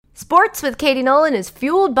Sports with Katie Nolan is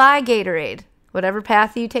fueled by Gatorade. Whatever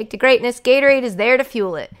path you take to greatness, Gatorade is there to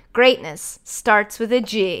fuel it. Greatness starts with a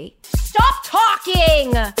G. Stop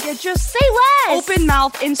talking! Yeah, just say less! Open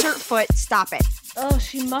mouth, insert foot, stop it. Oh,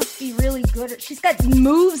 she must be really good. She's got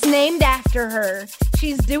moves named after her.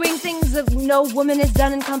 She's doing things that no woman has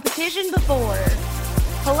done in competition before.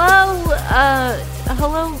 Hello,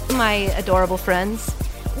 my adorable friends.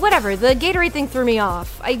 Whatever, the Gatorade thing threw me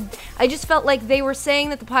off. I just felt like they were saying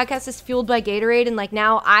that the podcast is fueled by Gatorade, and like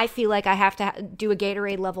now I feel like I have to do a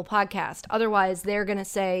Gatorade level podcast. Otherwise, they're going to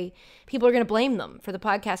say, people are going to blame them for the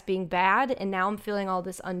podcast being bad, and now I'm feeling all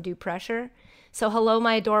this undue pressure. So hello,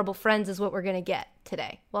 my adorable friends is what we're going to get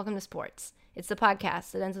today. Welcome to Sports. It's the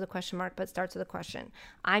podcast that ends with a question mark but starts with a question.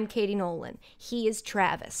 I'm Katie Nolan. He is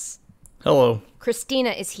Travis. Hello.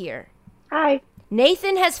 Christina is here. Hi.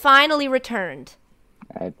 Nathan has finally returned.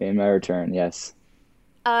 I've made my return, yes.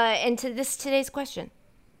 And to today's question.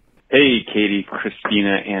 Hey, Katie,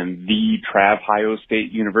 Christina, and the Ohio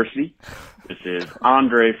State University. This is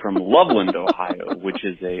Andre from Loveland, Ohio, which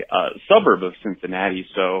is a suburb of Cincinnati.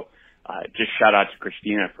 So just shout out to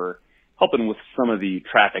Christina for helping with some of the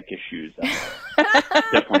traffic issues.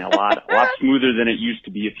 Definitely a lot smoother than it used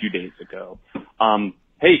to be a few days ago.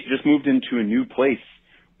 Hey, just moved into a new place.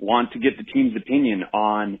 Want to get the team's opinion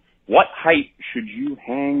on what height should you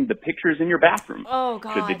hang the pictures in your bathroom? Oh,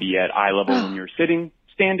 God. Should they be at eye level when you're sitting,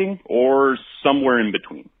 standing, or somewhere in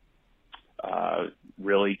between?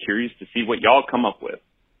 Really curious to see what y'all come up with.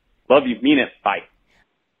 Love you. Mean it. Bye.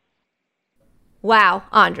 Wow,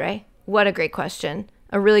 Andre. What a great question.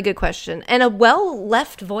 A really good question. And a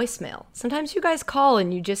well-left voicemail. Sometimes you guys call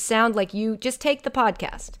and you just sound like you just take the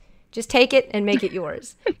podcast. Just take it and make it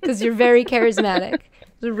yours. Because you're very charismatic.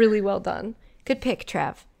 Really well done. Good pick,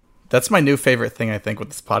 Trav. That's my new favorite thing, I think, with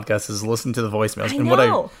this podcast is listen to the voicemails. I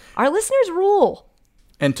know. Our listeners rule.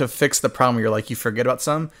 And to fix the problem where you're like, you forget about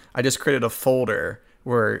some, I just created a folder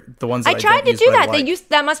where the ones that I tried don't to use, do that. like.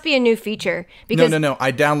 That must be a new feature. Because No.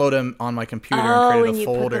 I download them on my computer and created a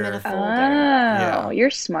folder. Put them in a folder. Oh, you're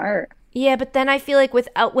smart. Yeah, but then I feel like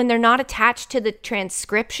when they're not attached to the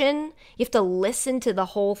transcription, you have to listen to the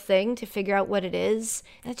whole thing to figure out what it is.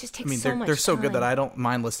 That just takes so much time. They're so good that I don't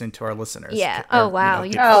mind listening to our listeners. Yeah. Oh, wow.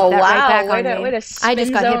 Right back on me. I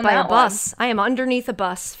just got hit by a bus. I am underneath a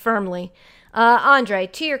bus, firmly. Andre,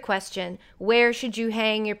 to your question, where should you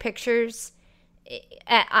hang your pictures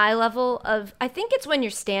at eye level of? I think it's when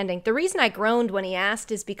you're standing. The reason I groaned when he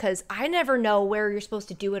asked is because I never know where you're supposed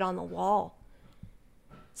to do it on the wall.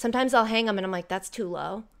 Sometimes I'll hang them and I'm like, that's too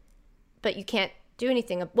low. But you can't do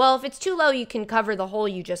anything. Well, if it's too low, you can cover the hole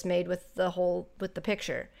you just made with the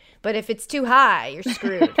picture. But if it's too high, you're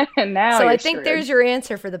screwed. So I think there's your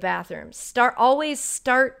answer for the bathrooms. Always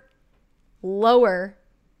start lower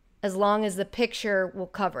as long as the picture will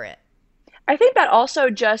cover it. I think that also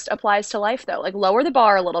just applies to life, though. Like, lower the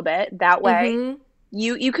bar a little bit. That way,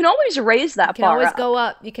 you can always raise that bar. You can always go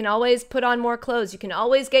up. You can always put on more clothes. You can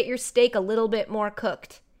always get your steak a little bit more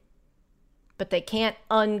cooked. But they can't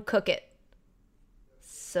uncook it.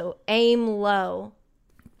 So aim low,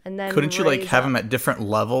 and then couldn't you have them at different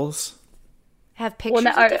levels? Have pictures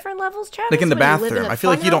at different levels, Travis? Like in the bathroom. I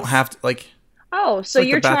feel like you don't have to like. Oh, so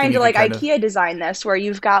you're trying to IKEA design this, where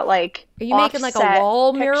you've got like. Are you making like a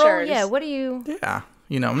wall mural? Yeah. What are you? Yeah.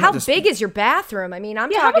 How big is your bathroom? I mean,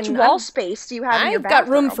 I'm talking. How much wall space do you have in your bathroom? I've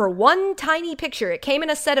got room for one tiny picture. It came in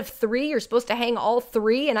a set of 3. You're supposed to hang all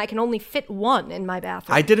 3, and I can only fit 1 in my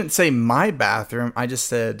bathroom. I didn't say my bathroom. I just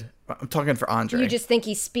said, I'm talking for Andre. You just think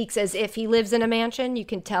he speaks as if he lives in a mansion? You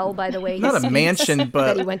can tell by the way he Not speaks a mansion, but...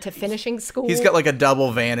 that he went to finishing school. He's got like a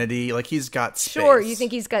double vanity. Like he's got space. Sure, you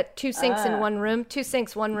think he's got 2 sinks in one room? 2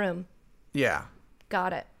 sinks, 1 room. Yeah.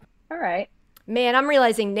 Got it. All right. Man, I'm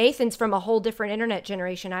realizing Nathan's from a whole different internet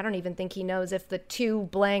generation. I don't even think he knows if the 2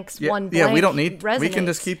 blanks, 1 blank Yeah, we don't need... resonates. We can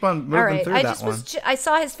just keep on moving through that one. I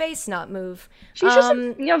saw his face not move. She's just,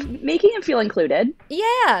 making him feel included.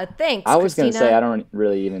 Yeah, thanks, I was going to say, I don't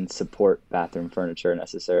really even support bathroom furniture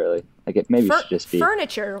necessarily. Like, it maybe should just be...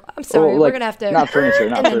 Furniture? I'm sorry, we're going to have to... Not furniture,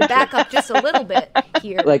 and then back up just a little bit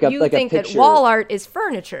here. You think that wall art is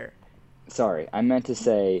furniture. Sorry, I meant to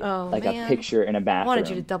say a picture in a bathroom. I wanted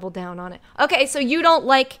you to double down on it. Okay, so you don't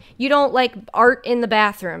like art in the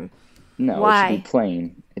bathroom. No, why? It should be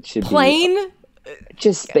plain. It should plain? Be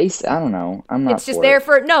just space. I don't know. I'm not. It's just there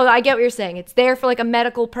for no. I get what you're saying. It's there for like a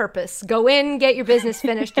medical purpose. Go in, get your business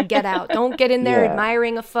finished, and get out. Don't get in there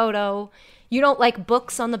admiring a photo. You don't like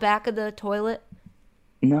books on the back of the toilet?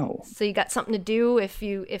 No. So you got something to do if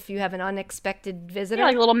you have an unexpected visitor. Yeah,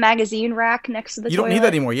 like a little magazine rack next to the You toilet. don't need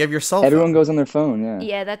that anymore. You have your cell phone. Everyone goes on their phone, yeah.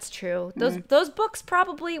 Yeah, that's true. Those books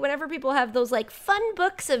probably, whenever people have those like fun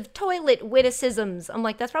books of toilet witticisms, I'm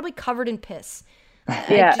like, that's probably covered in piss.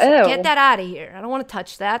 Yeah, Just ew. get that out of here. I don't want to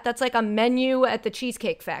touch that. That's like a menu at the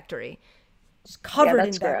Cheesecake Factory. Just covered in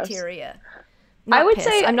that's gross. bacteria. I Not would piss.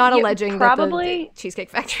 say I'm not you alleging probably- that the Cheesecake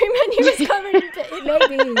Factory menu is covered in piss. It may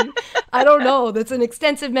be. I don't know. That's an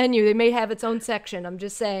extensive menu. They may have its own section. I'm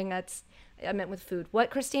just saying I meant with food.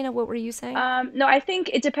 What, Christina? What were you saying? No, I think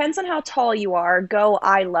it depends on how tall you are. Go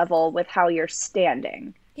eye level with how you're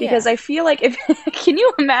standing. Because Yeah. I feel like can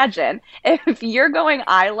you imagine if you're going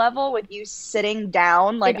eye level with you sitting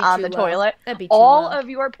down like That'd be on too the low. toilet, That'd be too all low. of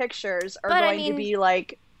your pictures are But, I going to mean, be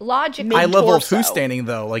like Logically, Eye level of torso. who's standing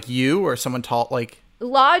though? Like you or someone tall? Like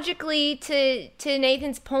logically to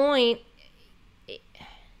Nathan's point,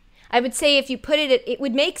 I would say if you put it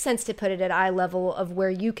would make sense to put it at eye level of where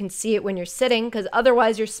you can see it when you're sitting, because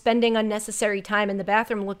otherwise you're spending unnecessary time in the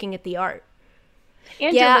bathroom looking at the art.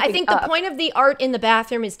 and you're Yeah, I looking think up. the point of the art in the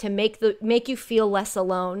bathroom is to make you feel less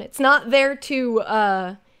alone. It's not there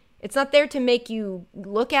to make you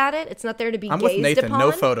look at it. It's not there to be I'm gazed with Nathan. upon.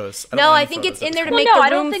 No photos. I don't No, want I any think photos it's in of there to this. make no, the I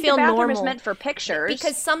room don't think feel the bathroom normal. is meant for pictures.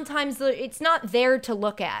 Because sometimes it's not there to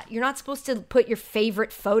look at. You're not supposed to put your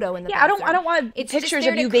favorite photo in the Yeah, bathroom. I don't want It's just pictures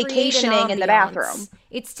there of to you create an vacationing in the ambiance. bathroom.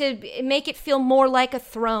 It's to make it feel more like a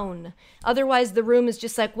throne. Otherwise, the room is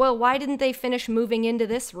just like, well, why didn't they finish moving into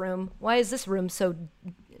this room? Why is this room so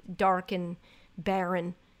dark and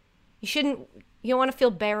barren? You don't want to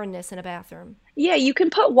feel barrenness in a bathroom. Yeah, you can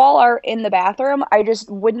put wall art in the bathroom. I just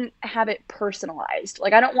wouldn't have it personalized.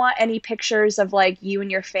 Like, I don't want any pictures of like you and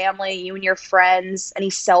your family, you and your friends, any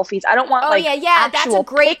selfies. I don't want like that's actual a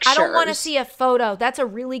great. pictures. I don't want to see a photo. That's a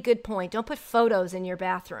really good point. Don't put photos in your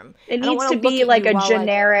bathroom. It I don't needs wanna to look be at like you a while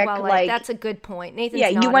generic, like- that's a good point. Nathan's Yeah,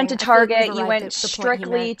 you nodding. went to I feel like we've Target, you arrived went at the point he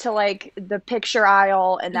strictly meant. to like the picture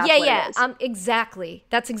aisle, and that's what it is. Exactly.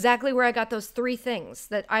 That's exactly where I got those three things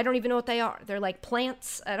that I don't even know what they are. They're like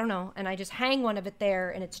plants. I don't know. And I just hang one of it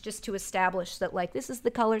there, and it's just to establish that like this is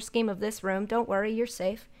the color scheme of this room. Don't worry, you're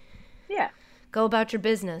safe. Yeah. Go about your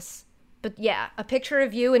business. But yeah, a picture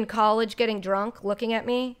of you in college getting drunk, looking at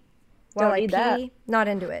me while Don't I need pee, that. not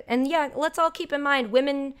into it. And yeah, let's all keep in mind,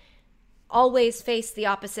 women always face the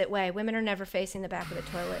opposite way. Women are never facing the back of the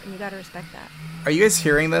toilet, and you got to respect that. Are you guys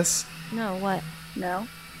hearing this? No, what? No.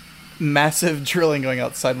 Massive drilling going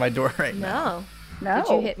outside my door right now. No. No.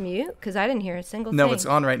 Did you hit mute? Because I didn't hear a single No, thing. it's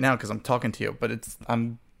on right now because I'm talking to you, but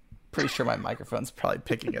I'm pretty sure my microphone's probably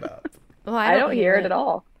picking it up. Well, I don't hear it at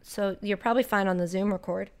all. So you're probably fine on the Zoom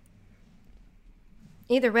record.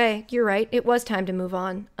 Either way, you're right. It was time to move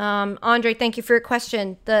on. Andre, thank you for your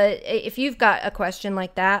question. If you've got a question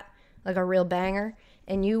like that, like a real banger,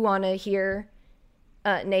 and you want to hear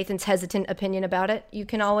Nathan's hesitant opinion about it, you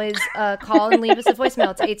can always call and leave us a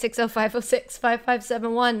voicemail. It's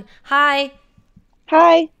 860-506-5571. Hi.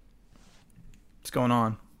 Hi. What's going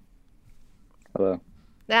on? Hello.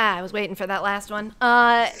 I was waiting for that last one.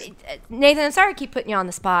 Nathan, I'm sorry to keep putting you on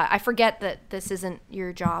the spot. I forget that this isn't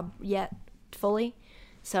your job yet fully.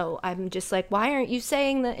 So I'm just like, why aren't you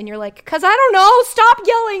saying that? And you're like, because I don't know. Stop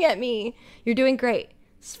yelling at me. You're doing great.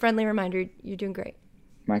 Just a friendly reminder, you're doing great.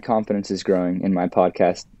 My confidence is growing in my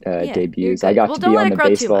podcast Yeah, debuts. you're I good. got Well, to don't be let on it the grow too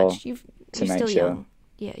baseball much. You're Tonight still show. young.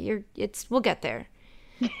 Yeah, we'll get there.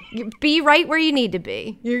 Be right where you need to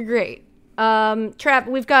be. You're great. Trav,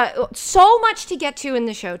 we've got so much to get to in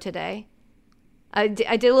the show today. I did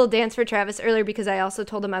a little dance for Travis earlier because I also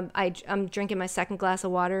told him I'm drinking my second glass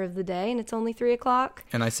of water of the day and it's only 3:00.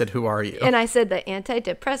 And I said, "Who are you?" And I said the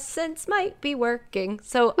antidepressants might be working.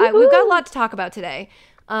 So we've got a lot to talk about today.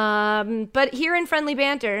 But here in Friendly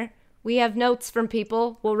Banter, we have notes from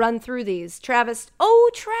people. We'll run through these. Travis,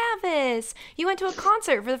 you went to a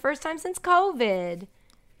concert for the first time since COVID.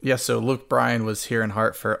 Yeah, so Luke Bryan was here in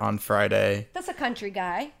Hartford on Friday. That's a country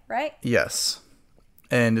guy, right? Yes.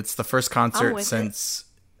 And it's the first concert with since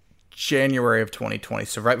January of 2020.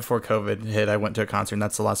 So right before COVID hit, I went to a concert, and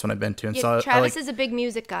that's the last one I've been to. And Yeah, so I Travis like is a big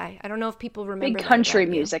music guy. I don't know if people remember Big that country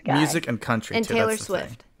about you. music guy. music and country, And too. Taylor That's the thing.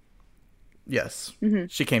 Swift. Yes. Mm-hmm.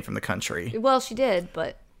 She came from the country. Well, she did,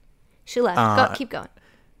 but she left. Keep going.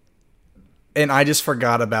 And I just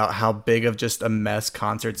forgot about how big of just a mess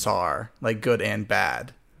concerts are, like good and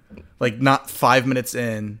bad. Like not 5 minutes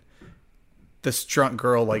in, this drunk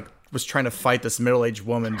girl like was trying to fight this middle-aged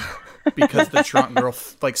woman because the drunk girl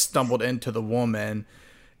like stumbled into the woman,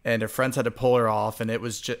 and her friends had to pull her off. And it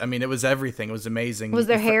was just, I mean, it was everything. It was amazing. Was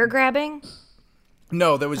there hair grabbing?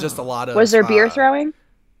 No, there was just a lot of. Was there beer throwing?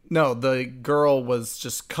 No, the girl was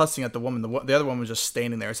just cussing at the woman. The other woman was just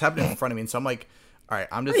standing there. It's happening in front of me, and so I'm like, all right,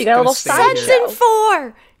 I'm just You got a little stand side here. Section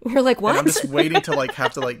 4. You're like, what? And I'm just waiting to like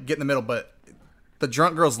have to like get in the middle, but the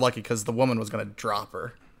drunk girl's lucky because the woman was gonna drop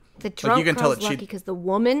her. The drunk you can tell girl's that lucky because the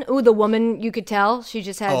woman, you could tell she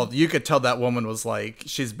just had. Oh, you could tell that woman was like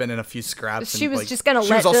she's been in a few scraps. She and, was like, just gonna she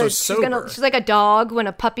let. was also she's sober. she's like a dog when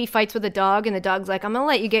a puppy fights with a dog, and the dog's like, "I'm gonna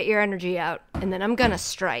let you get your energy out, and then I'm gonna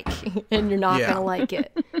strike, and you're not gonna like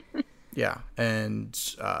it." Yeah, and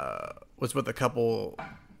was with a couple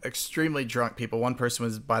extremely drunk people. One person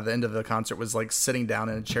was by the end of the concert was like sitting down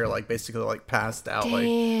in a chair, like basically like passed out. Damn.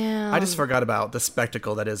 Like I just forgot about the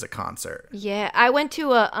spectacle that is a concert. Yeah, I went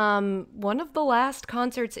to a one of the last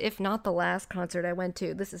concerts, if not the last concert I went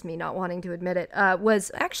to. This is me not wanting to admit it. Was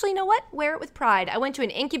actually, you know what? Wear it with pride. I went to an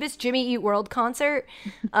Incubus Jimmy Eat World concert,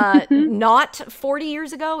 not 40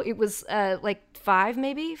 years ago. It was like 4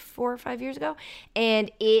 or 5 years ago,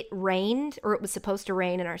 and it rained, or it was supposed to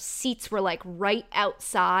rain, and our seats were like right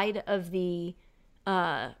outside of the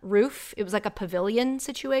roof. It was like a pavilion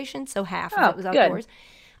situation, so half of it was outdoors. Good.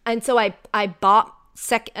 And so I bought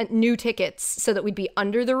new tickets so that we'd be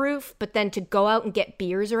under the roof, but then to go out and get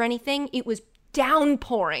beers or anything, it was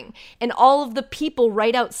downpouring, and all of the people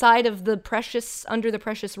right outside of under the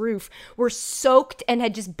precious roof were soaked and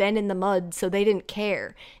had just been in the mud, so they didn't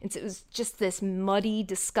care. And so it was just this muddy,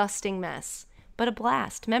 disgusting mess, but a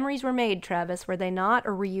blast. Memories were made, Travis, were they not,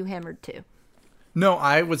 or were you hammered too? No,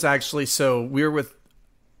 I was actually, so we were with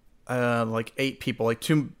like 8 people, like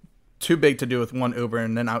too big to do with one Uber,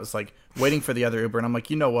 and then I was like waiting for the other Uber, and I'm like,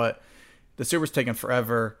 you know what, this Uber's taking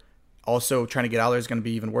forever. Also, trying to get out of there is going to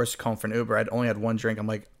be even worse calling for an Uber. I'd only had one drink. I'm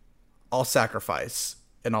like, I'll sacrifice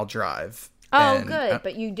and I'll drive. Oh, and, good.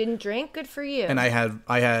 But you didn't drink? Good for you. And I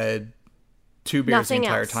had 2 beers the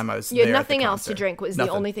entire time I was there. You had nothing else to drink was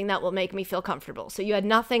nothing. The only thing that will make me feel comfortable. So you had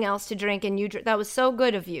nothing else to drink, and that was so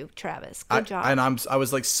good of you, Travis. Good job. And I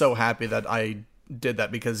was like so happy that I did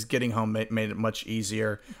that because getting home made it much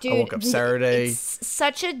easier. Dude, I woke up Saturday. It's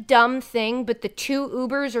such a dumb thing, but the 2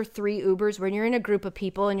 Ubers or 3 Ubers, when you're in a group of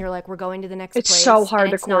people and you're like, we're going to the next place. It's so hard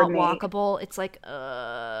to it's coordinate. Not walkable. It's like,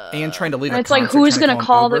 and trying to leave. And it's like, who's going to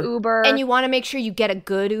call the Uber? And you want to make sure you get a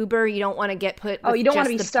good Uber. You don't want to get put. You don't want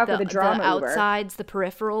to be stuck with a drama the Uber. outsides, the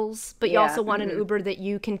peripherals. But you also want an Uber that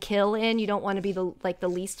you can kill in. You don't want to be the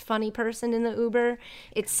least funny person in the Uber.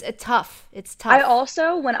 It's tough. It's tough. I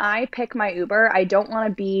also, when I pick my Uber, I don't want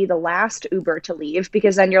to be the last Uber to leave,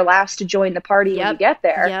 because then you're last to join the party when you get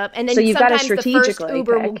there. Yep. And then so you've got to strategically the first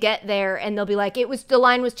Uber pick. will get there and they'll be like, the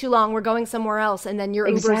line was too long, we're going somewhere else. And then your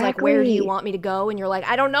Uber's like, where do you want me to go? And you're like,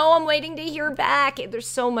 I don't know, I'm waiting to hear back. There's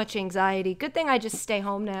so much anxiety. Good thing I just stay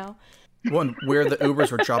home now. One where the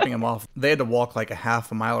Ubers were dropping them off, they had to walk like a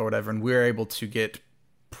half a mile or whatever, and we were able to get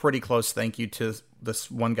pretty close. Thank you to this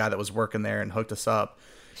one guy that was working there and hooked us up.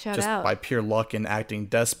 Shout just out. By pure luck and acting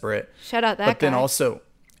desperate. Shout out that guy. But then also,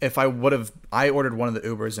 if I ordered one of the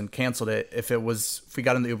Ubers and canceled it, if we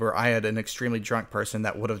got in the Uber, I had an extremely drunk person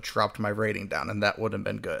that would have dropped my rating down, and that would have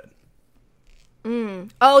been good.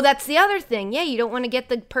 Oh, that's the other thing. Yeah, you don't want to get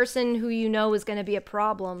the person who you know is going to be a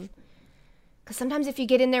problem. Because sometimes if you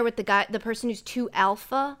get in there with the person who's too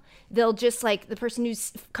alpha, they'll just like the person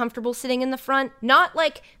who's comfortable sitting in the front, not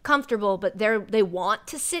like comfortable, but they want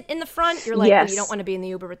to sit in the front. You're like, well, you don't want to be in the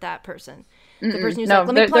Uber with that person. The person who's like,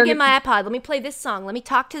 let me plug in my iPod, let me play this song, let me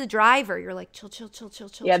talk to the driver. You're like, chill.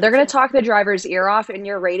 Yeah, they're going to talk the driver's ear off, and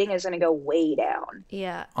your rating is going to go way down.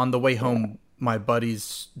 Yeah. On the way home, my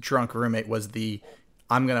buddy's drunk roommate was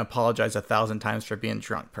I'm going to apologize 1,000 times for being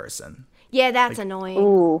drunk person. Yeah, that's annoying.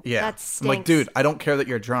 Ooh. Yeah. That stinks. I'm like, dude, I don't care that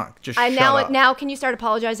you're drunk. Just shut up. Now can you start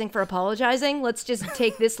apologizing for apologizing? Let's just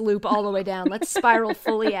take this loop all the way down. Let's spiral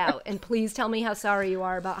fully out. And please tell me how sorry you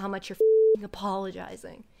are about how much you're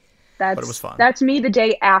apologizing. But it was fun. That's me the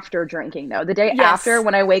day after drinking, though. The day after,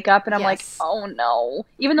 when I wake up and I'm like, oh no.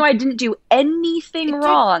 Even though I didn't do anything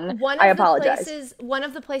wrong, I apologize. One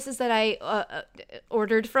of the places that I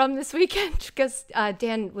ordered from this weekend, because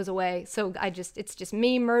Dan was away, so it's just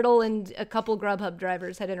me, Myrtle, and a couple Grubhub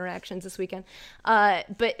drivers had interactions this weekend.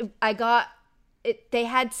 But I got it. They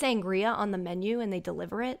had sangria on the menu, and they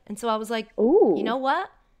deliver it, and so I was like, ooh, you know what?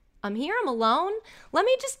 I'm here. I'm alone. Let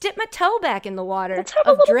me just dip my toe back in the water. Let's have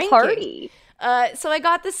a little party. So I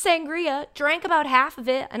got this sangria, drank about half of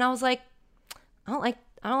it, and I was like, I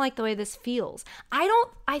don't like the way this feels. I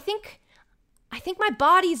think my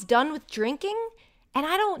body's done with drinking, and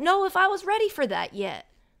I don't know if I was ready for that yet.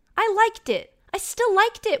 I liked it. I still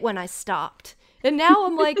liked it when I stopped. And now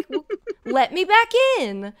I'm like, let me back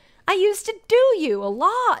in. I used to do you a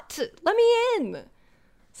lot. Let me in.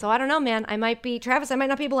 So I don't know, man. Travis, I might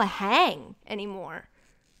not be able to hang anymore.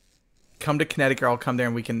 come to Connecticut. I'll come there,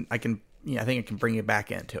 and I think I can bring you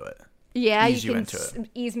back into it. Yeah, ease you can into it.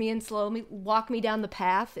 Ease me in, walk me down the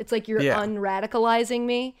path. It's like you're unradicalizing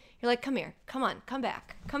me. You're like, come here, come on, come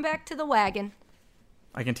back to the wagon.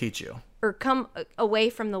 I can teach you. Or come away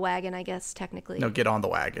from the wagon, I guess, technically. No, get on the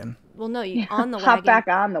wagon. Well, no, you on the wagon. Hop back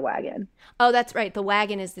on the wagon. Oh, that's right. The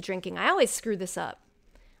wagon is the drinking. I always screw this up.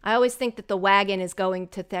 I always think that the wagon is going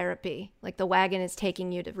to therapy. Like the wagon is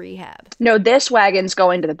taking you to rehab. No, this wagon's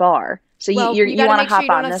going to the bar. So you want to hop on this one. You gotta make sure you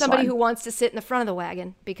don't have somebody who wants to sit in the front of the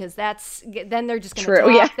wagon, because then they're just going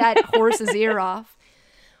to talk that horse's ear off.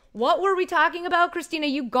 What were we talking about, Christina?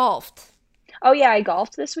 You golfed. Oh, yeah, I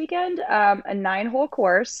golfed this weekend, a 9-hole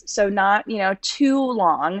course, so not, too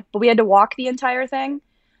long, but we had to walk the entire thing,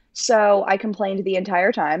 so I complained the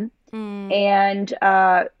entire time, and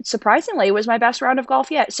surprisingly, it was my best round of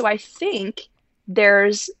golf yet, so I think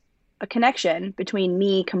there's a connection between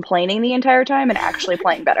me complaining the entire time and actually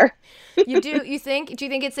playing better. Do you think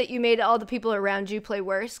it's that you made all the people around you play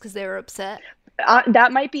worse because they were upset?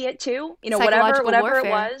 That might be it, too, whatever warfare. It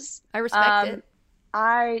was. I respect it.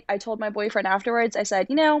 I told my boyfriend afterwards, I said,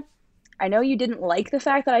 I know you didn't like the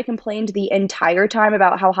fact that I complained the entire time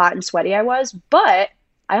about how hot and sweaty I was, but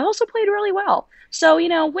I also played really well. So,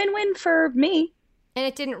 win-win for me. And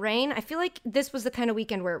it didn't rain? I feel like this was the kind of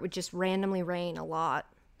weekend where it would just randomly rain a lot.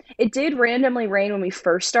 It did randomly rain when we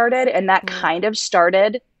first started, and that kind of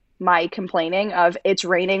started my complaining of it's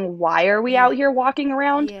raining. Why are we out here walking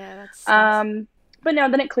around? Yeah, that's But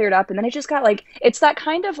no, then it cleared up, and then it just got it's that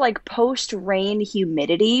kind of post-rain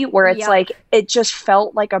humidity where it's it just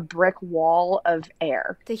felt like a brick wall of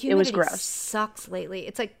air. The humidity it was gross. Sucks lately.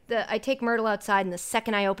 It's like I take Myrtle outside, and the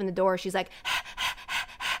second I open the door, she's like,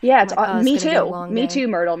 yeah, it's me too. Me too,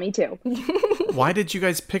 Myrtle. Me too. Why did you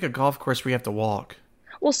guys pick a golf course where you have to walk?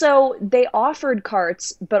 Well, so they offered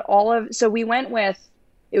carts, but so we went with,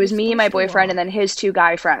 it was me and my boyfriend and then his 2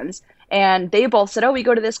 guy friends. And they both said, oh, we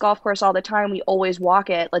go to this golf course all the time. We always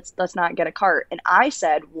walk it. Let's not get a cart. And I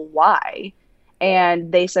said, well, why?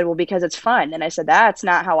 And they said, well, because it's fun. And I said, that's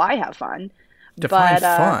not how I have fun. Define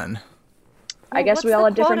fun. I guess we all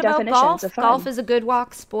have different definitions of fun. Golf is a good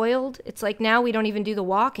walk spoiled. It's like now we don't even do the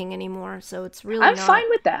walking anymore. So it's really I'm fine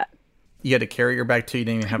with that. You had to carry your bag too? You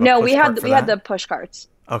didn't even have a push cart? No, we had the push carts.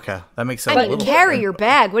 Okay. That makes sense. I mean, carry your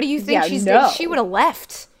bag. What do you think she would have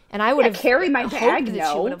left? And I would have carry my bag.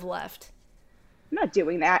 That she would have left. I'm not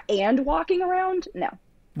doing that and walking around. No.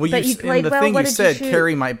 Well, in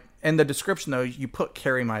the description though, you put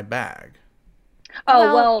carry my bag.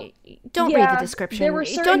 Oh, well, don't read the description.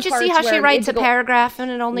 Don't you see how she writes a paragraph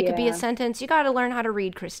and it only could be a sentence? You got to learn how to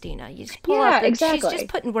read, Christina. You just pull up. Exactly. She's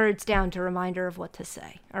just putting words down to remind her of what to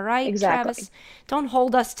say. All right, exactly. Travis? Don't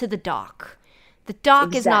hold us to the doc. The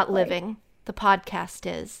doc is not living. The podcast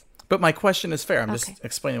is. But my question is fair. I'm just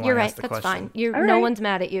explaining why I asked the question. You're right. That's fine. No one's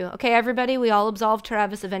mad at you. Okay, everybody, we all absolve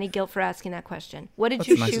Travis of any guilt for asking that question. What did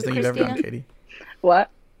you shoot, Christina? You've ever done, Katie. What?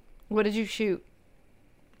 What did you shoot?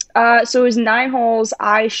 So it was 9 holes.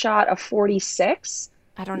 I shot a 46.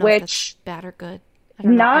 I don't know if that's bad or good. I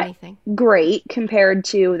don't know anything. Great compared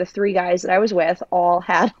to the 3 guys that I was with. All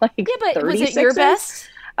had but was it your best?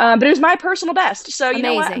 But it was my personal best. So you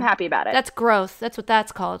know what? I'm happy about it. That's growth. That's what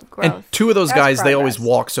that's called. Growth. And 2 of those guys, they always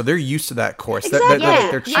walk, so they're used to that course. Exactly.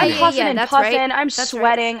 They're cheating. I'm huffing and puffing. Right. I'm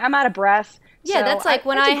sweating. Right. I'm out of breath. Yeah, so that's like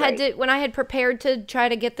when I had prepared to try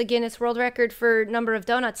to get the Guinness World Record for number of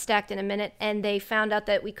donuts stacked in a minute, and they found out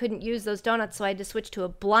that we couldn't use those donuts, so I had to switch to a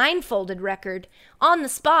blindfolded record on the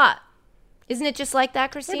spot. Isn't it just like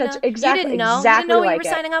that, Christina? Yeah, that's exactly, you didn't know. Exactly you didn't know what like you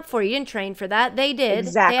were signing up for. You didn't train for that. They did.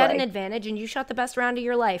 Exactly. They had an advantage, and you shot the best round of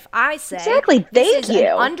your life. I say, exactly. This is an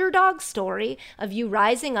underdog story of you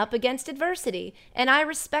rising up against adversity, and I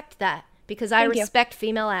respect that because I respect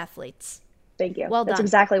female athletes. Thank you. Well done. That's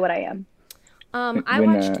exactly what I am. I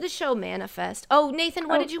watched the show Manifest. Oh, Nathan,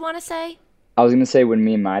 what did you want to say? I was going to say when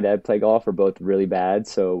me and my dad play golf, we're both really bad,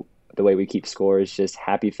 so the way we keep score is just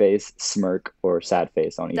happy face, smirk, or sad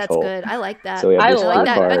face on each hole. That's good. I like that. So I like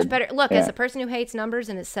that much better. Look, as a person who hates numbers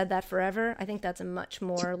and has said that forever, I think that's a much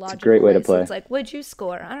more logical it's a great way to play. So it's like, what'd you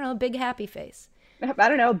score? I don't know, big happy face. I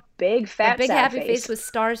don't know, big fat big sad happy face with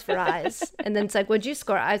stars for eyes. And then it's like, what'd you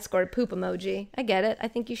score? I scored poop emoji. I get it. I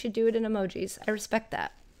think you should do it in emojis. I respect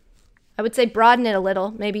that. I would say broaden it a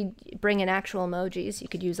little. Maybe bring in actual emojis. You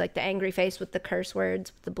could use like the angry face with the curse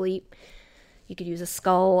words, with the bleep. You could use a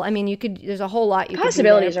skull. I mean, there's a whole lot you could do.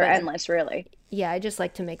 Possibilities are endless, really. Yeah, I just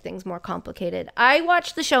like to make things more complicated. I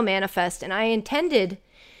watched the show Manifest, and I intended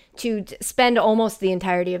to spend almost the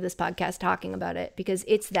entirety of this podcast talking about it because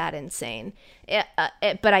it's that insane.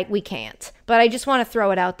 But we can't. But I just want to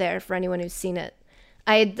throw it out there for anyone who's seen it.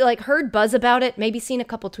 I had like heard buzz about it, maybe seen a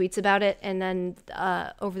couple tweets about it, and then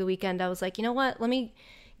over the weekend I was like, you know what? Let me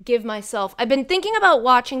give myself. I've been thinking about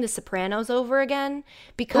watching The Sopranos over again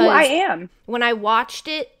because I am. When I watched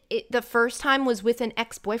it, the first time was with an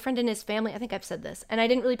ex-boyfriend and his family. I think I've said this, and I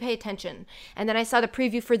didn't really pay attention. And then I saw the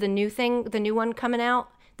preview for the new one coming out,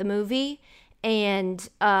 the movie, and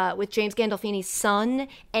with James Gandolfini's son,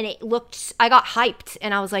 and I got hyped,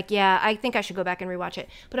 and I was like, yeah, I think I should go back and rewatch it.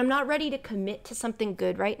 But I'm not ready to commit to something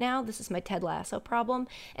good right now. This is my Ted Lasso problem.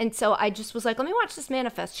 And so I just was like, let me watch this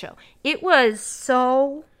Manifest show. It was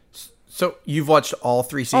so... So you've watched all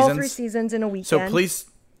 3 seasons? All 3 seasons in a weekend. So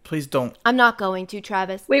please don't. I'm not going to,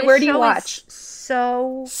 Travis. Wait, where do you watch?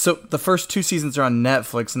 So the first 2 seasons are on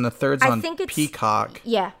Netflix, and the third's on Peacock.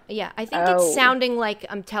 Yeah. I think it's sounding like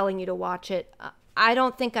I'm telling you to watch it. I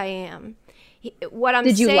don't think I am. What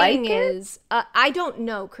I'm saying is, I don't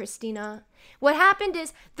know, Christina. What happened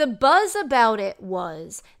is the buzz about it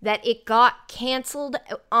was that it got canceled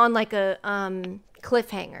on like a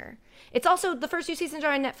cliffhanger. It's also, the first 2 seasons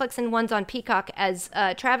are on Netflix and one's on Peacock, as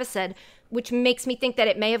Travis said, which makes me think that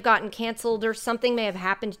it may have gotten canceled or something may have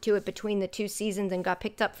happened to it between the 2 seasons and got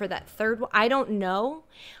picked up for that third one. I don't know.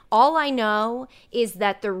 All I know is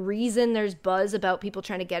that the reason there's buzz about people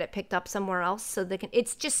trying to get it picked up somewhere else so they can,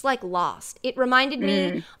 it's just like Lost. It reminded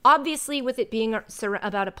me, obviously with it being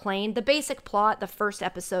about a plane, the basic plot, the first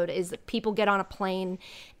episode is that people get on a plane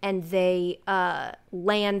and they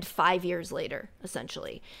land 5 years later,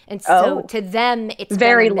 essentially. And so to them, it's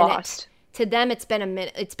very been a minute. Lost. To them, it's been a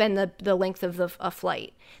minute. It's been the length of a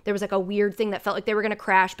flight. There was like a weird thing that felt like they were going to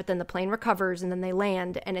crash, but then the plane recovers and then they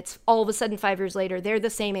land, and it's all of a sudden 5 years later. They're the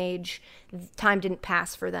same age. Time didn't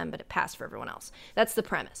pass for them, but it passed for everyone else. That's the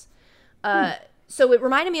premise. So it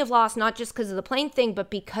reminded me of Lost, not just because of the plane thing, but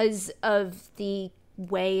because of the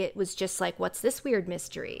way it was just like, what's this weird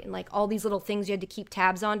mystery? And like all these little things you had to keep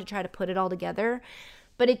tabs on to try to put it all together.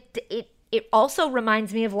 But it also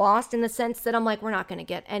reminds me of Lost in the sense that I'm like, we're not going to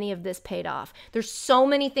get any of this paid off. There's so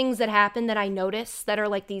many things that happen that I notice that are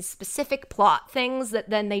like these specific plot things that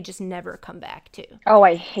then they just never come back to. Oh,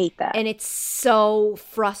 I hate that. And it's so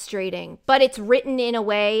frustrating. But it's written in a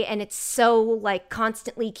way, and it's so like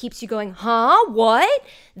constantly keeps you going, huh? What?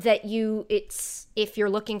 That if you're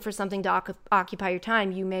looking for something to occupy your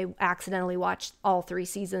time, you may accidentally watch all 3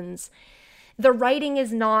 seasons. The writing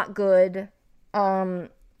is not good.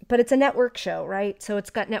 But it's a network show, right? So it's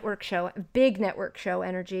got big network show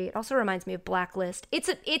energy. It also reminds me of Blacklist. It's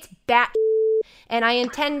bat, and I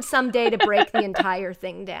intend someday to break the entire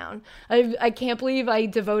thing down. I can't believe I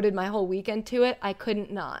devoted my whole weekend to it. I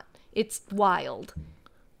couldn't not. It's wild.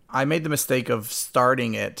 I made the mistake of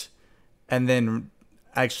starting it and then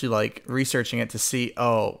actually like researching it to see,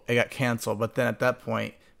 it got canceled. But then at that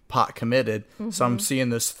point, pot committed. Mm-hmm. So I'm seeing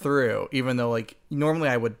this through, even though like normally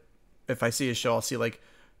I would, if I see a show, I'll see like,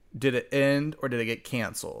 did it end or did it get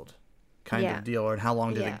canceled kind of deal, or how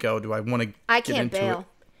long did it go? Do I want to get into bail. it?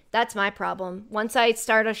 That's my problem. Once I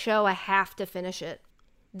start a show, I have to finish it.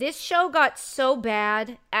 This show got so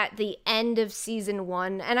bad at the end of season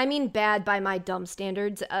 1, and I mean bad by my dumb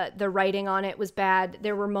standards. The writing on it was bad.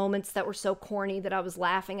 There were moments that were so corny that I was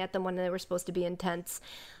laughing at them when they were supposed to be intense,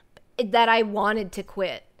 that I wanted to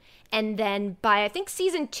quit. And then by, I think,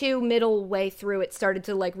 season 2, middle way through, it started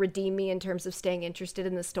to, like, redeem me in terms of staying interested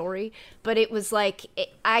in the story. But it was like,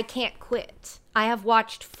 I can't quit. I have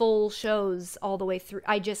watched full shows all the way through.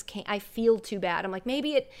 I just can't. I feel too bad. I'm like,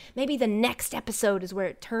 maybe the next episode is where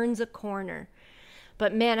it turns a corner.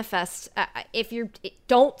 But Manifest,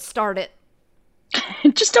 don't start it.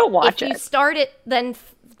 Just don't watch it. If you start it,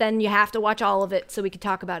 then you have to watch all of it so we can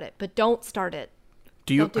talk about it. But don't start it.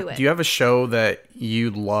 Do you have a show that you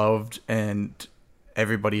loved and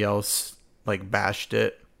everybody else like bashed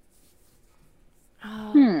it?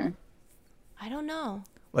 I don't know.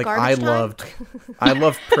 Like Garbage Time? I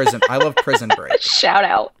loved Prison Break. Shout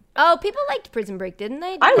out. Oh, people liked Prison Break, didn't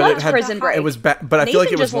they? I loved Prison Break. It was but I Nathan feel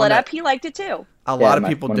like it was just lit up. He liked it too. A lot of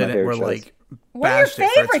people didn't. Were like, what are your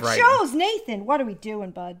favorite shows, shows, Nathan? What are we doing,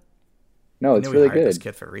 bud? No, it's really good. This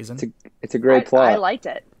kid for a reason. It's a great plot. I liked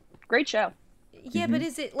it. Great show. Yeah, but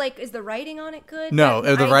is the writing on it good? No,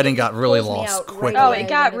 the writing got really lost quickly. Oh, it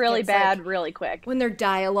got really bad really quick. When their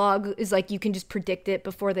dialogue is like, you can just predict it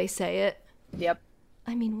before they say it. Yep.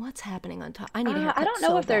 I mean, what's happening on top? I need a haircut. I don't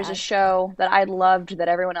know if there's a show that I loved that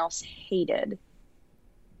everyone else hated.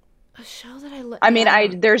 A show that I loved? I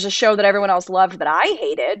mean, there's a show that everyone else loved that I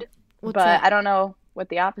hated, but that? I don't know what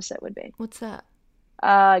the opposite would be. What's that?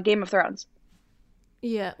 Game of Thrones.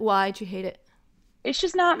 Yeah, why'd you hate it? It's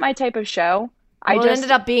just not my type of show. Well, it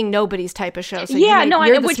ended up being nobody's type of show. So yeah,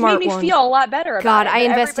 you're the which smart made me one. feel a lot better about God, it. I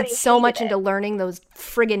invested Everybody so much hated into it. learning those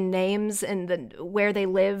friggin' names and where they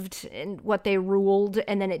lived and what they ruled,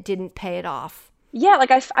 and then it didn't pay it off. Yeah,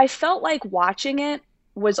 like I felt like watching it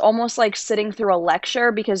was almost like sitting through a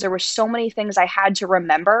lecture because there were so many things I had to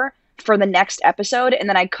remember for the next episode, and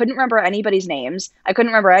then I couldn't remember anybody's names. I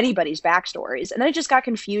couldn't remember anybody's backstories, and then it just got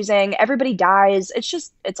confusing. Everybody dies.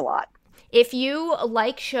 It's a lot. If you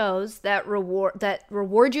like shows that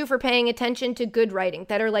reward you for paying attention to good writing,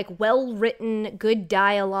 that are like well written, good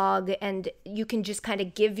dialogue, and you can just kind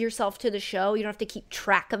of give yourself to the show, you don't have to keep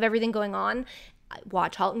track of everything going on,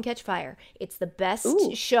 watch *Halt and Catch Fire*. It's the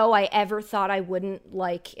best show I ever thought I wouldn't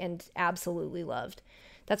like and absolutely loved.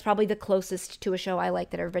 That's probably the closest to a show I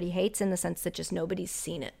like that everybody hates, in the sense that just nobody's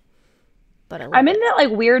seen it. But I'm in that like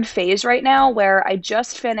weird phase right now where I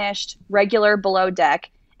just finished regular Below Deck,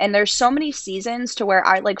 and there's so many seasons to where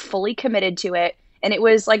I like fully committed to it, and it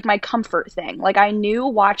was like my comfort thing. Like I knew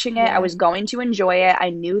watching it, I was going to enjoy it. I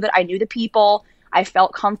knew the people. I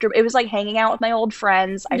felt comfortable. It was like hanging out with my old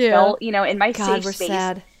friends. I felt, in my safe space.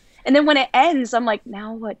 Sad. And then when it ends, I'm like,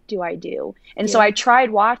 now what do I do? And so I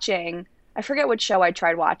tried watching, I forget what show I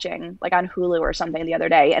tried watching, like on Hulu or something the other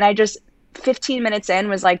day. And I just 15 minutes in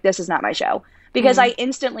was like, this is not my show. Because I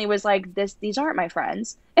instantly was like, these aren't my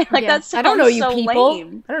friends. And like that sounds I don't know you so people.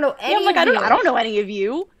 lame. I don't know any I'm like, of you. I don't know any of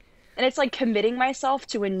you. And it's like committing myself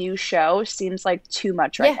to a new show seems like too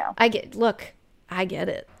much right now. I get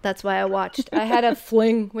it. That's why I watched. I had a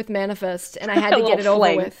fling with Manifest, and I had to get it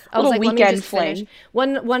over with. I was like, let me just finish.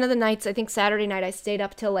 One of the nights, I think Saturday night, I stayed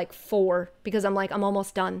up till like 4 because I'm like, I'm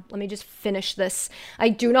almost done. Let me just finish this. I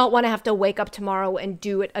do not want to have to wake up tomorrow and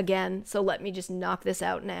do it again. So let me just knock this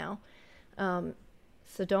out now.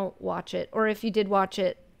 So don't watch it. Or if you did watch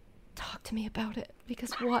it, talk to me about it.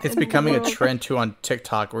 Because what? It's becoming a trend too on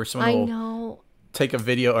TikTok where someone will take a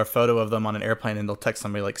video or photo of them on an airplane and they'll text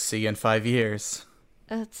somebody like, see you in 5 years.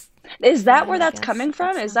 Is that where that's coming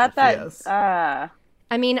from? Is that? Yes. I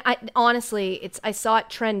mean, I saw it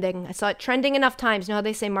trending. I saw it trending enough times. You know how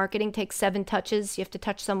they say marketing takes 7 touches? You have to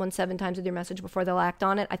touch someone 7 times with your message before they'll act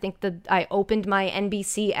on it. I think I opened my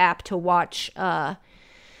NBC app to watch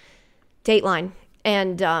Dateline.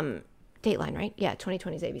 And Dateline, right? Yeah,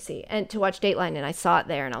 2020's ABC. And to watch Dateline, and I saw it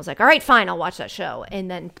there, and I was like, all right, fine, I'll watch that show.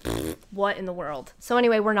 And then, what in the world? So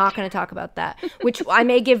anyway, we're not going to talk about that, which I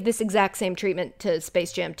may give this exact same treatment to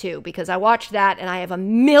Space Jam 2, because I watched that, and I have a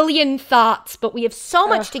million thoughts, but we have so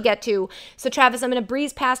much to get to. So Travis, I'm going to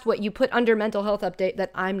breeze past what you put under mental health update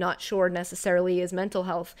that I'm not sure necessarily is mental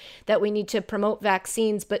health, that we need to promote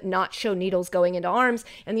vaccines but not show needles going into arms.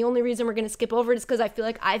 And the only reason we're going to skip over it is because I feel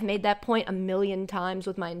like I've made that point a million times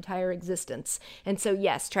with my entire existence. And so,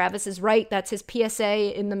 yes, Travis is right. That's his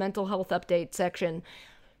PSA in the mental health update section.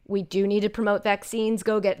 We do need to promote vaccines.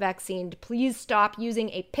 Go get vaccinated. Please stop using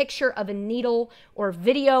a picture of a needle or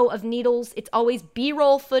video of needles. It's always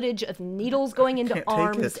B-roll footage of needles going into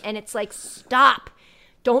arms. And it's like, stop.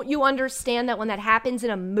 Don't you understand that when that happens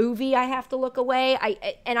in a movie, I have to look away?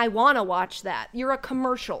 I want to watch that. You're a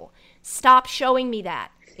commercial. Stop showing me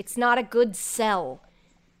that. It's not a good sell.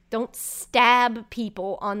 Don't stab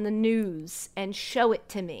people on the news and show it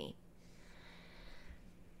to me.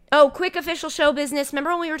 Oh, quick official show business. Remember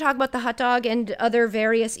when we were talking about the hot dog and other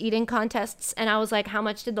various eating contests? And I was like, how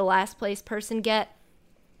much did the last place person get?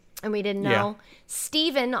 And we didn't know. Yeah.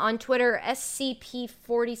 Steven on Twitter,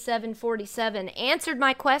 SCP4747, answered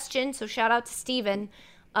my question. So shout out to Steven.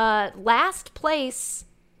 Last place...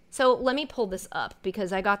 So let me pull this up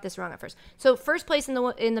because I got this wrong at first. So first place in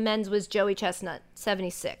the men's was Joey Chestnut,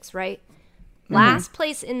 76, right? Mm-hmm. Last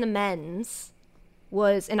place in the men's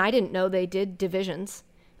was, and I didn't know they did divisions,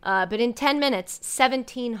 but in 10 minutes,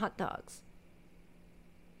 17 hot dogs.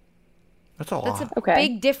 That's a lot. That's a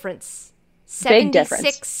big difference.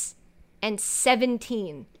 76 and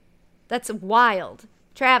 17. That's wild.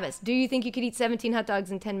 Travis, do you think you could eat 17 hot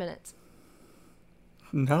dogs in 10 minutes?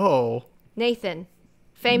 No. Nathan.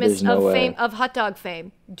 Famous of hot dog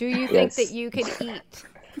fame. Do you think that you could eat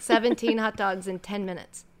 17 hot dogs in 10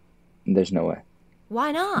 minutes? There's no way.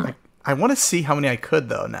 Why not? I want to see how many I could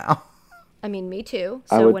though now. I mean, me too.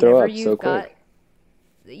 So I would whenever throw up you've so got quick.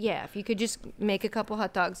 Yeah, if you could just make a couple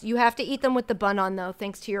hot dogs. You have to eat them with the bun on though,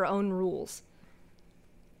 thanks to your own rules.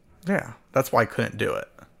 Yeah, that's why I couldn't do it.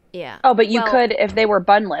 Yeah. Oh, but you could if they were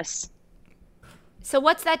bunless. So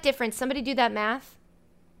what's that difference? Somebody do that math.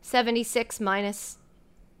 76 minus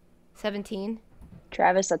 17.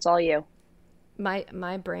 Travis, that's all you.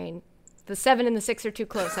 My brain. The 7 and the 6 are too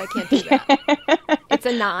close. I can't do that. It's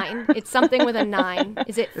a 9. It's something with a 9.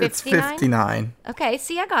 Is it 59? It's 59. Okay,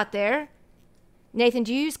 see, I got there. Nathan,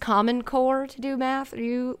 do you use Common Core to do math?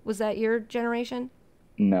 Was that your generation?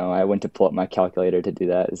 No, I went to pull up my calculator to do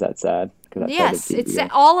that. Is that sad? Yes, it's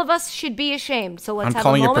all of us should be ashamed. So let's have a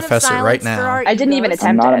calling your moment of professor silence right now. for our I didn't even egos.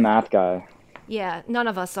 I'm attempt not it. a math guy. Yeah, none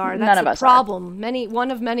of us are. That's None of the us are. problem.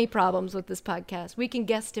 One of many problems with this podcast. We can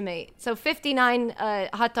guesstimate. So 59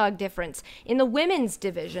 hot dog difference. In the women's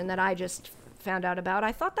division that I just found out about,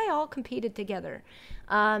 I thought they all competed together.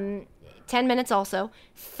 10 minutes also.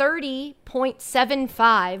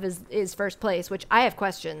 30.75 is first place, which I have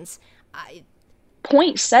questions.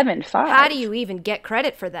 0.75. How do you even get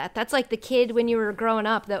credit for that? That's like the kid when you were growing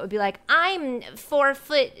up that would be like, I'm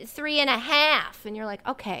 4'3.5", and you're like,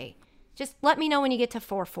 okay, just let me know when you get to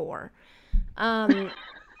 4'4".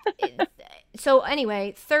 So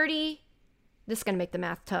anyway, 30. This is gonna make the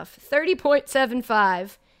math tough.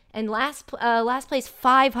 30.75, and last place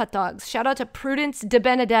 5 hot dogs. Shout out to Prudence De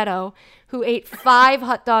Benedetto, who ate 5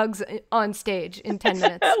 hot dogs on stage in 10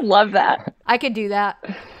 minutes. I love that. I could do that.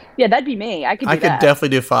 Yeah, that'd be me. I could do I that. could definitely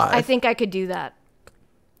do 5. I think I could do that.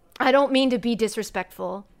 I don't mean to be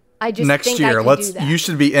disrespectful. I just Next think year, I could do that. you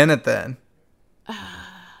should be in it then.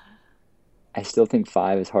 I still think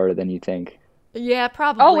 5 is harder than you think. Yeah,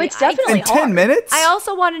 probably. Oh, it's definitely In 10 hard. minutes? I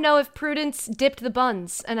also want to know if Prudence dipped the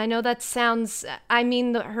buns, and I know that sounds. I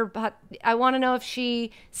mean, I want to know if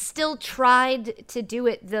she still tried to do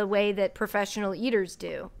it the way that professional eaters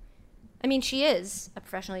do. I mean, she is a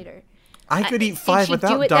professional eater. I could eat Did 5 she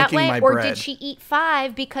without do it that dunking way, my or bread. did she eat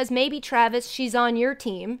 5 because maybe, Travis, she's on your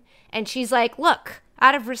team, and she's like, look,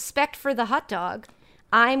 out of respect for the hot dog,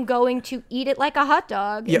 I'm going to eat it like a hot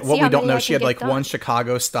dog. Yeah, and what see we how don't many know, I she can had get like done. one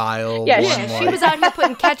Chicago style. Yeah, one, Yeah, she like- was out here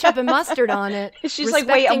putting ketchup and mustard on it. She's like,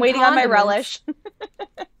 wait, I'm waiting on my relish.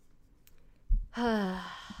 All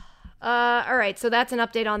right, so that's an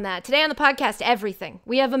update on that. Today on the podcast, everything.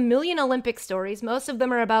 We have a million Olympic stories. Most of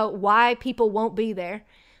them are about why people won't be there.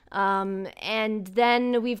 And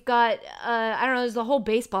then we've got, I don't know, there's a whole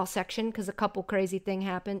baseball section because a couple crazy things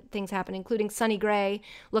happen, including Sonny Gray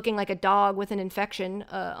looking like a dog with an infection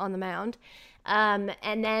on the mound. And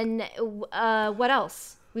then what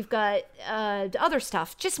else? We've got other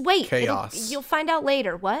stuff. Just wait. Chaos. You'll find out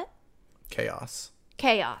later. What? Chaos.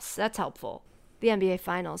 Chaos. That's helpful. The NBA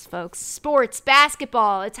Finals, folks. Sports,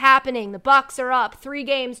 basketball, it's happening. The Bucks are up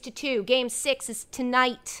 3-2. Game 6 is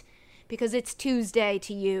tonight because it's Tuesday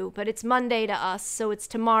to you, but it's Monday to us, so it's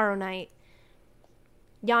tomorrow night.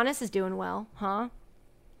 Giannis is doing well, huh?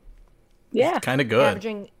 Yeah. Kind of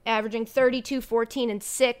good. Averaging 32, 14, and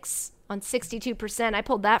 6 on 62%. I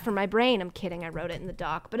pulled that from my brain. I'm kidding. I wrote it in the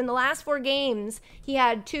doc. But in the last 4 games, he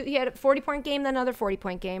had a 40-point game, then another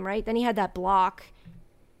 40-point game, right? Then he had that block.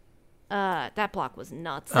 That block was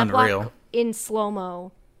nuts. That Unreal. block in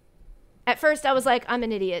slow-mo. At first, I was like, I'm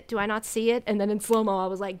an idiot. Do I not see it? And then in slow-mo, I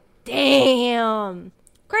was like, damn.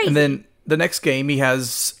 Crazy. And then the next game, he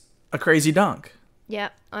has a crazy dunk.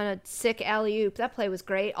 Yep, on a sick alley-oop. That play was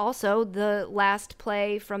great. Also, the last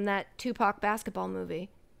play from that Tupac basketball movie.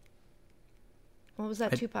 What was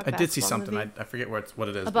that Tupac basketball I did see something. movie? I forget what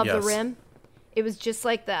it is. Above but the yes. rim. It was just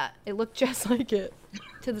like that. It looked just like it.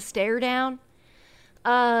 To the stare down.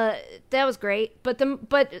 That was great. But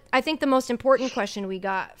I think the most important question we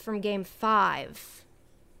got from Game 5,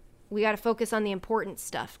 we got to focus on the important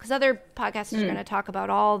stuff because other podcasters are going to talk about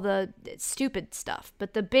all the stupid stuff.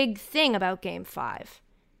 But the big thing about Game 5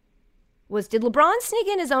 was, did LeBron sneak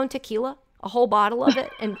in his own tequila, a whole bottle of it,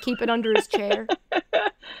 and keep it under his chair?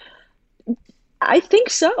 I think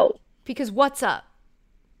so. Because what's up?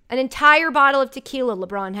 An entire bottle of tequila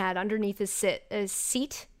LeBron had underneath his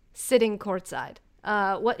seat, sitting courtside.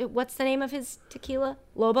 What's the name of his tequila?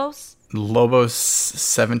 Lobos? Lobos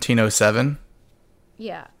 1707.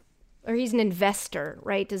 Yeah. Or he's an investor,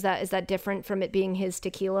 right? Is that different from it being his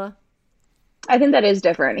tequila? I think that is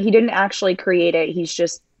different. He didn't actually create it. He's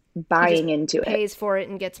just buying into it. Pays for it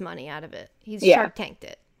and gets money out of it. He's Yeah. Shark Tanked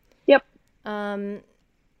it. Yep.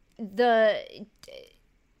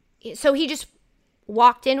 So he just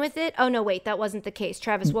walked in with it? Oh, no, wait, that wasn't the case.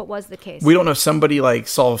 Travis, what was the case? We don't know. Somebody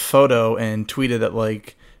saw a photo and tweeted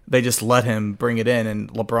that they just let him bring it in,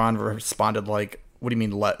 and LeBron responded what do you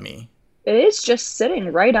mean let me? It is just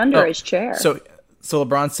sitting right under his chair. So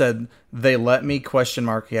LeBron said, they let me, question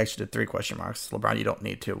mark. He actually did 3 question marks. LeBron, you don't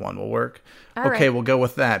need to. 1 will work. All okay, right. we'll go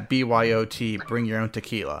with that. BYOT, bring your own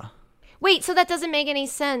tequila. Wait, so that doesn't make any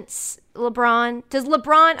sense, LeBron. Does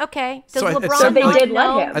LeBron, okay. Does So it LeBron sounds they not did let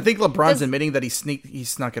know? him. I think LeBron's admitting that he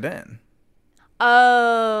snuck it in.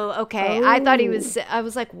 Oh, okay. I thought I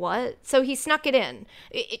was like, what? So he snuck it in.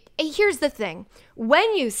 Here's the thing.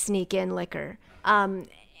 When you sneak in liquor,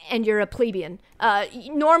 and you're a plebeian.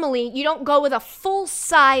 Normally, you don't go with a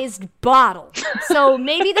full-sized bottle. So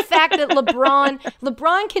maybe the fact that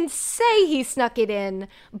LeBron can say he snuck it in,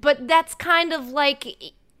 but that's kind of like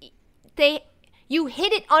you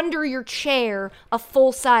hid it under your chair, a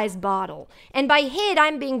full-size bottle. And by hid,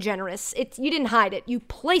 I'm being generous. You didn't hide it. You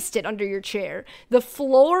placed it under your chair. The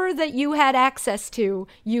floor that you had access to,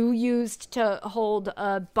 you used to hold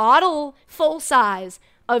a bottle full-size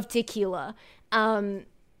of tequila.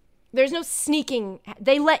 There's no sneaking.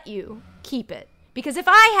 They let you keep it. Because if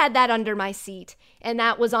I had that under my seat and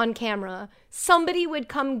that was on camera, somebody would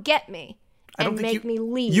come get me and make me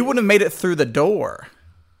leave. You wouldn't have made it through the door.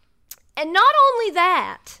 And not only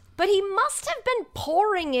that, but he must have been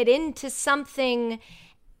pouring it into something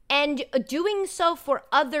and doing so for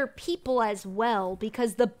other people as well,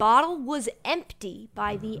 because the bottle was empty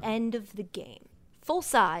by the end of the game.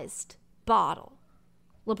 Full-sized bottle.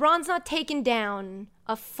 LeBron's not taking down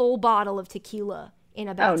a full bottle of tequila in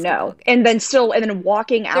a basketball game. And then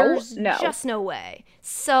walking out? There's No. just no way.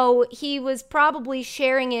 So he was probably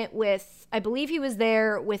sharing it with, I believe he was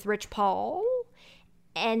there with Rich Paul.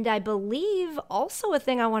 And I believe also a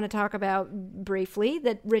thing I want to talk about briefly,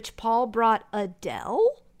 that Rich Paul brought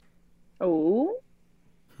Adele. Oh.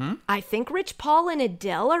 I think Rich Paul and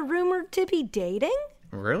Adele are rumored to be dating.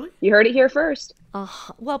 Really? You heard it here first.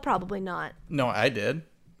 Well, probably not. No, I did.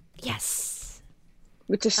 Yes.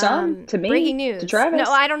 To some, to me, breaking news. to Travis.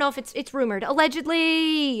 No, I don't know if it's rumored.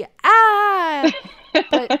 Allegedly.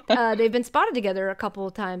 But they've been spotted together a couple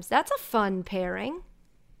of times. That's a fun pairing.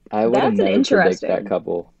 I would have That's an never predict interesting. that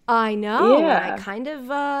couple. I know. Yeah. I kind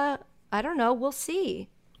of, I don't know. We'll see.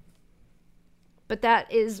 But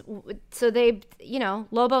that is, so they,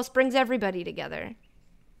 Lobos brings everybody together.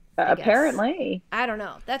 Apparently. I don't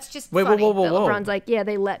know. That's just Wait, funny. whoa. LeBron's like, yeah,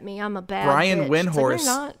 they let me. I'm a bad Brian bitch. It's like, Windhorse. they're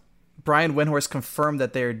not. Brian Windhorse confirmed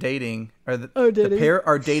that they are dating, or the dating. pair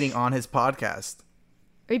are dating on his podcast.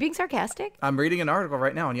 Are you being sarcastic? I'm reading an article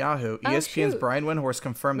right now on Yahoo. ESPN's shoot. Brian Windhorse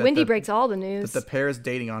confirmed that Wendy breaks all the news. that the pair is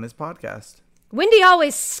dating on his podcast. Wendy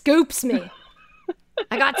always scoops me.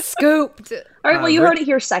 I got scooped. All right, well, you heard it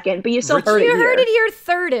here second, but you still heard it You here. heard it here,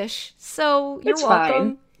 Thirdish. So you're It's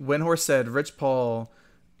welcome. fine. Windhorse said Rich Paul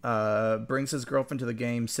brings his girlfriend to the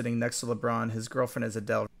game sitting next to LeBron. His girlfriend is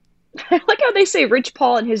Adele. I like how they say Rich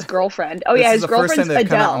Paul and his girlfriend. Oh, This yeah, is his the first girlfriend's time they've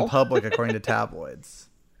come out in Adele. public, according to tabloids.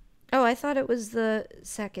 Oh, I thought it was the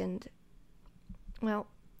second. Well,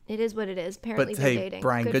 it is what it is. Apparently But they're hey, dating.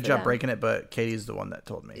 Brian, good for job them. breaking it. But Katie's the one that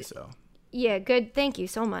told me. So, Yeah, good. Thank you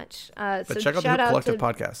so much. but So check out the shout Hoop out Collective to,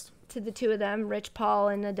 podcast. to the two of them, Rich Paul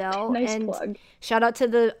and Adele. Nice and plug. shout out to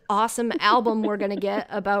the awesome album we're gonna get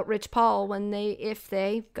about Rich Paul if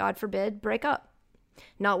they, God forbid, break up.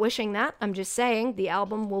 Not wishing that. I'm just saying the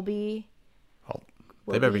album will be.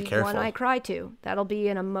 They better be careful. One I cry to. That'll be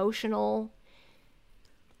an emotional.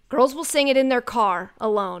 Girls will sing it in their car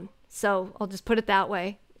alone. So I'll just put it that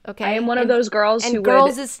way. Okay. I am one of those girls and who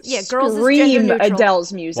girls would is girls is scream gender neutral.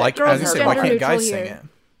 Adele's music. Like, Girls I was is gonna say, why gender can't guys neutral sing here. it?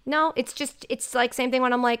 No, it's like same thing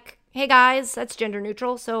when I'm like, hey guys, that's gender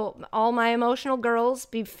neutral. So all my emotional girls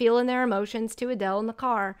be feeling their emotions to Adele in the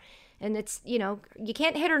car. And it's, you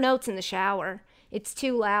can't hit her notes in the shower. It's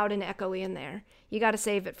too loud and echoey in there. You got to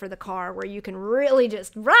save it for the car where you can really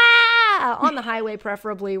just rah on the highway,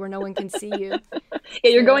 preferably where no one can see you.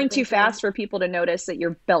 Yeah, you're going too fast for people to notice that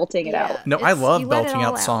you're belting it out. No, I love you let it belting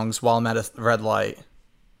all out songs while I'm at a red light.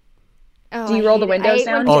 Oh, Do you I roll the hate it. I windows hate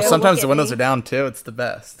down, when too? Oh, people sometimes look the at windows me. are down too. It's the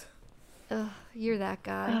best. Ugh, you're that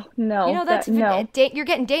guy. No, That's no. you're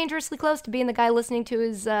getting dangerously close to being the guy listening to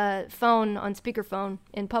his phone on speakerphone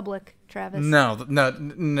in public, Travis. No.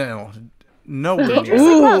 Dangerously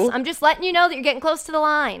close. I'm just letting you know that you're getting close to the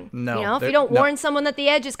line. No, if you don't warn someone that the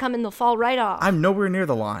edge is coming, they'll fall right off. I'm nowhere near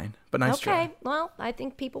the line, but nice try. Okay, well, I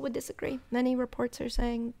think people would disagree. Many reports are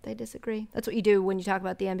saying they disagree. That's what you do when you talk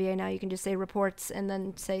about the NBA now. You can just say reports and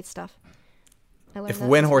then say stuff. I learned If that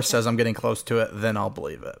Windhorse this says I'm getting close to it, then I'll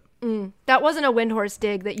believe it. weekend. That wasn't a Windhorse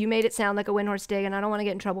dig. That you made it sound like a Windhorse dig, and I don't want to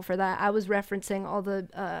get in trouble for that. I was referencing all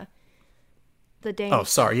the dang. Oh,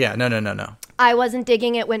 sorry. Yeah, no. I wasn't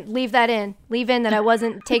digging it. Leave that in. Leave in that I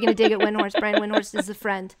wasn't taking a dig at Windhorse. Brian Windhorse is a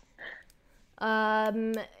friend.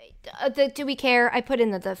 Do we care? I put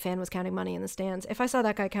in that the fan was counting money in the stands. If I saw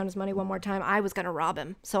that guy count his money one more time, I was going to rob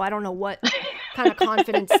him. So I don't know what kind of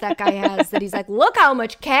confidence that guy has that he's like, look how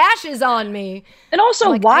much cash is on me. And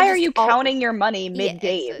also, Like, why I are just you counting your money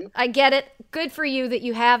mid-game? Yeah, I get it. Good for you that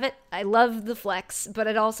you have it. I love the flex, but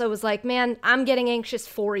it also was like, man, I'm getting anxious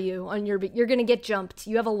for you. You're going to get jumped.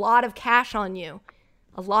 You have a lot of cash on you.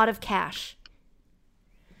 A lot of cash.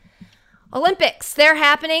 Olympics, they're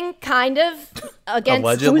happening, kind of. Against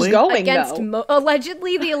Allegedly. Who's going, though?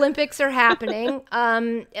 Allegedly, the Olympics are happening.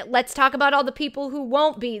 Let's talk about all the people who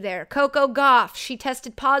won't be there. Coco Gauff, she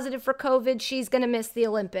tested positive for COVID. She's going to miss the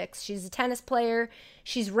Olympics. She's a tennis player.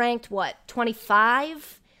 She's ranked,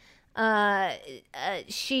 25?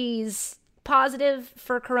 She's positive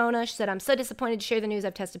for corona. She said, I'm so disappointed to share the news.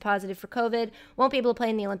 I've tested positive for COVID. Won't be able to play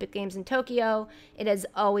in the Olympic Games in Tokyo. It has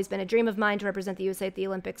always been a dream of mine to represent the USA at the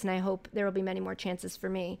Olympics, and I hope there will be many more chances for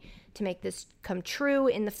me to make this come true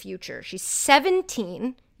in the future. She's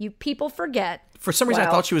 17. You people forget. For some reason, I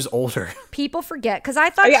thought she was older. People forget, because I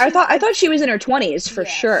thought I thought she was in her 20s for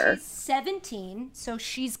sure. She's 17, so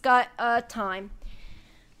she's got time.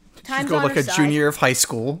 She's going like a junior of high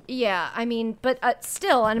school. Yeah, I mean, but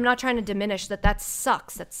still, and I'm not trying to diminish that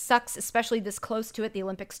sucks. That sucks, especially this close to it. The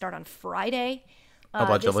Olympics start on Friday.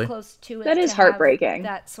 Allegedly. This close to it. That is heartbreaking.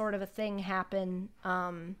 That sort of a thing happen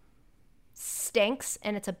stinks,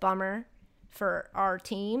 and it's a bummer for our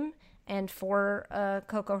team and for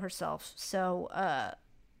Coco herself. So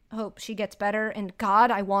hope she gets better, and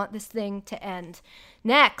God, I want this thing to end.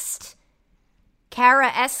 Next. Kara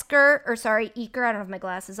Eker, I don't have my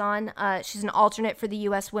glasses on. She's an alternate for the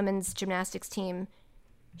U.S. women's gymnastics team.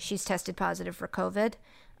 She's tested positive for COVID.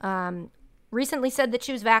 Recently said that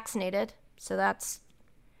she was vaccinated, so that's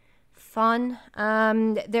fun.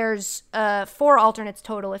 There's 4 alternates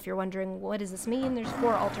total, if you're wondering what does this mean. There's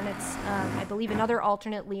 4 alternates. I believe another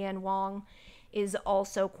alternate, Leanne Wong, is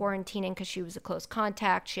also quarantining because she was a close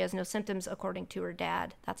contact. She has no symptoms, according to her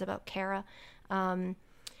dad. That's about Kara.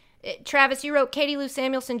 Travis, you wrote, Katie Lou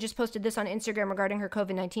Samuelson just posted this on Instagram regarding her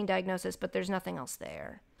COVID-19 diagnosis, but there's nothing else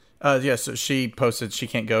there. Yeah, so she posted she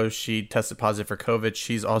can't go. She tested positive for COVID.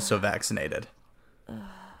 She's also vaccinated.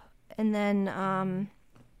 And then,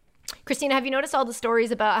 Christina, have you noticed all the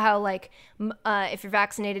stories about how, like, if you're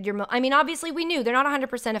vaccinated, obviously we knew they're not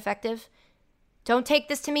 100% effective. Don't take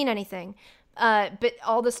this to mean anything. But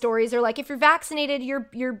all the stories are like, if you're vaccinated,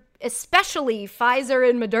 you're especially Pfizer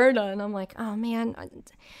and Moderna. And I'm like, oh man,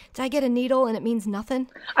 did I get a needle and it means nothing?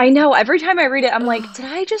 I know. Every time I read it, I'm like, did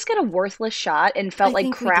I just get a worthless shot and felt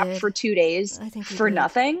like crap for 2 days for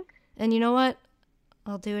nothing? And you know what?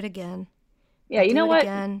 I'll do it again. Yeah, you know what?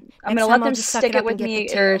 I'm going to let them stick it with me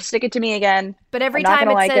or stick it to me again. But every time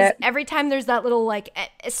it says, every time there's that little, like,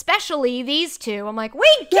 especially these two, I'm like, we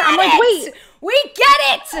get it! We get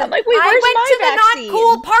it! I'm like, wait, where's my vaccine? I went to the not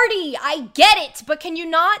cool party. I get it. But can you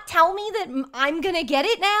not tell me that I'm going to get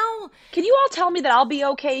it now? Can you all tell me that I'll be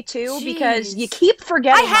okay too? Jeez. Because you keep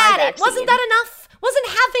forgetting I had my it. Wasn't that enough? Wasn't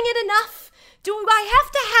having it enough? Do I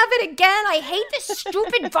have to have it again? I hate this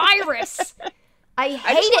stupid virus. I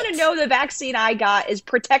just want to know the vaccine I got is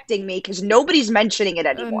protecting me because nobody's mentioning it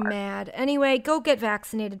anymore. I'm mad. Anyway, go get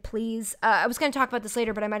vaccinated, please. I was going to talk about this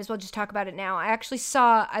later, but I might as well just talk about it now.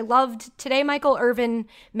 I loved today Michael Irvin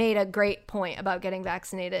made a great point about getting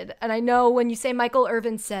vaccinated. And I know when you say Michael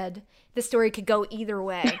Irvin said, the story could go either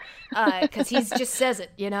way because he just says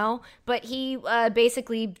it, you know? But he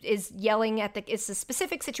basically is yelling at it's a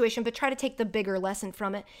specific situation, but try to take the bigger lesson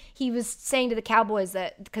from it. He was saying to the Cowboys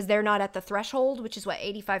that because they're not at the threshold, which is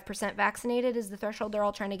 85% vaccinated is the threshold they're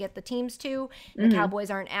all trying to get the teams to. And the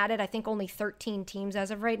Cowboys aren't at it. I think only 13 teams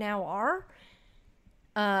as of right now are.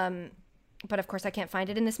 But of course I can't find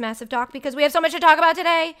it in this massive doc because we have so much to talk about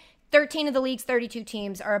today. 13 of the league's 32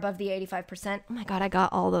 teams are above the 85%. Oh my God, I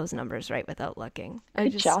got all those numbers right without looking.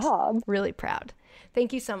 Good job. Really proud.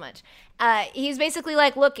 Thank you so much. He's basically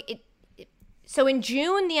like, look, so in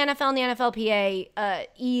June, the NFL and the NFLPA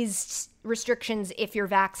eased restrictions if you're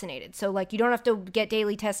vaccinated. So like you don't have to get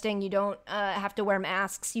daily testing. You don't have to wear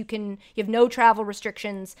masks. You have no travel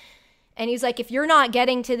restrictions. And he's like, if you're not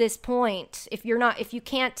getting to this point, if you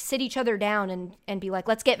can't sit each other down and be like,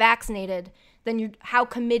 let's get vaccinated, then how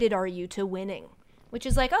committed are you to winning? Which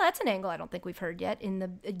is like, oh, that's an angle I don't think we've heard yet in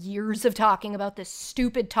the years of talking about this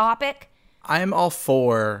stupid topic. I'm all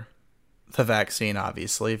for the vaccine,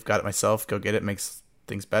 obviously. I've got it myself. Go get it. Makes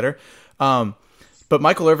things better. But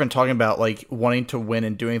Michael Irvin talking about, like, wanting to win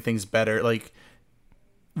and doing things better, like,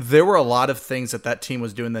 there were a lot of things that team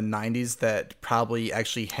was doing in the 90s that probably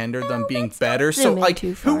actually hindered them being better. So, like,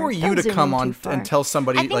 who were you to come on and tell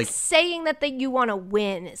somebody, I think like, saying that you want to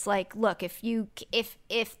win is like, look, if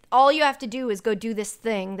all you have to do is go do this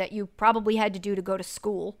thing that you probably had to do to go to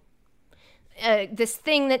school, this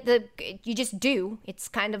thing that you just do,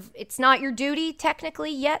 it's not your duty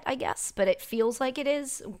technically yet, I guess, but it feels like it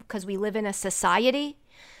is because we live in a society.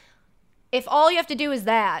 If all you have to do is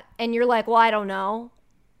that, and you're like, well, I don't know,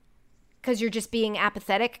 because you're just being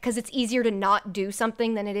apathetic, because it's easier to not do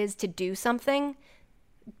something than it is to do something,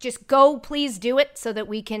 just go, please do it so that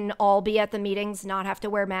we can all be at the meetings, not have to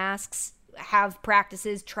wear masks, have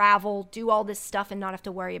practices, travel, do all this stuff, and not have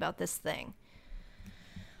to worry about this thing.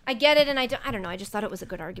 I get it, and I don't know. I just thought it was a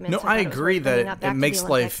good argument. No, so I agree that it makes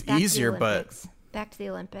life easier, but... Back to the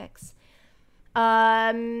Olympics.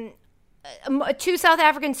 2 South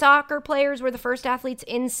African soccer players were the first athletes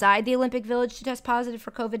inside the Olympic Village to test positive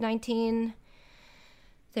for COVID-19.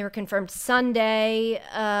 They were confirmed Sunday.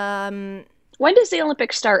 When does the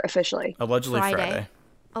Olympics start officially? Allegedly Friday.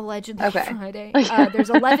 Allegedly okay. Friday. There's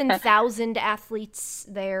 11,000 athletes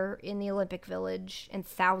there in the Olympic Village and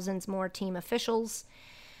thousands more team officials,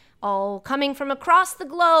 all coming from across the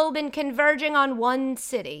globe and converging on one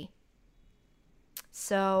city.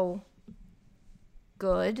 So,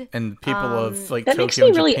 good. And people of like that Tokyo makes me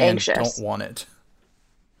and really Japan anxious. don't want it.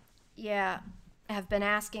 Yeah, have been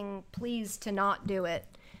asking please to not do it.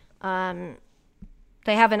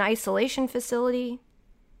 They have an isolation facility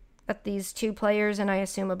that these 2 players and I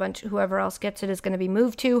assume whoever else gets it is going to be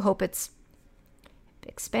moved to. Hope it's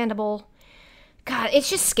expandable. God, it's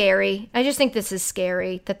just scary. I just think this is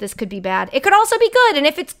scary that this could be bad. It could also be good. And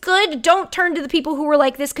if it's good, don't turn to the people who were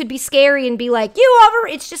like, this could be scary and be like,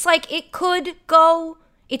 it's just like, it could go.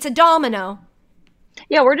 It's a domino.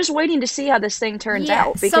 Yeah, we're just waiting to see how this thing turns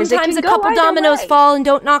out. Because sometimes it can a couple go either dominoes way. fall and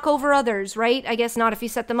don't knock over others, right? I guess not if you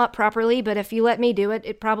set them up properly, but if you let me do it,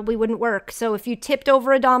 it probably wouldn't work. So if you tipped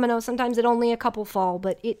over a domino, sometimes it only a couple fall.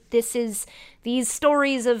 But these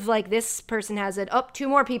stories of like this person has it, 2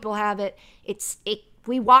 more people have it.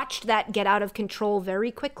 We watched that get out of control very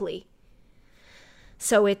quickly.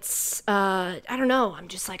 So it's I don't know. I'm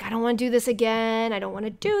just like, I don't want to do this again. I don't want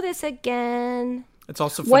to do this again. It's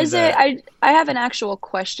also funny I have an actual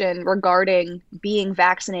question regarding being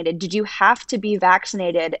vaccinated. Did you have to be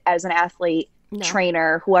vaccinated as an athlete,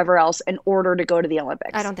 trainer, whoever else, in order to go to the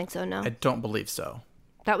Olympics? I don't think so, no. I don't believe so.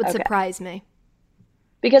 That would surprise me.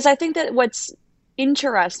 Because I think that what's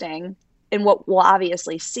interesting and what we'll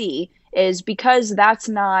obviously see is because that's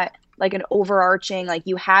not like an overarching, like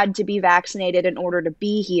you had to be vaccinated in order to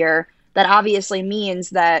be here, that obviously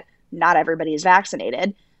means that not everybody is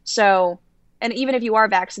vaccinated. So... And even if you are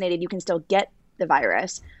vaccinated, you can still get the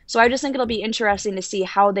virus. So I just think it'll be interesting to see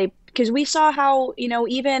how because we saw how,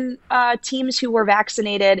 even teams who were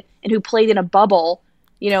vaccinated and who played in a bubble,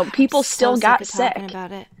 people still got sick.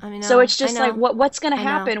 About it. So it's just like, what's going to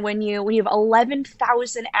happen when you have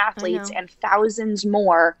 11,000 athletes and thousands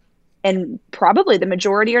more, and probably the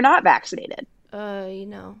majority are not vaccinated. I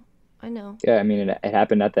know. Yeah, I mean, it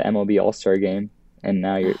happened at the MLB All-Star game, and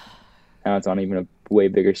now it's on even a way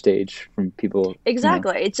bigger stage from people.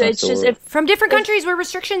 Exactly. It's just from different countries where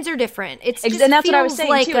restrictions are different. And that's what I was saying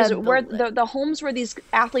like too. Is where the homes where these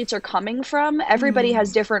athletes are coming from, everybody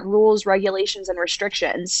has different rules, regulations, and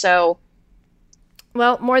restrictions. So,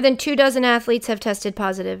 well, more than 24 athletes have tested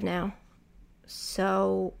positive now.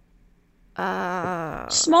 So,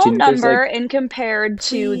 small number in compared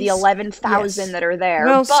to the 11,000 that are there.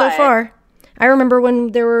 Well, so far. I remember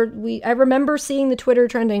when I remember seeing the Twitter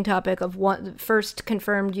trending topic of first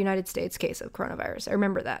confirmed United States case of coronavirus. I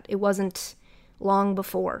remember that. It wasn't long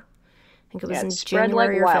before. I think it was in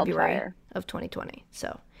January or February of 2020.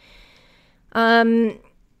 So,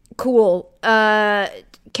 cool.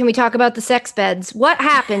 Can we talk about the sex beds? What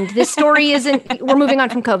happened? This story isn't... We're moving on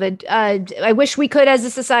from COVID. I wish we could as a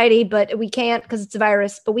society, but we can't because it's a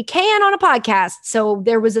virus. But we can on a podcast. So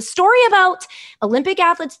there was a story about Olympic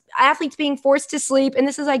athletes being forced to sleep, and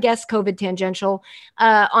this is, I guess, COVID tangential,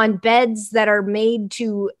 on beds that are made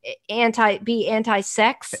to be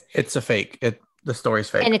anti-sex. It's a fake. The story's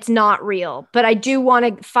fake. And it's not real. But I do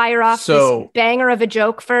want to fire off this banger of a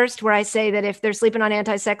joke first, where I say that if they're sleeping on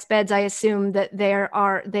anti-sex beds, I assume that they're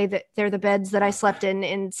the beds that I slept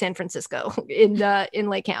in San Francisco in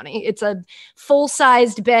Lake County. It's a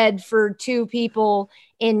full-sized bed for 2 people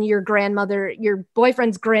in your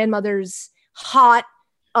boyfriend's grandmother's hot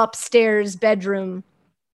upstairs bedroom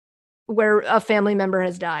where a family member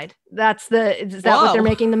has died. Is that what they're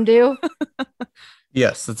making them do?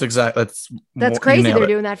 Yes, that's crazy. They're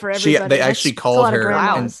doing that for everybody. They actually called her,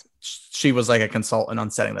 and wow. She was like a consultant on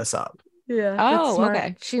setting this up. Yeah. Oh,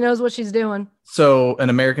 okay. She knows what she's doing. So, an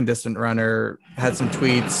American distant runner had some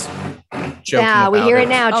tweets joking about we hear it it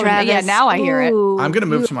now, Travis. Yeah, now I hear it. I'm gonna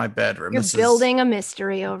move to my bedroom. You're building a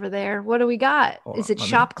mystery over there. What do we got? Is it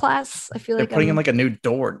shop class? I feel they're like putting in like a new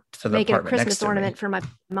door to the making a apartment next Christmas to ornament me. for my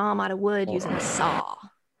mom out of wood using a saw.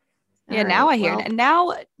 Yeah, now I hear it.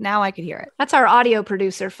 Now I could hear it. That's our audio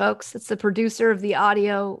producer, folks. It's the producer of the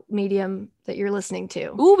audio medium that you're listening to.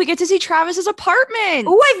 Ooh, we get to see Travis's apartment.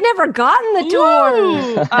 Ooh, I've never gotten the tour.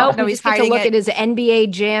 No, we he's just get to hiding look it. at his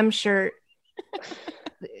NBA Jam shirt.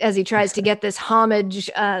 as he tries to get this homage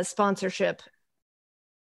sponsorship.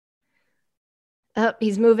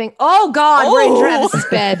 He's moving. Oh God, we're in Travis's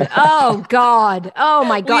bed. Oh God. Oh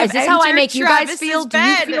my God. Is this how I make you guys feel? Do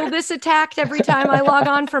you feel this attacked every time I log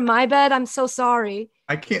on from my bed? I'm so sorry.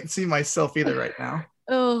 I can't see myself either right now.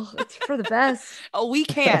 Oh, it's for the best. Oh, we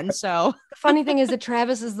can. So the funny thing is that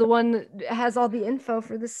Travis is the one that has all the info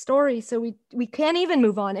for this story, so we can't even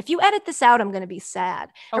move on. If you edit this out, I'm going to be sad.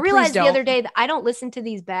 I realized the other day that I don't listen to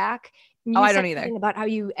these back. I don't either. About how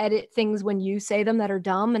you edit things when you say them that are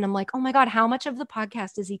dumb, and I'm like, oh my God, how much of the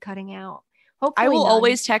podcast is he cutting out? Hopefully I will none.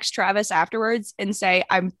 always text Travis afterwards and say,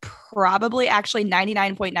 I'm probably actually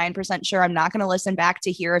 99.9% sure I'm not going to listen back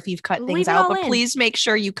to hear if you've cut things out, but please make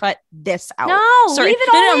sure you cut this out. No, leave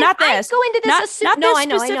it all in. Not this. I go into this not no, this I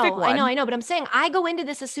know, specific one. I know, but I'm saying I go into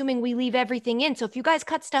this assuming we leave everything in. So if you guys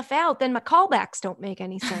cut stuff out, then my callbacks don't make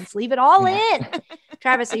any sense. Leave it all in.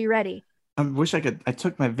 Travis, are you ready? I wish I could. I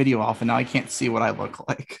took my video off and now I can't see what I look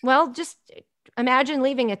like. Well, just imagine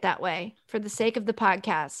leaving it that way for the sake of the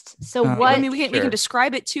podcast. So what? I mean, we can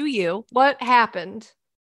describe it to you. What happened?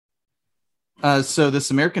 So this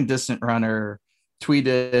American Distant Runner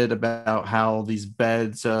tweeted about how these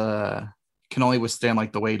beds can only withstand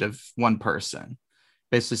like the weight of one person.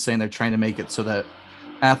 Basically saying they're trying to make it so that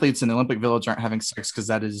athletes in the Olympic Village aren't having sex because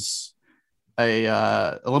that is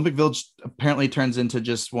Olympic Village apparently turns into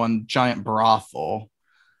just one giant brothel.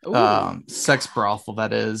 Sex brothel,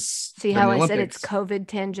 that is. See how I said it's COVID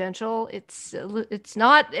tangential? It's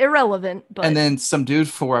not irrelevant, but and then some dude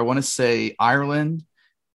for I want to say Ireland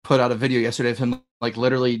put out a video yesterday of him like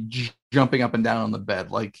literally jumping up and down on the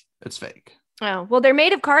bed like it's fake. Oh well, they're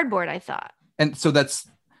made of cardboard, I thought. And so that's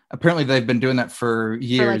apparently they've been doing that for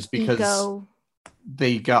years because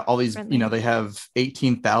they got all these, they have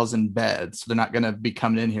 18,000 beds, so they're not going to be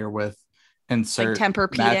coming in here with insert like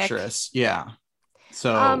Tempur-Pedic mattress. Yeah.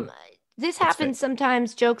 So this happens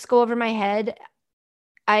sometimes. Jokes go over my head.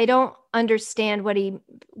 I don't understand what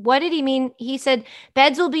did he mean? He said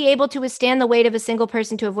beds will be able to withstand the weight of a single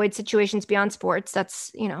person to avoid situations beyond sports.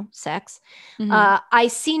 That's, sex. Mm-hmm. I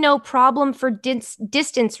see no problem for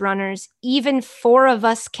distance runners. Even 4 of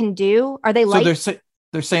us can do. Are they like? So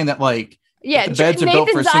they're saying that like, yeah, the beds are built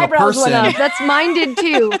for a single person. That's mine did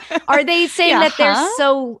too. Are they saying that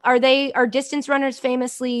they're are distance runners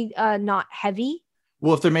famously not heavy?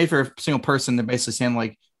 Well, if they're made for a single person, they're basically saying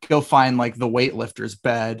like go find like the weightlifter's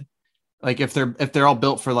bed. Like if they're all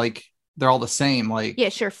built for like they're all the same. Like yeah,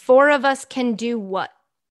 sure. 4 of us can do what?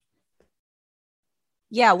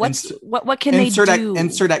 Yeah, what can they do?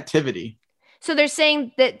 Insert activity. So they're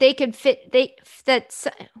saying that they could fit.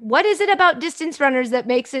 What is it about distance runners that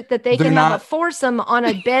makes it that they can have a foursome on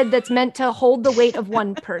a bed that's meant to hold the weight of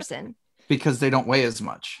one person? Because they don't weigh as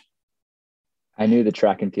much. I knew the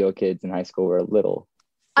track and field kids in high school were a little.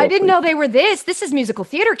 I didn't know they were this. This is musical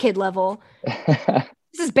theater kid level.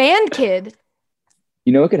 This is band kid.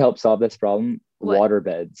 You know what could help solve this problem? What? Water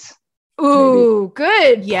beds. Ooh,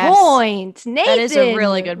 good point. Nathan. That is a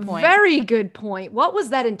really good point. Very good point. What was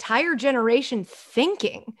that entire generation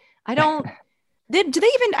thinking? I don't... Do they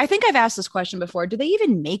even... I think I've asked this question before. Do they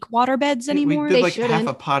even make water beds anymore? We did like half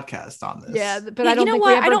a podcast on this. Yeah, but I don't think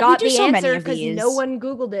we ever got the answer because no one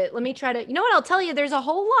Googled it. Let me try to... You know what? I'll tell you. There's a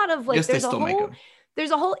whole lot of like...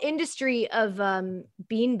 There's a whole industry of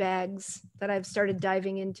bean bags that I've started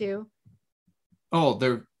diving into. Oh,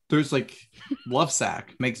 there's like Lovesack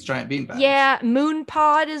makes giant bean bags. Yeah, Moon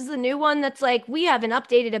Pod is the new one that's like, we haven't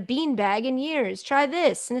updated a bean bag in years. Try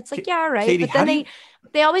this. And it's like, yeah, all right. Katie, but then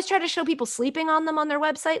they always try to show people sleeping on them on their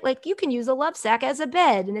website. Like you can use a Lovesack as a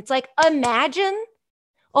bed. And it's like, imagine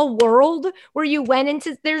a world where you went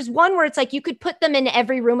into, there's one where it's like you could put them in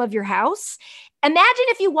every room of your house. Imagine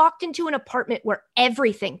if you walked into an apartment where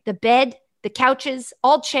everything, the bed, the couches,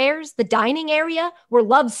 all chairs, the dining area were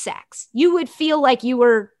Lovesacks. You would feel like you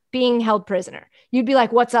were being held prisoner. You'd be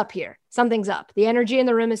like, what's up here? Something's up. The energy in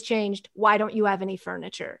the room has changed. Why don't you have any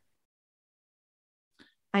furniture?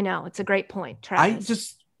 I know. It's a great point,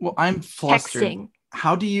 Travis. I'm flustered. Texting.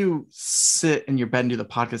 How do you sit in your bed and do the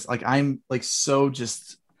podcast? Like, I'm like so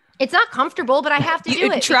just... It's not comfortable, but I have to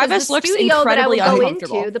do it. Travis looks incredibly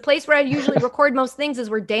uncomfortable. The place where I usually record most things is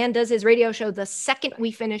where Dan does his radio show the second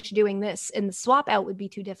we finish doing this, and the swap out would be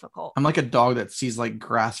too difficult. I'm like a dog that sees like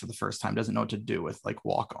grass for the first time, doesn't know what to do with like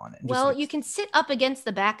walk on it. Well, you can sit up against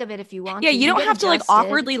the back of it if you want. Yeah, you don't have to like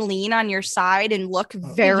awkwardly lean on your side and look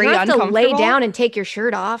very uncomfortable. You have to lay down and take your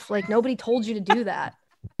shirt off. Like nobody told you to do that.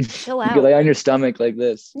 Chill out. You can lay on your stomach like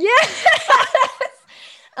this. Yeah.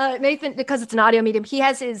 Nathan, because it's an audio medium, he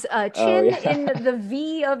has his chin in the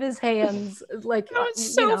V of his hands, like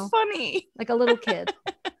it's so funny, like a little kid.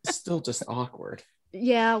 It's still just awkward.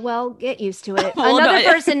 Yeah, well, get used to it. Another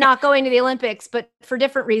person not going to the Olympics, but for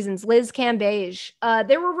different reasons, Liz Cambage.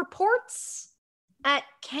 There were reports at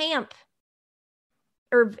camp,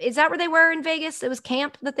 or is that where they were in Vegas? It was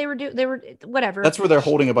camp that they were whatever. That's where they're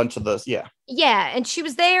holding a bunch of those. Yeah. Yeah, and she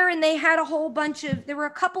was there, and they had a whole bunch of. There were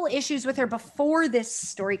a couple issues with her before this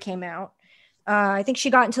story came out. I think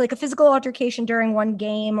she got into like a physical altercation during one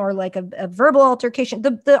game, or like a verbal altercation.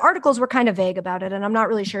 The articles were kind of vague about it, and I'm not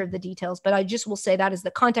really sure of the details, but I just will say that is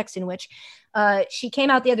the context in which she came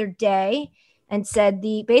out the other day and said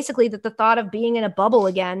basically that the thought of being in a bubble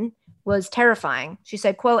again was terrifying. She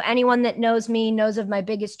said, quote, anyone that knows me knows one of my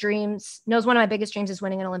biggest dreams is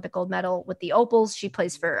winning an Olympic gold medal with the Opals. She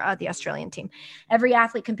plays for the Australian team. Every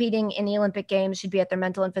athlete competing in the Olympic Games should be at their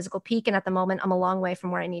mental and physical peak. And at the moment, I'm a long way from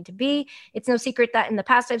where I need to be. It's no secret that in the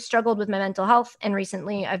past, I've struggled with my mental health. And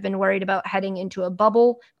recently, I've been worried about heading into a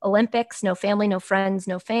bubble Olympics, no family, no friends,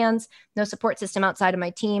 no fans, no support system outside of my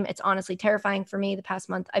team. It's honestly terrifying for me. The past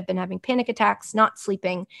month, I've been having panic attacks, not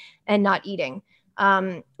sleeping, and not eating.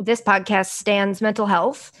 This podcast stands mental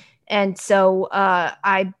health. And so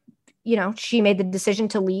she made the decision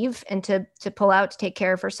to leave and to pull out, to take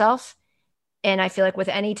care of herself. And I feel like with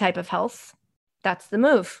any type of health, that's the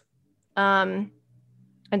move. And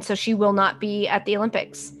so she will not be at the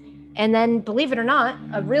Olympics. And then, believe it or not,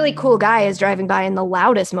 a really cool guy is driving by in the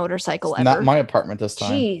loudest motorcycle ever. Not my apartment this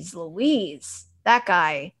time. Jeez Louise. That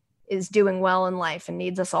guy is doing well in life and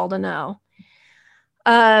needs us all to know.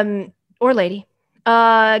 Or lady.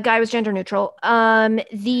 Guy was gender neutral.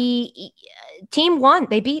 The team won.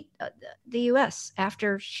 They beat the U.S.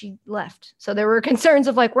 after she left. So there were concerns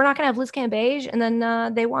of like, we're not going to have Liz Cambage. And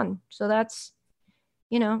then they won. So that's,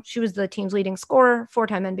 she was the team's leading scorer,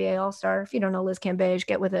 4-time NBA All-Star. If you don't know Liz Cambage,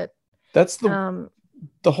 get with it. That's the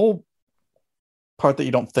whole part that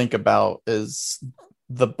you don't think about is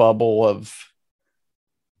the bubble of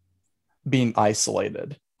being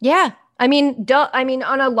isolated. Yeah. I mean,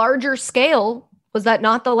 on a larger scale, was that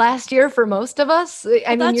not the last year for most of us?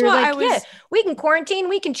 I mean, you're like, yeah, we can quarantine,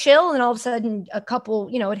 we can chill. And all of a sudden a couple,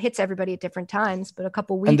 it hits everybody at different times, but a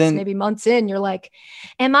couple weeks, maybe months in, you're like,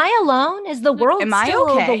 am I alone? Is the world still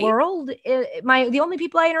okay? The world? The only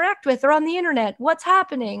people I interact with are on the internet. What's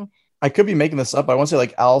happening? I could be making this up. I want to say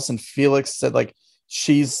like Allison Felix said, like,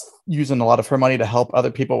 she's using a lot of her money to help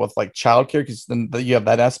other people with like childcare. Cause then you have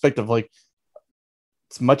that aspect of like,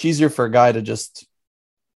 it's much easier for a guy to just,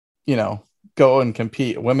 go and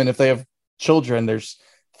compete. Women, if they have children, there's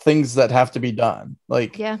things that have to be done.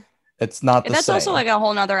 Like, yeah, it's not the same. That's also like a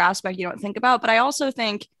whole nother aspect you don't think about. But I also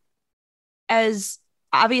think, as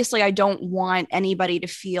obviously, I don't want anybody to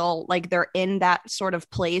feel like they're in that sort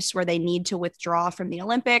of place where they need to withdraw from the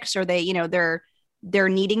Olympics, or they're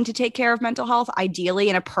needing to take care of mental health. Ideally,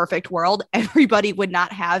 in a perfect world, everybody would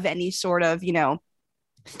not have any sort of,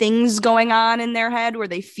 things going on in their head where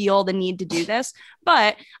they feel the need to do this.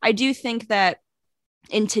 But I do think that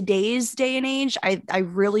in today's day and age, I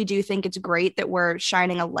really do think it's great that we're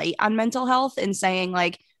shining a light on mental health and saying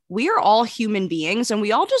like, we are all human beings and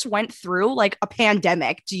we all just went through like a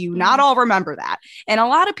pandemic. Do you not all remember that? And a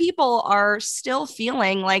lot of people are still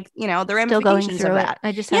feeling like, the ramifications of that.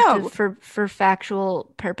 I just have to, for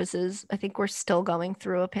factual purposes, I think we're still going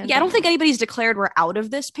through a pandemic. Yeah, I don't think anybody's declared we're out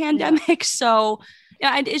of this pandemic. Yeah. So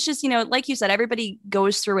yeah, it's just, like you said, everybody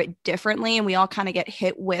goes through it differently and we all kind of get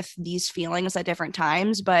hit with these feelings at different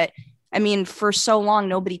times. But I mean, for so long,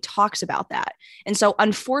 nobody talks about that. And so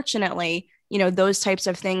unfortunately, those types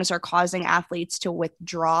of things are causing athletes to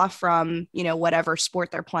withdraw from, whatever sport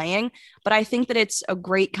they're playing. But I think that it's a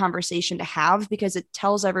great conversation to have because it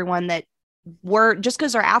tells everyone that just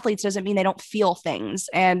because they're athletes doesn't mean they don't feel things.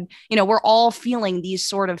 And, we're all feeling these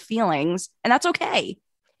sort of feelings and that's okay.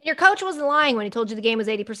 Your coach wasn't lying when he told you the game was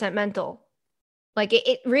 80% mental. Like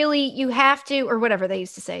it really, you have to, or whatever they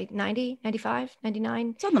used to say, 90, 95,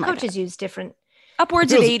 99. Something like Coaches use different.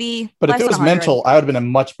 Upwards of 80. But if it was mental, I would have been a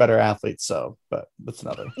much better athlete. So, but that's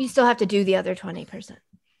another. You still have to do the other 20%.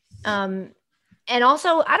 And also,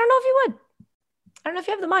 I don't know if you would. I don't know if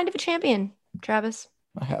you have the mind of a champion, Travis.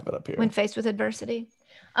 I have it up here. When faced with adversity.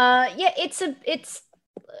 Yeah, it's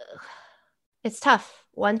tough.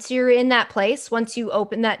 Once you're in that place, once you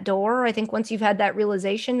open that door, I think once you've had that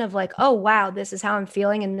realization of like, oh, wow, this is how I'm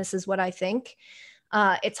feeling and this is what I think,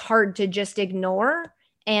 it's hard to just ignore.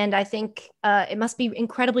 And I think it must be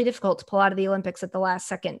incredibly difficult to pull out of the Olympics at the last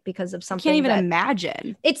second because of something. I can't even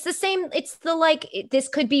imagine. It's the same. It's the this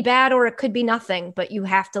could be bad or it could be nothing, but you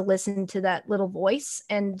have to listen to that little voice.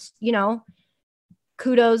 And,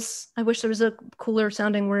 kudos. I wish there was a cooler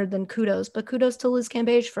sounding word than kudos, but kudos to Liz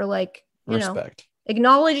Cambage for respect.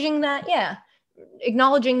 Acknowledging that,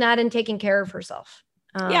 acknowledging that and taking care of herself.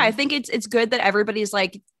 Yeah, I think it's good that everybody's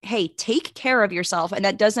like, hey, take care of yourself. And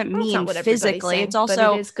that doesn't mean physically. Saying, it's also,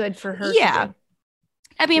 but it is good for her. Yeah.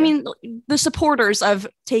 To do. I mean, the supporters of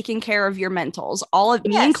taking care of your mentals, all of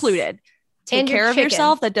me included, take care of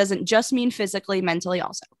yourself. That doesn't just mean physically, mentally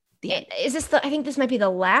also. Is this I think this might be the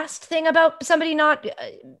last thing about somebody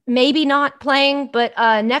maybe not playing, but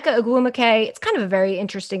Nneka Ogwumike, it's kind of a very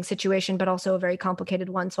interesting situation, but also a very complicated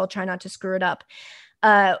one. So I'll try not to screw it up.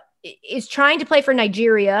 Is trying to play for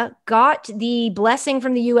Nigeria, got the blessing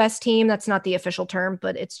from the U.S. team. That's not the official term,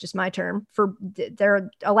 but it's just my term.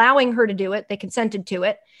 They're allowing her to do it. They consented to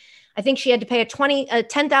it. I think she had to pay a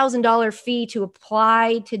 $10,000 fee to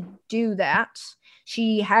apply to do that.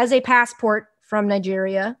 She has a passport from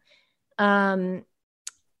Nigeria. Her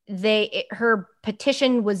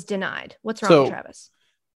petition was denied. What's wrong, Travis?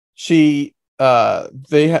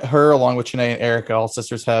 Her along with Chene and Erica, all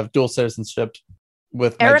sisters, have dual citizenship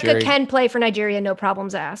with Erica Nigeria. Can play for Nigeria, no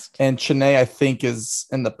problems asked. And Chene, I think, is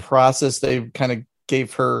in the process. They kind of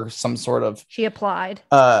gave her some sort of. She applied.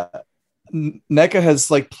 Nneka has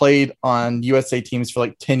played on USA teams for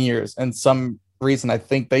 10 years, and some reason I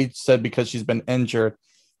think they said because she's been injured,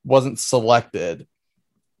 wasn't selected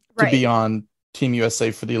to be on Team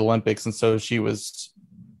USA for the Olympics, and so she was,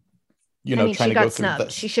 trying to go through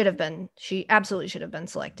this. She should have been. She absolutely should have been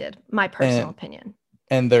selected. My personal opinion.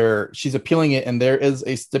 And she's appealing it, and there is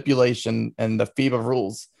a stipulation in the FIBA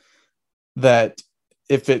rules that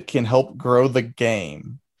if it can help grow the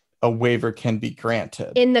game, a waiver can be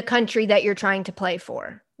granted in the country that you're trying to play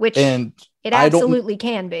for, which it absolutely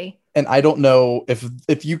can be. And I don't know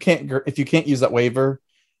if you can't use that waiver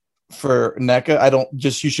for Nneka,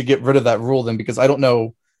 you should get rid of that rule then, because I don't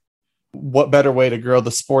know what better way to grow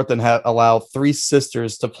the sport than allow three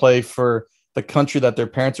sisters to play for the country that their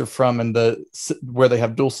parents are from and where they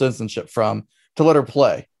have dual citizenship from, to let her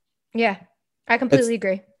play. Yeah, I completely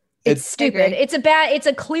agree. It's stupid. It's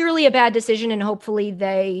clearly a bad decision, and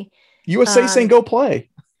hopefully USA saying go play.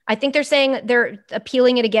 I think they're saying they're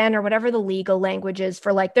appealing it again, or whatever the legal language is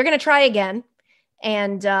for they're going to try again.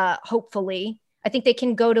 And hopefully I think they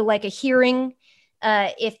can go to a hearing.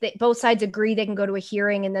 If both sides agree, they can go to a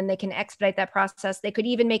hearing, and then they can expedite that process. They could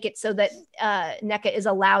even make it so that Nneka is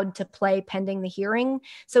allowed to play pending the hearing.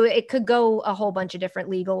 So it could go a whole bunch of different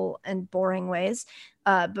legal and boring ways.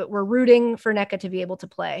 But we're rooting for Nneka to be able to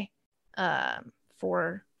play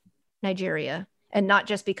for Nigeria, and not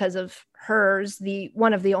just because of hers,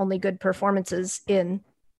 one of the only good performances in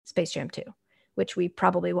Space Jam 2, which we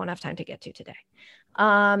probably won't have time to get to today.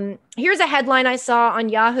 Here's a headline I saw on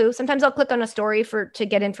Yahoo. Sometimes I'll click on a story to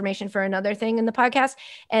get information for another thing in the podcast,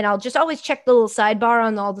 and I'll just always check the little sidebar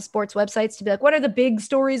on all the sports websites to be what are the big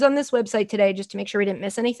stories on this website today, just to make sure we didn't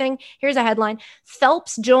miss anything. Here's a headline: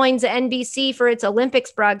 Phelps joins NBC for its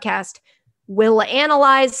Olympics broadcast. Will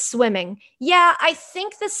analyze swimming. Yeah, I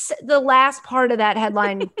think the last part of that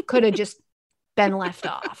headline could have just been left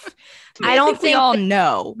off. I don't think we all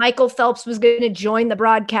know Michael Phelps was going to join the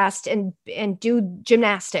broadcast and do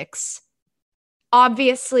gymnastics,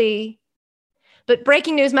 obviously. But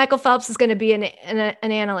breaking news: Michael Phelps is going to be an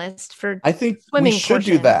analyst for. I think swimming we should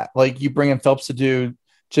do that. You bring in Phelps to do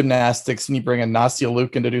gymnastics, and you bring in Nastia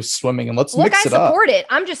Lukin to do swimming, and let's mix it up. I support it.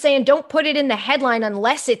 I'm just saying, don't put it in the headline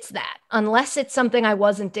unless it's something I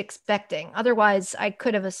wasn't expecting. Otherwise, I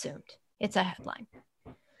could have assumed it's a headline.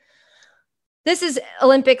 This is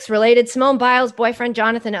Olympics related. Simone Biles' boyfriend,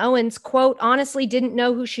 Jonathan Owens, quote, honestly didn't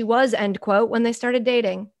know who she was, end quote, when they started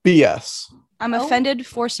dating. BS. I'm offended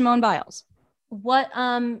for Simone Biles. What,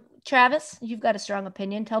 Travis, you've got a strong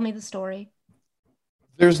opinion. Tell me the story.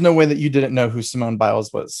 There's no way that you didn't know who Simone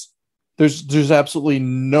Biles was. There's absolutely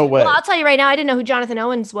no way. Well, I'll tell you right now, I didn't know who Jonathan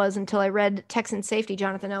Owens was until I read Texan safety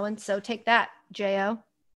Jonathan Owens. So take that, J.O.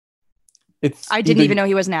 I didn't even know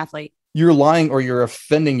he was an athlete. You're lying or you're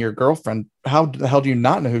offending your girlfriend. How the hell do you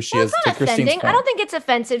not know who she is? It's not offending. I don't think it's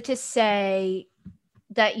offensive to say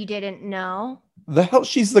that you didn't know. The hell,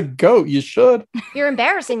 she's the GOAT. You should. You're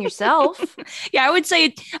embarrassing yourself. Yeah, I would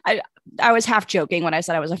say I was half joking when I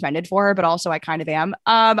said I was offended for her, but also I kind of am.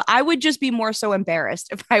 I would just be more so embarrassed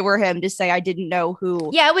if I were him to say I didn't know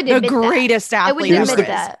who the greatest athlete ever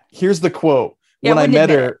is. Here's the quote. When I met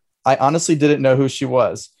her, I honestly didn't know who she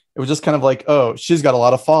was. It was just kind of oh, she's got a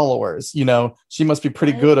lot of followers. She must be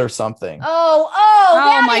pretty good or something.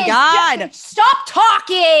 Oh my God. Stop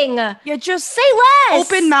talking. Yeah, just say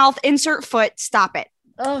less. Open mouth, insert foot. Stop it.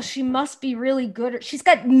 Oh, she must be really good. She's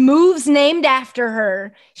got moves named after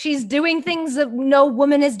her. She's doing things that no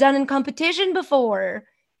woman has done in competition before.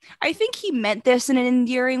 I think he meant this in an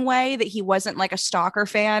endearing way, that he wasn't a stalker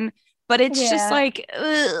fan. but it's just Yeah. like,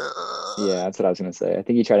 Yeah, that's what I was gonna say. I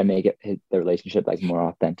think he tried to make the relationship like more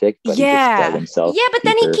authentic, but he Yeah. just dug himself. Yeah, but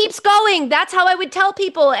then he deeper. keeps going. That's how I would tell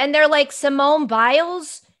people. And they're like, Simone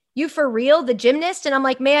Biles, you for real, the gymnast? And I'm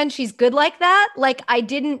like, man, she's good like that? Like, I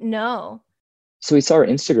didn't know. So he saw her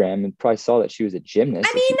Instagram and probably saw that she was a gymnast.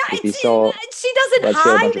 I mean, if he saw she doesn't that she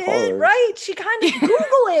had a bunch hide of it, followers. right? She kind of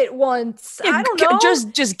Google it once. I don't know.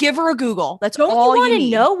 Just give her a Google. That's Don't all you you want to need.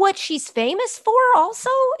 know what she's famous for also?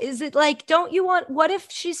 Is it like, what if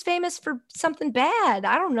she's famous for something bad?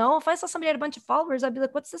 I don't know. If I saw somebody had a bunch of followers, I'd be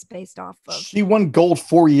like, what's this based off of? She won gold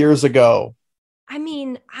 4 years ago. I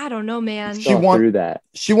mean, I don't know, man. She won through that.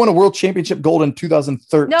 She won a world championship gold in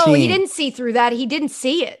 2013. No, he didn't see through that. He didn't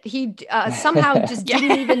see it. He somehow just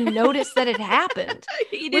didn't even notice that it happened.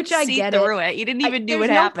 He didn't Which I see get through it. He didn't even do There's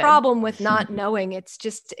it no happen. problem with not knowing. It's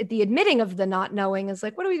just the admitting of the not knowing is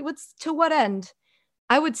like, what's to what end?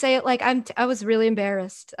 I would say it like I was really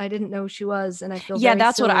embarrassed. I didn't know who she was, and I feel very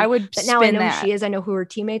that's what silly. I would. But now I know that. who she is. I know who her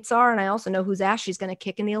teammates are, and I also know whose ass she's going to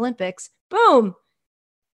kick in the Olympics. Boom,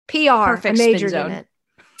 PR. Perfect I majored spin in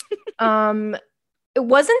zone. it.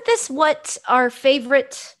 Wasn't this what our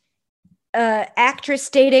favorite actress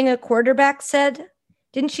dating a quarterback said?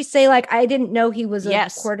 Didn't she say like, I didn't know he was a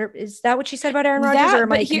quarter? Is that what she said about Aaron Rodgers, or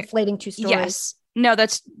am I conflating two stories? Yes. No,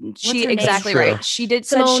 that's she her name? exactly Sure. right. She did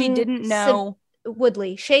said she didn't know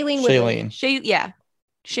Woodley. Shailene Woodley.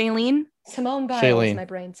 Shailene. Simone Biles, my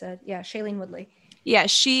brain said. Yeah, Shailene Woodley. Yeah,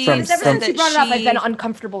 she From- Ever since you brought it up, I've been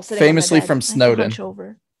uncomfortable sitting famously on my bed. from Snowden. I hunch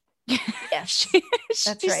over. Yeah, she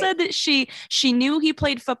That's right. said that she knew he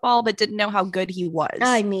played football but didn't know how good he was.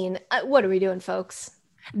 I mean, what are we doing, folks?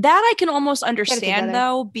 That I can almost together. understand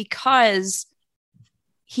though, because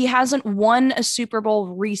he hasn't won a Super Bowl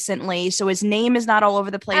recently, so his name is not all over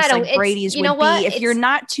the place like Brady's would be. If you're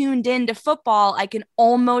not tuned into football, I can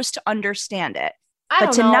almost understand it.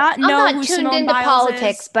 But to not know I'm not who tuned Simone into Biles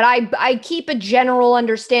politics, is, but I keep a general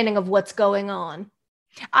understanding of what's going on.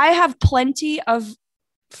 I have plenty of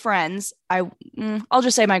friends. I'll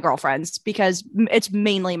just say my girlfriends, because it's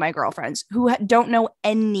mainly my girlfriends who don't know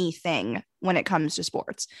anything when it comes to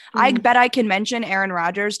sports. I bet I can mention Aaron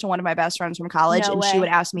Rodgers to one of my best friends from college, No and way. she would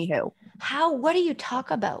ask me who. What do you talk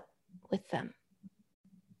about with them?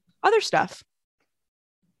 Other stuff.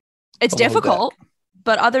 It's The whole difficult,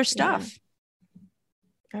 but other stuff.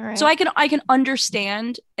 All right. So I can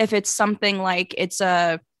understand if it's something like it's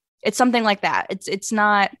something like that. It's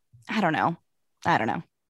not. I don't know.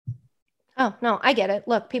 Oh, no, I get it.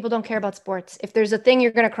 Look, people don't care about sports. If there's a thing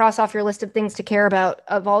you're going to cross off your list of things to care about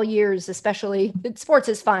of all years, especially sports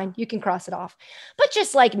is fine. You can cross it off. But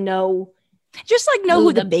just know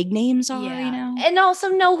who the big names are, you know? And also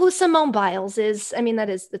know who Simone Biles is. I mean,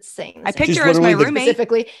 that's saying. I something. picked her as my roommate.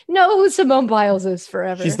 Specifically, know who Simone Biles is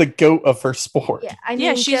forever. She's the GOAT of her sport. Yeah, I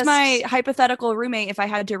mean, she's my hypothetical roommate if I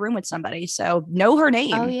had to room with somebody. So know her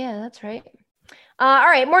name. Oh, yeah, that's right. All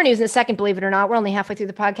right, more news in a second, believe it or not. We're only halfway through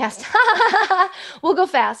the podcast. We'll go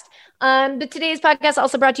fast. But today's podcast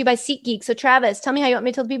also brought to you by SeatGeek. So, Travis, tell me how you want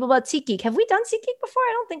me to tell the people about SeatGeek. Have we done SeatGeek before?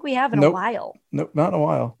 I don't think we have in a while. Nope, not in a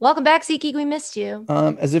while. Welcome back, SeatGeek. We missed you.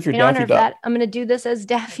 As if you're In honor Daffy of Duck. that, I'm going to do this as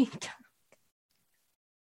Daffy Duck.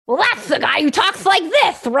 Well, that's the guy who talks like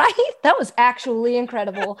this, right? That was actually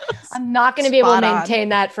incredible. I'm not going to be able to maintain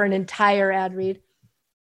that for an entire ad read.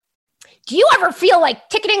 Do you ever feel like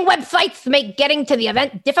ticketing websites make getting to the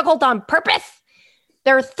event difficult on purpose?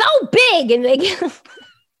 They're so big and they get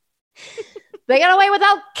away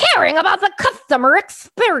without caring about the customer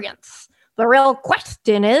experience. The real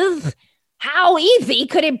question is, how easy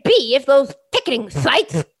could it be if those ticketing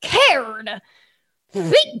sites cared?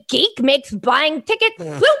 SeatGeek makes buying tickets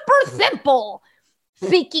super simple.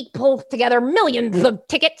 SeatGeek pulls together millions of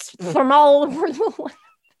tickets from all over the world.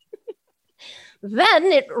 Then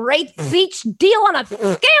it rates each deal on a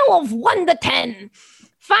scale of 1 to 10.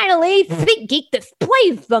 Finally, SeatGeek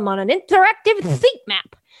displays them on an interactive seat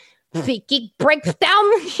map. SeatGeek breaks down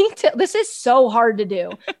the detail. This is so hard to do.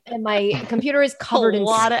 And my computer is covered in a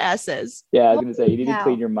lot of S's. Yeah, I was going to say, you need to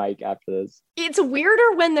clean your mic after this. It's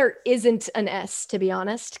weirder when there isn't an S, to be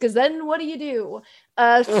honest, because then what do?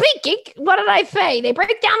 SeatGeek, what did I say? They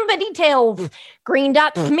break down the details. Green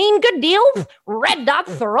dots mean good deals. Red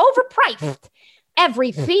dots are overpriced.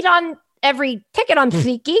 Every ticket on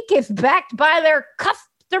SeatGeek is backed by their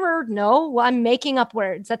customer. No, I'm making up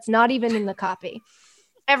words. That's not even in the copy.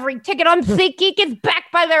 Every ticket on SeatGeek is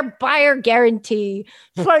backed by their buyer guarantee.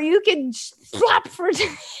 So you can swap for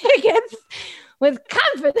tickets with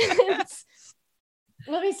confidence.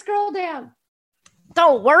 Let me scroll down.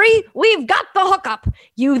 Don't worry, we've got the hookup.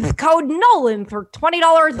 Use code NOLAN for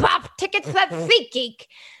 $20 off tickets at SeatGeek.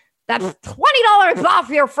 That's $20 off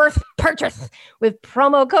your first purchase with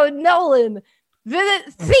promo code Nolan.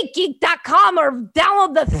 Visit SeatGeek.com or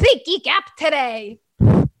download the SeatGeek app today.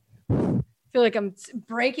 I feel like I'm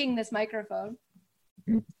breaking this microphone.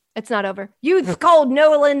 It's not over. Use code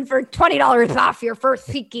Nolan for $20 off your first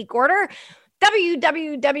SeatGeek order.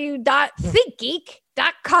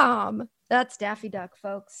 www.SeatGeek.com. That's Daffy Duck,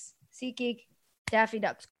 folks. SeatGeek, Daffy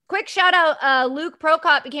Ducks. Quick shout out. Luke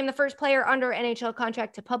Prokop became the first player under NHL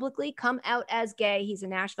contract to publicly come out as gay. He's a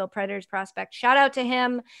Nashville Predators prospect. Shout out to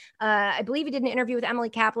him. I believe he did an interview with Emily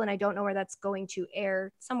Kaplan. I don't know where that's going to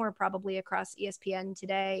air. Somewhere probably across ESPN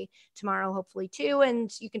today, tomorrow, hopefully too.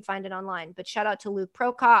 And you can find it online. But shout out to Luke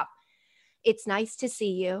Prokop. It's nice to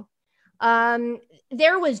see you.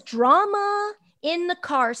 There was drama in the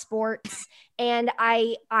car sports, and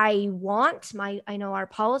I know our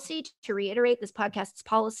policy, to reiterate, this podcast's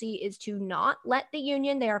policy is to not let the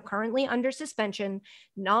union, they are currently under suspension,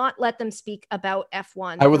 not let them speak about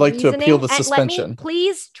F1. I would like to appeal the suspension. Let me,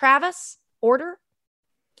 please, Travis, order.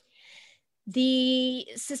 The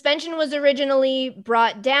suspension was originally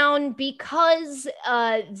brought down because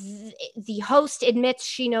the host admits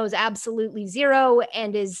she knows absolutely zero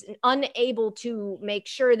and is unable to make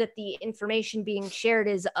sure that the information being shared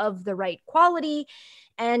is of the right quality.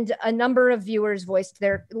 And a number of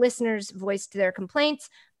listeners voiced their complaints.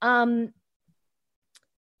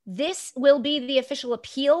 This will be the official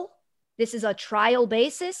appeal. This is a trial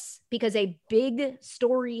basis because a big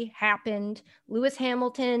story happened. Lewis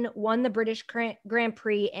Hamilton won the British Grand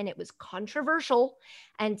Prix and it was controversial.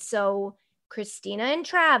 And so Christina and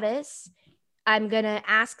Travis, I'm going to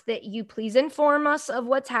ask that you please inform us of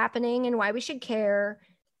what's happening and why we should care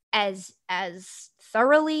as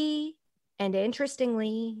thoroughly and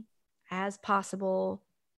interestingly as possible.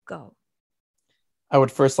 Go. I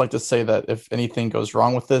would first like to say that if anything goes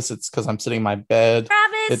wrong with this, it's because I'm sitting in my bed.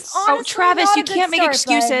 Travis, you can't make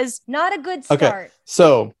excuses. Bud. Not a good start. Okay,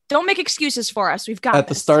 so don't make excuses for us. We've got at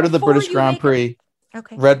the start of the British Grand Prix.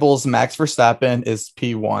 Okay. Red Bull's Max Verstappen is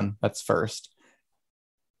P1. That's first.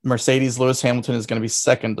 Mercedes Lewis Hamilton is going to be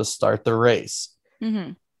second to start the race.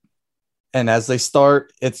 Mm-hmm. And as they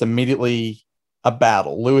start, it's immediately a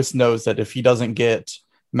battle. Lewis knows that if he doesn't get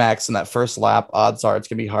Max in that first lap, odds are it's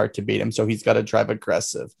going to be hard to beat him. So he's got to drive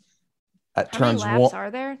aggressive. At How many laps are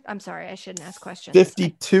there? I'm sorry, I shouldn't ask questions.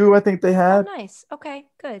 52, I think they had. Oh, nice. Okay,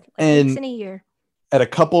 good. And weeks in a year. At a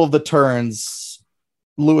couple of the turns,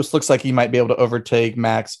 Lewis looks like he might be able to overtake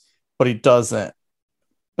Max, but he doesn't.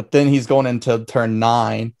 But then he's going into turn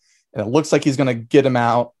 9, and it looks like he's going to get him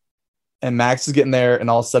out. And Max is getting there, and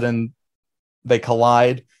all of a sudden they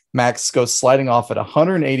collide. Max goes sliding off at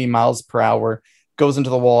 180 miles per hour, goes into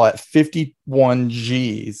the wall at 51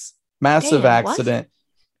 Gs. Massive accident. What?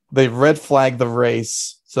 They red flag the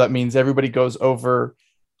race. So that means everybody goes over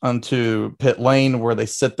onto pit lane where they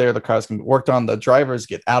sit there. The cars can be worked on. The drivers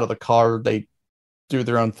get out of the car. They do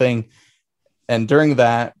their own thing. And during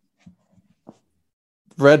that,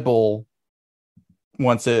 Red Bull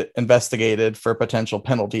wants it investigated for a potential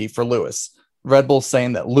penalty for Lewis. Red Bull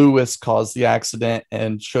saying that Lewis caused the accident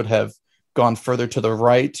and should have gone further to the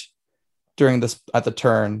right during this at the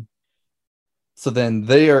turn. So then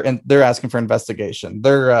they're asking for investigation.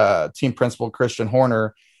 Their team principal, Christian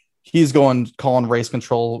Horner, he's calling race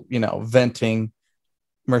control, venting.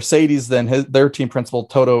 Mercedes, then their team principal,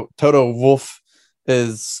 Toto Wolff,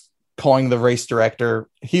 is calling the race director.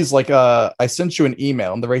 He's like, I sent you an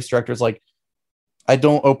email. And the race director's like, I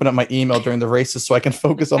don't open up my email during the races so I can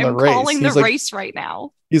focus on the race. I'm calling the race right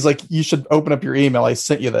now. He's like, you should open up your email. I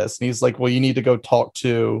sent you this. And he's like, well, you need to go talk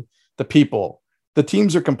to the people. The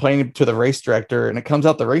teams are complaining to the race director, and it comes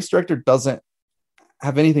out the race director doesn't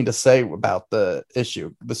have anything to say about the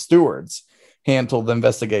issue. The stewards handled the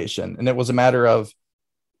investigation, and it was a matter of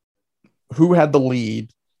who had the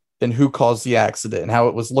lead and who caused the accident, and how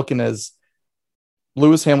it was looking as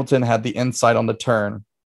Lewis Hamilton had the inside on the turn,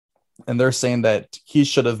 and they're saying that he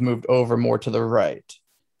should have moved over more to the right.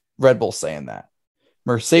 Red Bull saying that.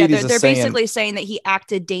 Mercedes they're basically saying that he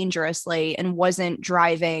acted dangerously and wasn't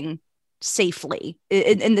driving safely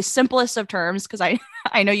in the simplest of terms, because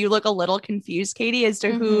I know you look a little confused, Katie, as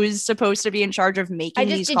to who's supposed to be in charge of making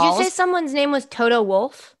these calls. Did you say someone's name was Toto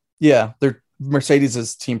Wolff? Yeah, they're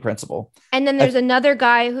Mercedes' team principal. And then there's another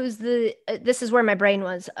guy who's this is where my brain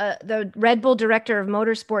was. The Red Bull director of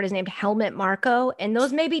motorsport is named Helmut Marko, and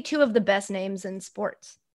those may be two of the best names in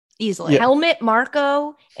sports. Easily. Yeah. Helmut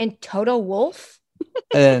Marko and Toto Wolff.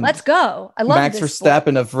 And let's go. I love Max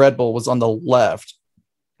Verstappen of Red Bull was on the left.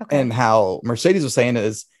 Okay. And how Mercedes was saying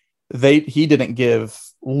is he didn't give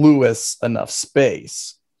Lewis enough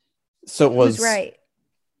space. So it was Who's right.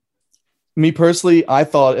 Me personally, I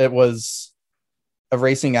thought it was a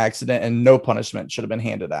racing accident and no punishment should have been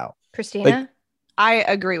handed out. Christina? Like, I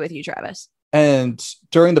agree with you, Travis. and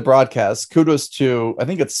during the broadcast, kudos to, I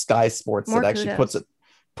think it's Sky Sports More that actually kudos.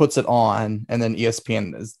 puts it on, and then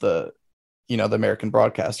ESPN is the American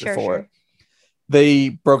broadcaster for it. They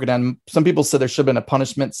broke it down. Some people said there should have been a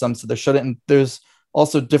punishment, some said there shouldn't. And there's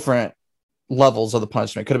also different levels of the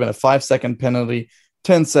punishment. It could have been a 5-second penalty,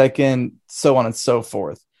 10-second, so on and so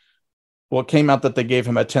forth. Well, it came out that they gave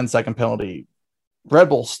him a 10-second penalty. Red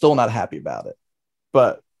Bull's still not happy about it,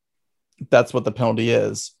 but that's what the penalty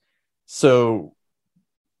is. So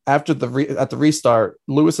after at the restart,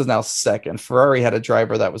 Lewis is now second. Ferrari had a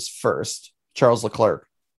driver that was first, Charles Leclerc.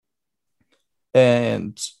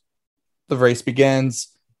 And the race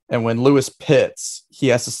begins, and when Lewis pits, he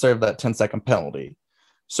has to serve that 10-second penalty.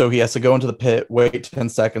 So he has to go into the pit, wait 10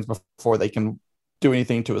 seconds before they can do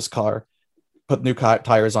anything to his car, put new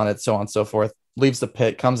tires on it, so on and so forth. Leaves the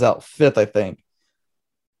pit, comes out fifth, I think.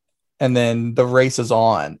 And then the race is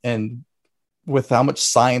on. And with how much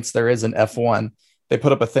science there is in F1, they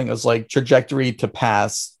put up a thing that was like trajectory to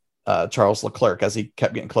pass Charles Leclerc as he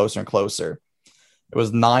kept getting closer and closer. It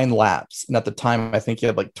was 9 laps. And at the time, I think he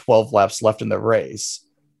had like 12 laps left in the race.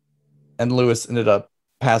 And Lewis ended up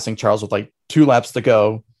passing Charles with like 2 laps to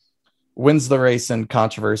go, wins the race in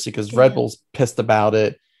controversy because Red Bull's pissed about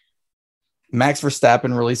it. Max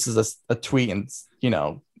Verstappen releases a tweet and,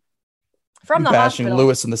 from the bashing hospital.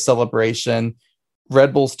 Lewis in the celebration.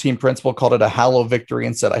 Red Bull's team principal called it a hollow victory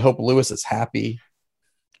and said, I hope Lewis is happy.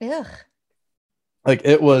 Ugh. Like,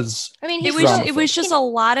 it was. I mean, It was just a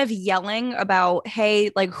lot of yelling about,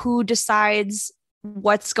 hey, like, who decides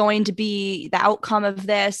what's going to be the outcome of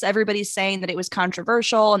this? Everybody's saying that it was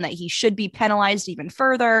controversial and that he should be penalized even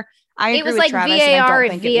further. I agree with Travis, VAR, and I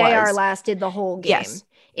don't think VAR it was. lasted the whole game. Yes.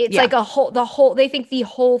 It's like the whole they think the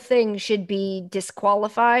whole thing should be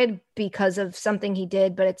disqualified because of something he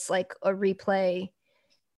did, but it's like a replay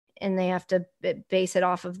and they have to base it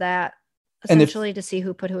off of that essentially to see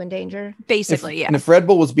who put who in danger. Basically, And if Red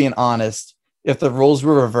Bull was being honest, if the rules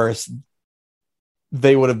were reversed,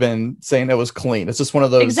 they would have been saying it was clean. It's just one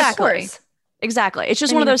of those. Exactly. It's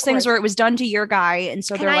just one of those things where it was done to your guy, and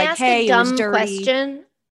so they're like, "Hey, it was dirty." Question?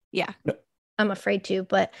 Yeah, I'm afraid to,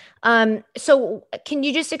 but so can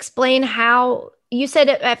you just explain how you said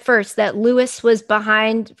at first that Lewis was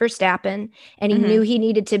behind Verstappen and he knew he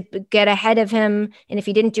needed to get ahead of him, and if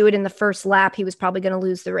he didn't do it in the first lap, he was probably going to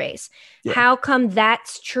lose the race. Yeah. How come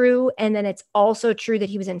that's true, and then it's also true that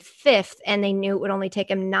he was in fifth, and they knew it would only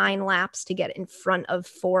take him 9 laps to get in front of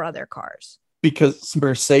 4 other cars? Because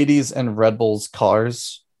Mercedes and Red Bull's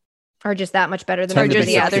cars are just that much better than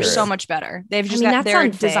they're so much better. They've just they're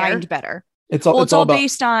designed better. It's all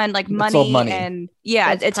based on like money. And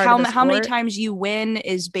it's how many times you win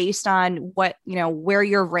is based on what, where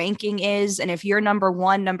your ranking is. And if you're number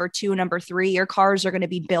 1, number 2, number 3, your cars are going to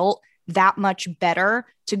be built that much better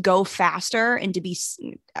to go faster and to be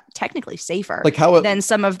technically safer than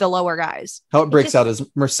some of the lower guys. How it breaks out is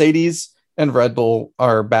Mercedes and Red Bull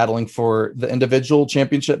are battling for the individual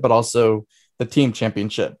championship, but also the team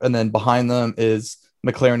championship. And then behind them is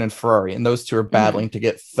McLaren and Ferrari. And those two are battling to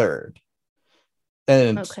get third.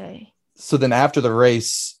 And so then after the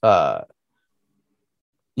race,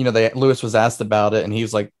 Lewis was asked about it, and he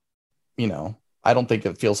was like, I don't think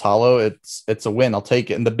it feels hollow. It's a win. I'll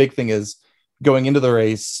take it. And the big thing is, going into the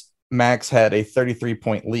race, Max had a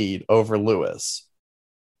 33-point lead over Lewis.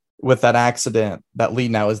 With that accident, that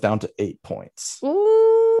lead now is down to 8 points.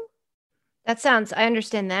 Ooh, I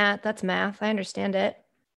understand that. That's math. I understand it.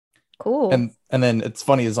 Cool. And then it's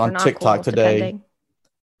funny is on TikTok today,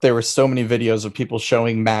 there were so many videos of people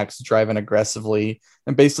showing Max driving aggressively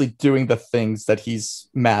and basically doing the things that he's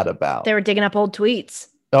mad about. They were digging up old tweets.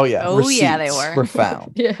 Oh, yeah. They were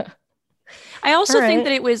found. Yeah. I also think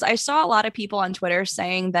that I saw a lot of people on Twitter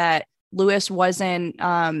saying that Lewis wasn't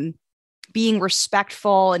being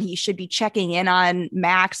respectful and he should be checking in on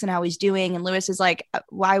Max and how he's doing. And Lewis is like,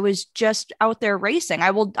 well, I was just out there racing.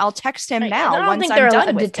 I'll text him now once I'm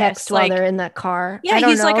done with text while they're in that car. Yeah,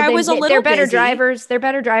 he's like, I was a little They're better busy. drivers. They're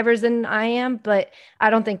better drivers than I am, but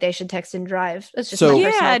I don't think they should text and drive. That's just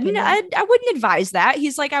I wouldn't advise that.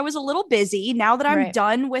 He's like, I was a little busy. Now that I'm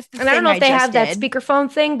done with the thing I don't know if they have that speakerphone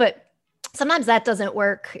thing, but sometimes that doesn't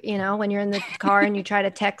work, when you're in the car and you try to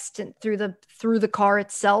text through the car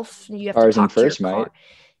itself. You have to talk to your car.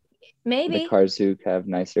 Maybe the cars who have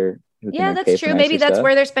nicer. Yeah, that's true. Maybe that's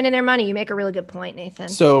where they're spending their money. You make a really good point, Nathan.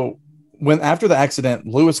 So after the accident,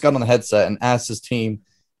 Lewis got on the headset and asked his team,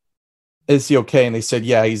 "Is he okay?" And they said,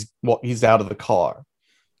 "Yeah, he's out of the car."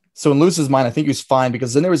 So in Lewis's mind, I think he was fine,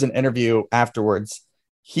 because then there was an interview afterwards,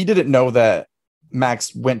 he didn't know that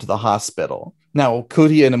Max went to the hospital. Now,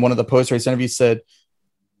 Cody in one of the post-race interviews said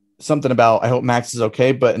something about, I hope Max is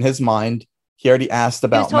okay, but in his mind, he already asked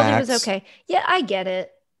about he was told Max. He was okay. Yeah, I get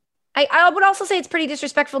it. I would also say it's pretty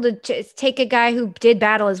disrespectful to take a guy who did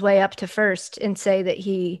battle his way up to first and say that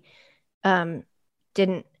he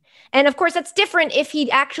didn't. And of course, that's different if he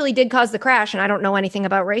actually did cause the crash. And I don't know anything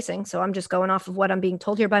about racing, so I'm just going off of what I'm being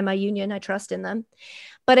told here by my union. I trust in them.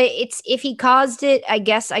 But it's if he caused it, I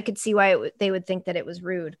guess I could see why they would think that it was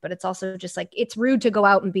rude. But it's also just like, it's rude to go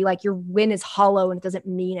out and be like, your win is hollow and it doesn't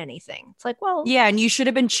mean anything. It's like, well, yeah, and you should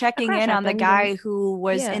have been checking in on the guy who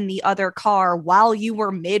was in the other car while you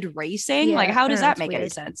were mid racing. Yeah, like, how does that make any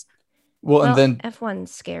sense? Well, and then F1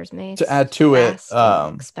 scares me. To add to it,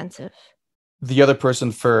 expensive. The other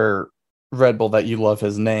person for Red Bull that you love,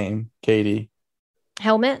 his name, Katie.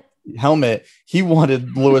 Helmet. He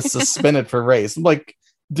wanted Lewis suspended for race. I'm like,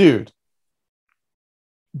 dude,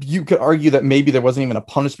 you could argue that maybe there wasn't even a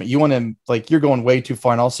punishment. You want him, like, you're going way too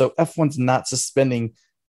far. And also, F1's not suspending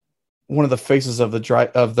one of the faces of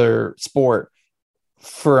their sport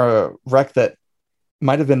for a wreck that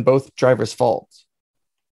might have been both drivers' faults.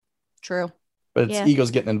 True. But it's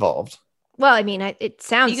egos getting involved. Well, I mean, it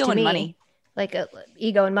sounds ego to and me money. Like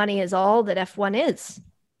ego and money is all that F1 is.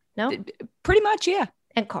 No? Pretty much, yeah.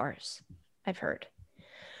 And cars, I've heard.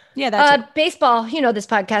 Yeah, that's baseball. This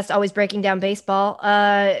podcast always breaking down baseball.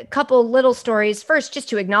 A couple little stories. First, just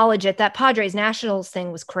to acknowledge it, that Padres Nationals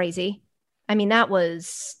thing was crazy. I mean, that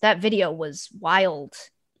video was wild.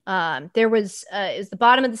 There was it was the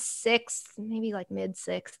bottom of the sixth, maybe like mid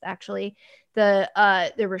sixth, actually.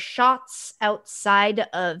 There were shots outside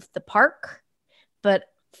of the park, but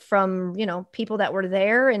from people that were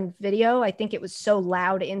there in video, I think it was so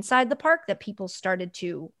loud inside the park that people started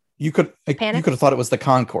to. You could panic. have thought it was the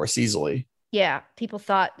concourse easily. Yeah, people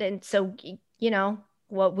thought, and so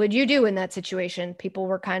what would you do in that situation? People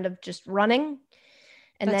were kind of just running,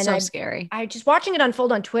 and that's then so scary. I just watching it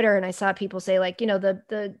unfold on Twitter, and I saw people say like,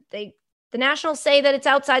 the Nationals say that it's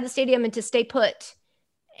outside the stadium and to stay put,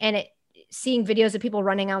 and seeing videos of people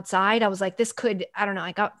running outside, I was like, this could, I don't know,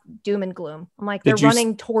 I got doom and gloom. I'm like, they're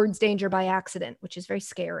running towards danger by accident, which is very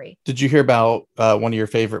scary. Did you hear about one of your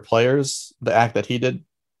favorite players, the act that he did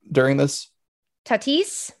during this?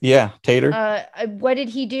 Tatis? Yeah, Tater. What did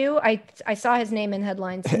he do? I saw his name in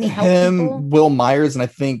headlines. Didn't he help people? Will Myers, and I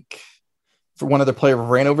think for one other player,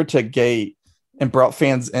 ran over to a gate and brought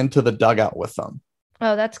fans into the dugout with them.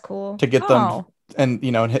 Oh, that's cool. To get them,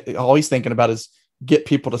 and all he's thinking about is get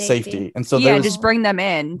people to safety. And so just bring them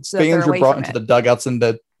in. So fans were brought into the dugouts, and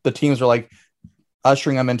the teams were like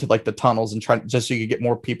ushering them into like the tunnels and trying just so you could get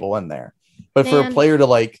more people in there. But for a player to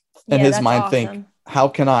like in his mind think, how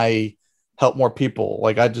can I help more people?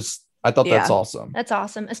 Like I thought that's awesome. That's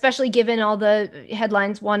awesome, especially given all the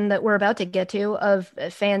headlines, one that we're about to get to, of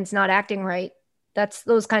fans not acting right. That's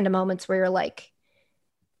those kind of moments where you're like,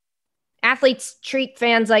 athletes treat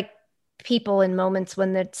fans like people in moments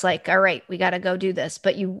when it's like, all right, we got to go do this.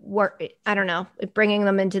 But you work, I don't know, bringing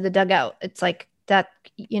them into the dugout. It's like that,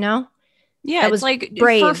 Yeah, it's like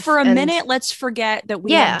for a minute, let's forget that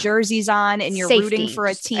we have jerseys on and you're rooting for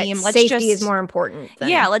a team. Safety is more important.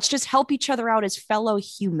 Let's just help each other out as fellow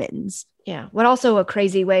humans. Yeah. What also a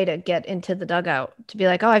crazy way to get into the dugout, to be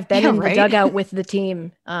like, oh, I've been in the dugout with the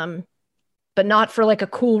team. But not for like a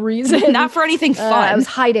cool reason. Not for anything fun. I was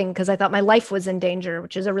hiding because I thought my life was in danger,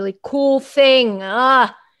 which is a really cool thing.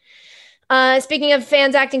 Speaking of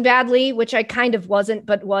fans acting badly, which I kind of wasn't,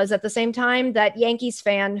 but was at the same time, that Yankees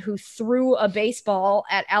fan who threw a baseball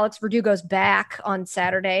at Alex Verdugo's back on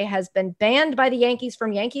Saturday has been banned by the Yankees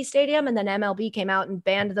from Yankee Stadium, and then MLB came out and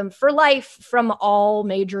banned them for life from all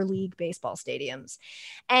Major League Baseball stadiums.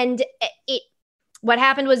 And what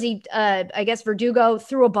happened was I guess Verdugo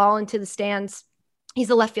threw a ball into the stands. He's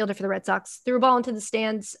the left fielder for the Red Sox. Threw a ball into the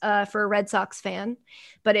stands for a Red Sox fan,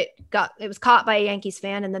 but it was caught by a Yankees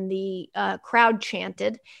fan, and then the crowd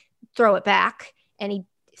chanted, "Throw it back!" And he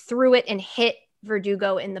threw it and hit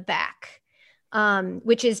Verdugo in the back,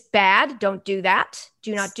 which is bad. Don't do that.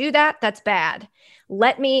 Do not do that. That's bad.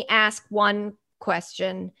 Let me ask one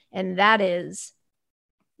question, and that is,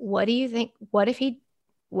 what do you think? What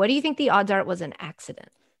do you think the odds are it was an accident?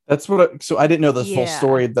 That's so I didn't know the full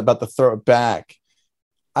story about the throw it back.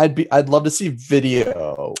 I'd love to see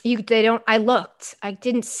video. I looked. I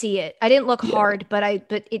didn't see it. I didn't look hard, but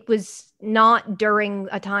it was not during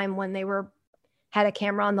a time when they had a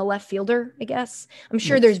camera on the left fielder, I guess. I'm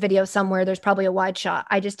sure there's video somewhere. There's probably a wide shot.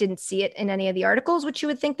 I just didn't see it in any of the articles, which you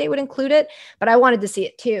would think they would include it, but I wanted to see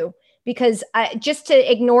it too. because just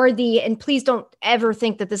to ignore and please don't ever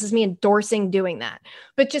think that this is me endorsing doing that,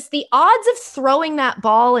 but just the odds of throwing that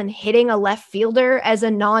ball and hitting a left fielder as a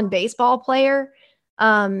non-baseball player,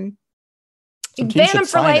 ban them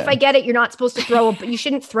for life. I get it. You're not supposed to throw, but you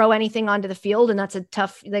shouldn't throw anything onto the field. And that's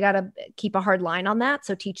they got to keep a hard line on that.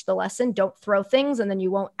 So teach the lesson, don't throw things and then you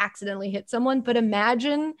won't accidentally hit someone. But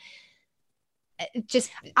imagine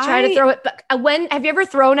just try to throw it. But have you ever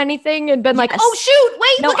thrown anything and been like, oh shoot,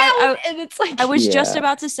 wait, look out. And it's like, I was just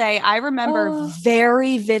about to say, I remember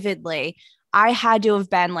very vividly, I had to have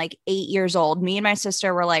been like 8 years old. Me and my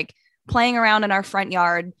sister were like playing around in our front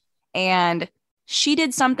yard and she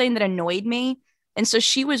did something that annoyed me. And so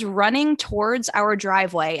she was running towards our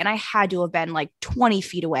driveway and I had to have been like 20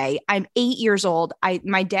 feet away. I'm 8 years old.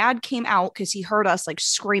 My dad came out because he heard us like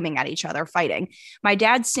screaming at each other, fighting. My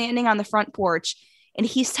dad's standing on the front porch and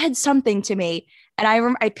he said something to me. And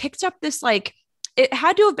I picked up this, like, it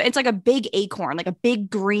had to have been, it's like a big acorn, like a big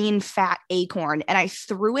green fat acorn. And I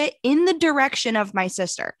threw it in the direction of my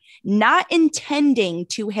sister, not intending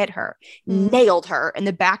to hit her, nailed her in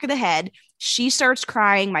the back of the head. She starts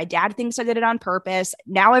crying. My dad thinks I did it on purpose.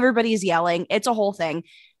 Now everybody's yelling. It's a whole thing.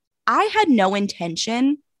 I had no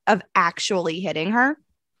intention of actually hitting her.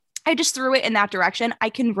 I just threw it in that direction. I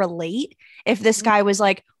can relate if this guy was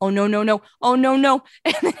like, oh, no, no, no. Oh, no, no.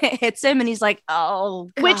 And then it hits him and he's like, oh,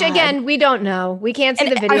 God. Which again, we don't know. We can't see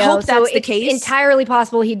the video. I hope that's the case. Entirely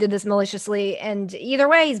possible he did this maliciously. And either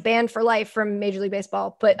way, he's banned for life from Major League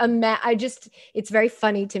Baseball. But it's very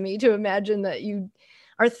funny to me to imagine that you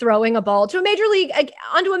are throwing a ball to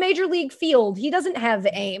onto a major league field. He doesn't have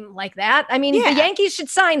the aim like that. I mean, the Yankees should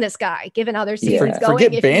sign this guy, given how their season's going.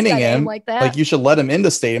 Forget banning him like that. Like, you should let him into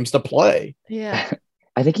stadiums to play. Yeah.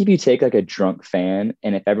 I think if you take like a drunk fan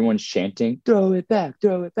and if everyone's chanting, throw it back,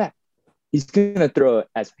 he's going to throw it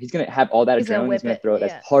he's going to have all that adrenaline. He's going to throw it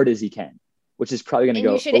as hard as he can, which is probably going to go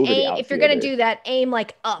over the outfielder. If you're going to do that, aim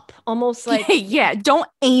like up, almost like don't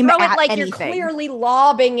aim throw at it like anything. You're clearly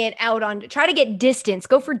lobbing it out try to get distance.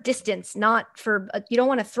 Go for distance, not for you don't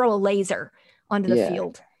want to throw a laser onto the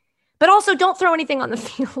field. But also, don't throw anything on the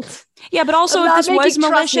field. Yeah, but also, if this was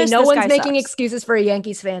malicious, no one's making excuses for a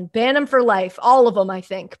Yankees fan. Ban him for life, all of them, I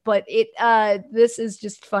think. But this is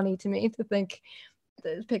just funny to me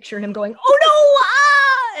to picture him going, oh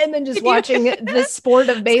no, and then just watching the sport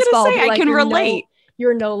of baseball. I can relate.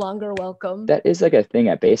 You're no longer welcome. That is like a thing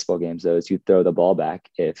at baseball games, though, is you throw the ball back.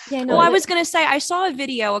 I was going to say, I saw a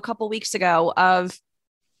video a couple weeks ago of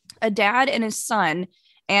a dad and his son.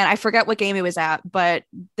 And I forget what game he was at, but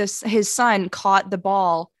his son caught the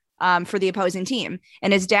ball for the opposing team.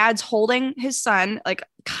 And his dad's holding his son, like,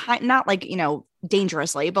 not like,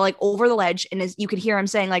 dangerously, but like over the ledge. And you could hear him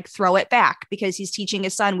saying, like, throw it back, because he's teaching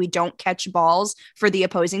his son, we don't catch balls for the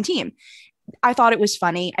opposing team. I thought it was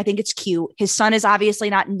funny. I think it's cute. His son is obviously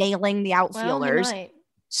not nailing the outfielders. Well,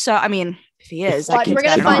 so, I mean, if he is, we're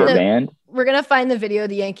going to find the video of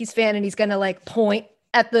the Yankees fan, and he's going to like point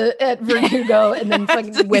at Verdugo and then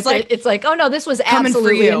fucking whip it. It's like, oh no, this was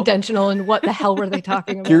absolutely intentional. And what the hell were they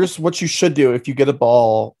talking about? Here's what you should do if you get a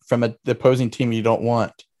ball from the opposing team you don't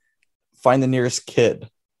want. Find the nearest kid.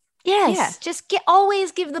 Yes. Yeah. Just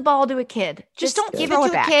always give the ball to a kid. Just don't give it to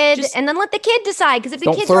a kid and then let the kid decide. Because if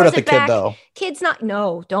the kid throws it back, kid's not.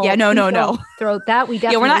 No, don't. Yeah, no. Throw that. We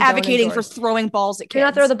definitely. We're not advocating for throwing balls at kids. Do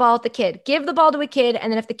not throw the ball at the kid. Give the ball to a kid,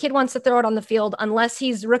 and then if the kid wants to throw it on the field, unless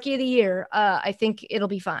he's rookie of the year, I think it'll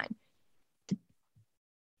be fine.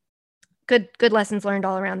 Good lessons learned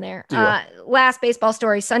all around there. Yeah. Last baseball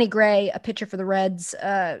story: Sonny Gray, a pitcher for the Reds,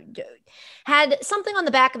 had something on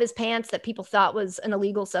the back of his pants that people thought was an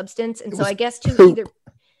illegal substance, and so I guess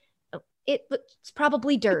it's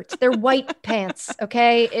probably dirt. They're white pants.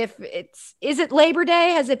 Okay, is it Labor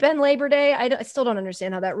Day? Has it been Labor Day? I still don't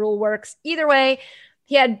understand how that rule works. Either way,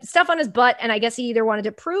 he had stuff on his butt, and I guess he either wanted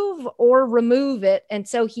to prove or remove it, and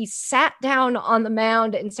so he sat down on the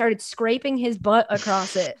mound and started scraping his butt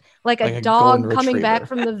across it like a dog coming back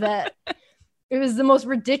from the vet. It was the most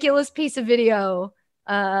ridiculous piece of video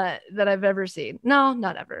that I've ever seen. No,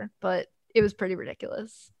 not ever, but it was pretty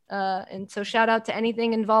ridiculous. And so shout out to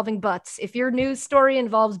anything involving butts. If your news story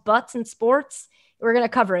involves butts and sports, we're going to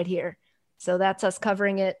cover it here. So that's us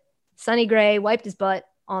covering it. Sonny Gray wiped his butt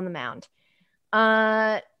on the mound.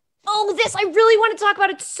 I really want to talk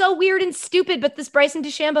about. It's so weird and stupid, but this Bryson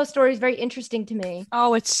DeChambeau story is very interesting to me.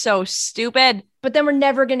 Oh, it's so stupid. But then we're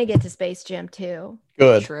never going to get to Space Jam 2.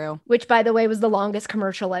 Good. True. Which, by the way, was the longest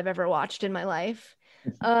commercial I've ever watched in my life.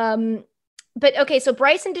 But okay, so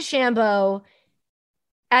Bryson DeChambeau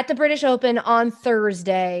at the British Open on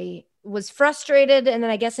Thursday was frustrated, and then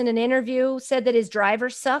I guess in an interview said that his driver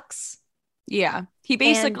sucks. Yeah. He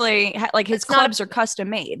basically, like, his clubs are custom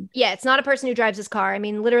made. Yeah, it's not a person who drives his car. I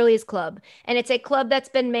mean, literally his club. And it's a club that's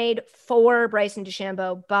been made for Bryson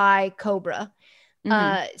DeChambeau by Cobra.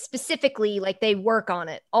 Specifically, like, they work on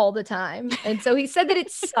it all the time. And so he said that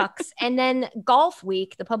it sucks. And then Golf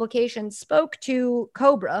Week, the publication, spoke to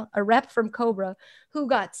Cobra, a rep from Cobra, who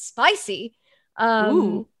got spicy.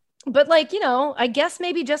 But, like, you know, I guess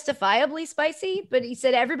maybe justifiably spicy. But he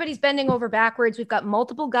said everybody's bending over backwards. We've got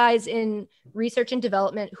multiple guys in research and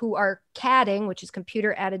development who are CADing, which is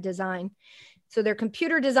computer aided design. So they're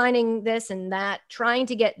computer designing this and that, trying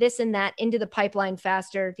to get this and that into the pipeline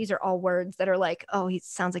faster. These are all words that are like, oh, he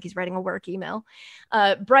sounds like he's writing a work email.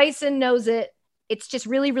 Bryson knows it. It's just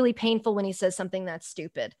really, really painful when he says something that's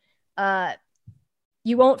stupid.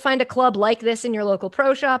 You won't find a club like this in your local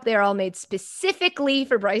pro shop. They are all made specifically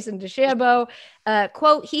for Bryson DeChambeau.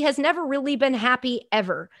 Quote, he has never really been happy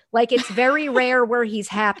ever. Like, it's very rare where he's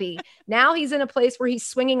happy. Now he's in a place where he's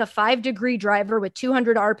swinging a 5-degree driver with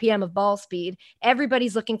 200 RPM of ball speed.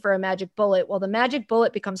 Everybody's looking for a magic bullet. Well, the magic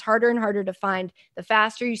bullet becomes harder and harder to find the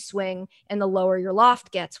faster you swing and the lower your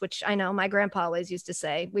loft gets, which I know my grandpa always used to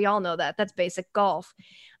say. We all know that. That's basic golf.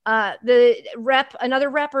 Another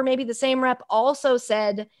rep, or maybe the same rep, also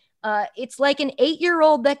said, it's like an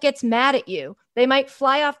 8-year-old that gets mad at you. They might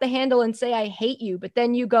fly off the handle and say, I hate you. But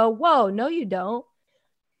then you go, whoa, no, you don't.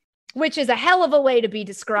 Which is a hell of a way to be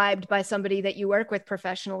described by somebody that you work with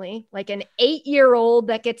professionally. Like an 8-year-old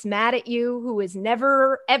that gets mad at you, who is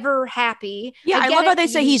never, ever happy. Yeah, I love how they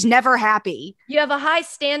say he's never happy. You have a high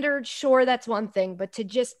standard. Sure, that's one thing. But to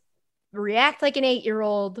just react like an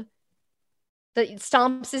 8-year-old that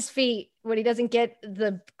stomps his feet when he doesn't get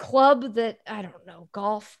the club that, I don't know,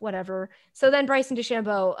 golf, whatever. So then Bryson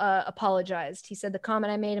DeChambeau apologized. He said, the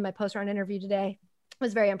comment I made in my post-round interview today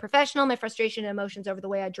was very unprofessional. My frustration and emotions over the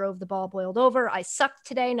way I drove the ball boiled over. I sucked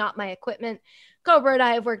today, not my equipment. Cobra and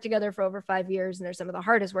I have worked together for over 5 years, and they're some of the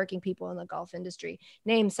hardest working people in the golf industry.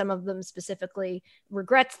 Named some of them specifically.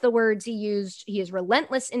 Regrets the words he used. He is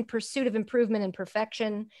relentless in pursuit of improvement and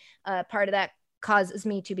perfection. Part of that causes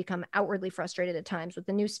me to become outwardly frustrated at times. With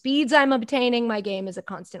the new speeds I'm obtaining, my game is a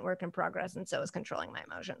constant work in progress, and so is controlling my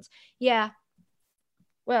emotions. Yeah.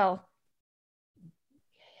 Well,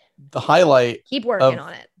 the highlight. Keep working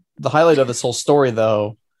on it. The highlight of this whole story,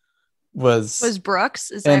 though, was Brooks.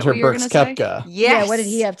 Is and that her what you were Brooks gonna Koepka. say? Yes. Yeah. What did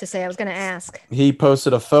he have to say? I was going to ask. He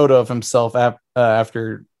posted a photo of himself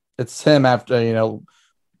after it's him after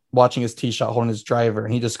watching his tee shot, holding his driver,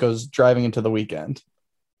 and he just goes driving into the weekend.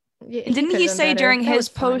 Yeah, Didn't he say during his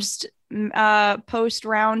post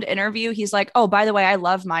round interview, he's like, oh, by the way, I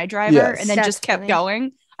love my driver, Yes. and then That's just kept funny.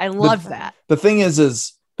 going. I love that. The thing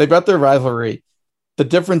is they've got their rivalry. The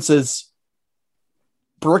difference is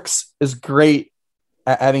Brooks is great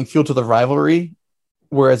at adding fuel to the rivalry,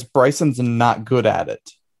 whereas Bryson's not good at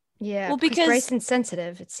it. Yeah. Well, because Bryson's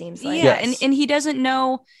sensitive, it seems like. Yeah, Yes. and he doesn't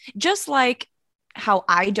know, just like how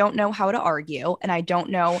I don't know how to argue, and I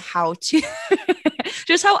don't know how to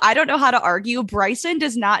just how I don't know how to argue. Bryson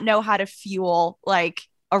does not know how to fuel like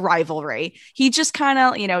a rivalry. He just kind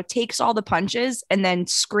of, takes all the punches and then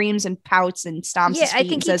screams and pouts and stomps his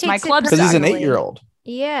feet and says, my club's because he's an personally. 8-year-old.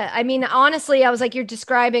 Yeah. I mean, honestly, I was like, you're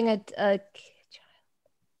describing a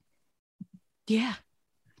yeah.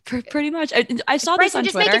 Pretty much. I saw Bryson, this on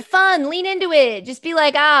just Twitter. make it fun. Lean into it. Just be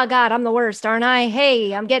like, oh, God, I'm the worst, aren't I?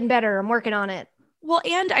 Hey, I'm getting better. I'm working on it. Well,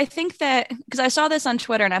 and I think that because I saw this on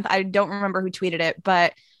Twitter and I don't remember who tweeted it,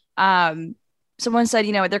 but someone said,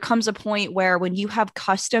 there comes a point where when you have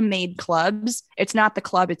custom made clubs, it's not the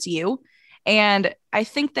club, it's you. And I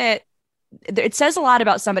think that it says a lot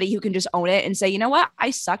about somebody who can just own it and say, you know what?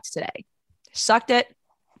 I sucked today. Sucked it.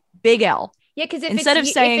 Big L. Yeah, because instead of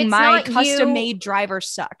saying my custom made driver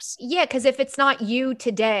sucks. Yeah, because if it's not you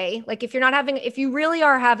today, like if you really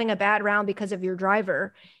are having a bad round because of your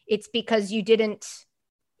driver, it's because you didn't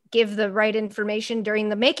give the right information during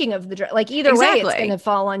the making of the driver. Like either way, it's going to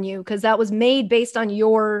fall on you because that was made based on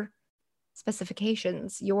your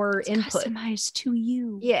specifications, your input. Customized to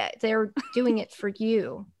you. Yeah, they're doing it for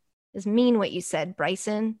you. Is mean what you said,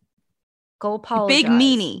 Bryson. Go apologize. Big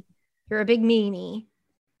meanie. You're a big meanie.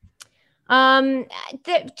 I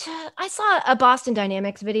saw a Boston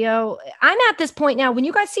Dynamics video. I'm at this point now, when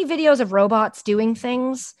you guys see videos of robots doing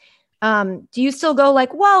things, do you still go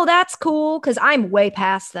like, whoa, that's cool? Because I'm way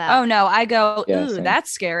past that. Oh, no, I go, Yeah, ooh, same. that's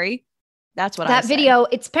scary. That's what that I say. video,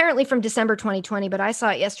 it's apparently from December 2020, but I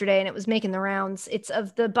saw it yesterday and it was making the rounds. It's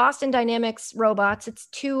of the Boston Dynamics robots. It's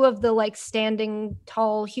two of the like standing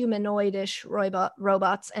tall humanoid-ish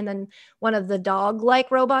robots and then one of the dog-like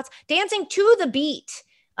robots dancing to the beat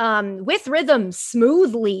with rhythm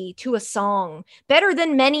smoothly to a song, better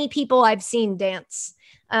than many people I've seen dance.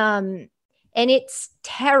 And it's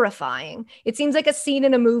terrifying. It seems like a scene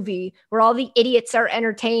in a movie where all the idiots are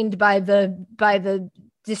entertained by the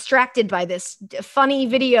distracted by this funny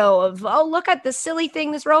video of, oh, look at the silly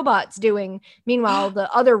thing this robot's doing. Meanwhile,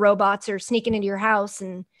 the other robots are sneaking into your house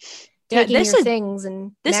and taking your things.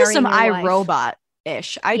 And this is some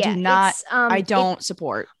iRobot-ish. I don't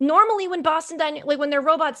support. Normally when when their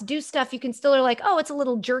robots do stuff, you can still are like, oh, it's a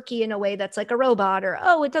little jerky in a way that's like a robot, or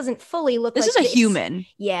oh, it doesn't fully look like this. This is a human.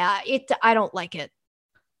 Yeah, I don't like it.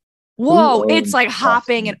 Whoa, it's like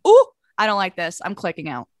hopping and I don't like this. I'm clicking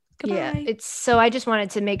out. Goodbye. Yeah, so I just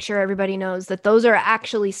wanted to make sure everybody knows that those are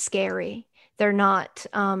actually scary. They're not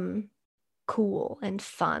cool and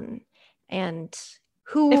fun. And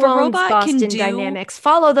who owns Boston Dynamics?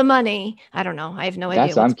 Follow the money. I don't know. I have no idea.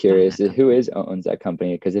 That's what I'm curious. Who owns that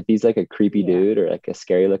company? Because if he's like a creepy dude or like a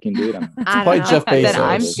scary looking dude, probably Jeff Bezos. Then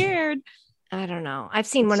I'm scared. I don't know. I've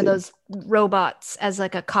seen one of those robots as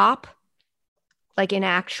like a cop, like in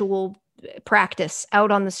actual practice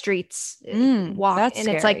out on the streets, walk, and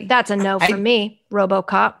scary. It's like, that's a no for me.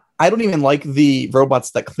 RoboCop. I don't even like the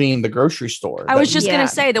robots that clean the grocery store. I was just gonna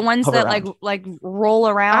say the ones that like roll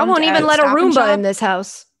around. I won't even let a Roomba in this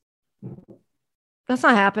house. That's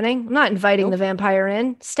not happening. I'm not inviting the vampire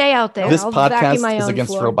in. Stay out there. This podcast is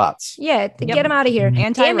against robots. Yeah, get him out of here.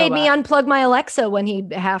 Dan made me unplug my Alexa when he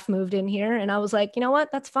half moved in here, and I was like, you know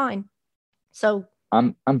what? That's fine. So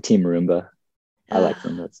I'm Team Roomba. I like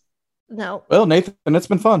Roombas. No. Well, Nathan, it's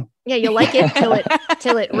been fun. Yeah, you'll like it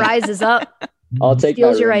till it rises up. I'll take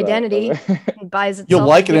steals your identity and buys itself. You'll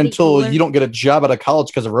like it until you don't get a job out of college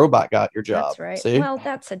because a robot got your job. That's right. See? Well,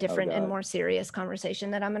 that's a different and more serious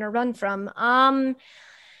conversation that I'm going to run from.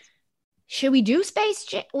 Should we do Space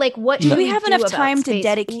Jam? Like, what should we have enough time to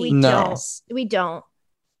dedicate? We don't.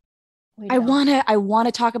 I want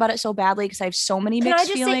to talk about it so badly because I have so many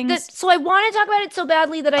mixed feelings. So I want to talk about it so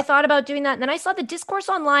badly that I thought about doing that. And then I saw the discourse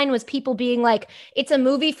online was people being like, it's a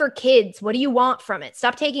movie for kids. What do you want from it?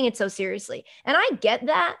 Stop taking it so seriously. And I get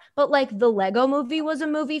that. But like the Lego movie was a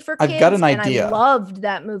movie for kids. I've got an idea. I loved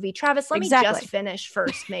that movie. Travis, let me just finish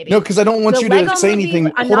first, maybe. No, because I don't want you to say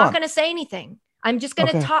anything. I'm not going to say anything. I'm just going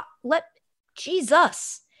to talk.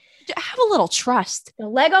 Jesus. Have a little trust. The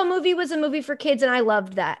Lego movie was a movie for kids, and I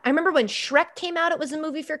loved that. I remember when Shrek came out, it was a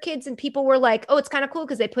movie for kids, and people were like, oh, it's kind of cool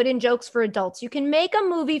because they put in jokes for adults. You can make a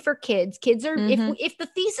movie for kids. Kids are, if the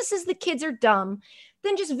thesis is the kids are dumb,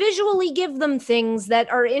 then just visually give them things that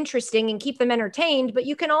are interesting and keep them entertained, but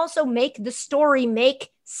you can also make the story make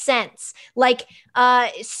sense. Like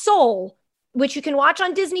Soul, which you can watch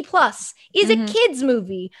on Disney Plus, is a kids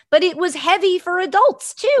movie, but it was heavy for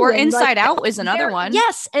adults too. Or Inside Out is another one.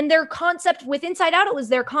 Yes, and their concept with Inside Out, it was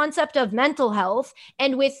their concept of mental health,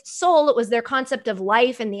 and with Soul, it was their concept of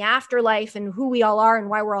life and the afterlife and who we all are and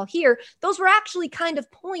why we're all here. Those were actually kind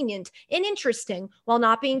of poignant and interesting while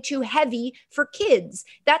not being too heavy for kids.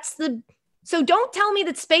 So don't tell me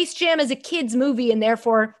that Space Jam is a kids movie and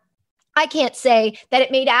therefore I can't say that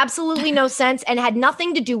it made absolutely no sense and had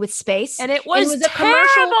nothing to do with space. And it was a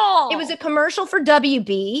commercial. It was a commercial for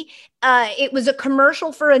WB. It was a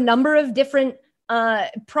commercial for a number of different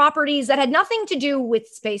properties that had nothing to do with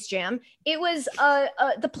Space Jam. It was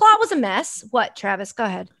the plot was a mess. What, Travis? Go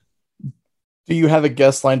ahead. Do you have a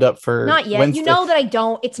guest lined up for Not yet. Wednesday? You know that I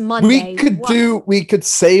don't. It's Monday. We could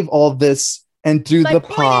save all this and do the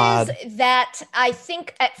pod. My point is that I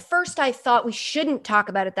think at first I thought we shouldn't talk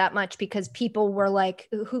about it that much because people were like,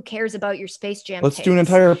 who cares about your Space Jam Let's takes? do an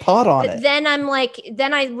entire pod on it. Then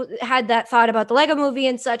I had that thought about the Lego movie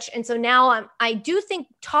and such. And so now I do think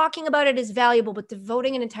talking about it is valuable, but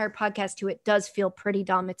devoting an entire podcast to it does feel pretty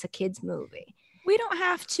dumb. It's a kid's movie. We don't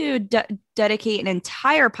have to dedicate an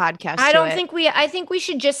entire podcast to it. I think we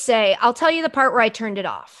should just say, I'll tell you the part where I turned it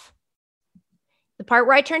off. The part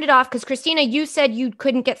where I turned it off, because Christina, you said you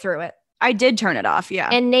couldn't get through it. I did turn it off, yeah.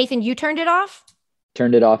 And Nathan, you turned it off?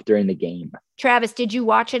 Turned it off during the game. Travis, did you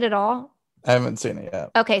watch it at all? I haven't seen it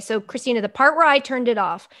yet. Okay, so Christina, the part where I turned it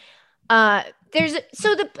off, the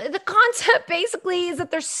concept basically is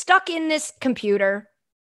that they're stuck in this computer.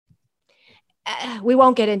 We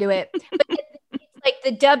won't get into it.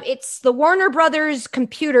 But it's the Warner Brothers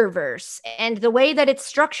computer verse, and the way that it's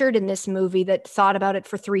structured in this movie that thought about it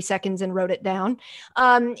for 3 seconds and wrote it down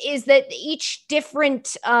is that each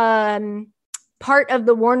different part of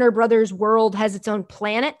the Warner Brothers world has its own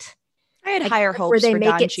planet. I had higher hopes where they for make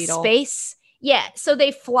Don it Cheadle. Space. Yeah, so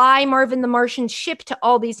they fly Marvin the Martian ship to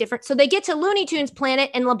all these different. So they get to Looney Tunes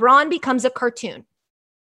planet, and LeBron becomes a cartoon.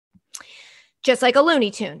 just like a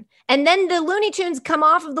Looney Tune. And then the Looney Tunes come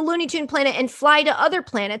off of the Looney Tune planet and fly to other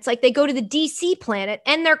planets. Like they go to the DC planet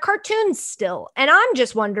and they're cartoons still. And I'm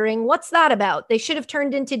just wondering, what's that about? They should have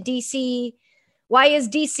turned into DC. Why is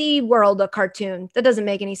DC World a cartoon? That doesn't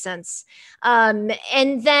make any sense. And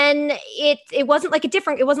then it wasn't like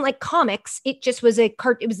it wasn't like comics. It just was it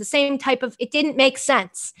was the same type of, it didn't make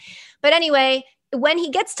sense. But anyway, when he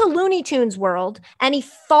gets to Looney Tunes World and he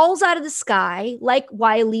falls out of the sky like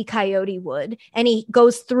Wile E. Coyote would, and he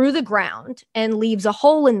goes through the ground and leaves a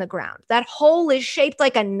hole in the ground. That hole is shaped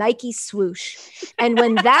like a Nike swoosh. And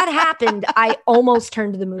when that happened, I almost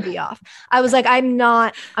turned the movie off. I was like,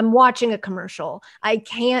 I'm watching a commercial. I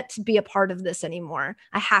can't be a part of this anymore.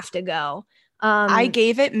 I have to go. I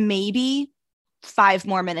gave it maybe 5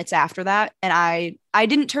 more minutes after that. And I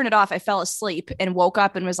didn't turn it off. I fell asleep and woke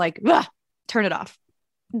up and was like, ugh. Turn it off.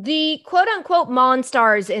 The quote-unquote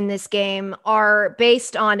Monstars in this game are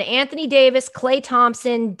based on Anthony Davis, Klay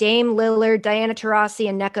Thompson, Dame Lillard, Diana Taurasi,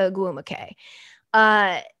 and Nneka Ogwumike.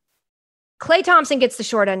 Klay Thompson gets the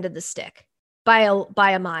short end of the stick by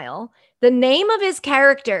a mile. The name of his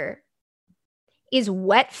character is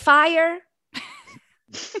Wet Fire,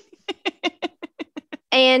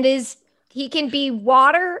 and he can be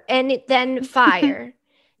water and then fire.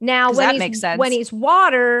 Now, when he's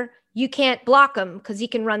water, you can't block him because he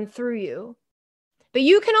can run through you. But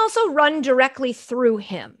you can also run directly through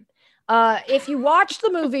him. If you watch the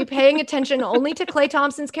movie paying attention only to Klay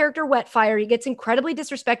Thompson's character, Wetfire, he gets incredibly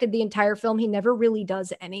disrespected the entire film. He never really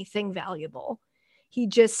does anything valuable. He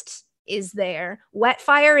just is there.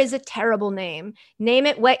 Wetfire is a terrible name. Name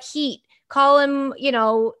it Wet Heat. Call him,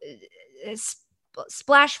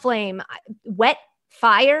 Splash Flame. Wet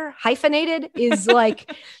Fire hyphenated is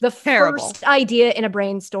like the first idea in a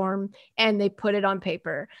brainstorm, and they put it on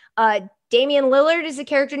paper. Damian Lillard is a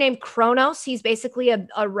character named Kronos. He's basically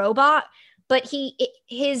a robot, but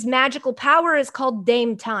his magical power is called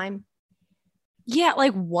Dame Time. Yeah,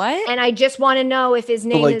 like what? And I just want to know, if his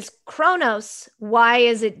name is Kronos, why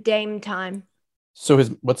is it Dame Time? So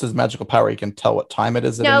what's his magical power? He can tell what time it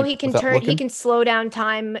is. No, he can turn. He can slow down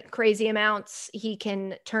time crazy amounts. He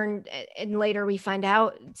can turn, and later we find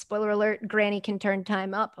out. Spoiler alert: Granny can turn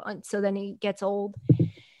time up, so then he gets old.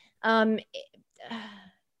 Anthony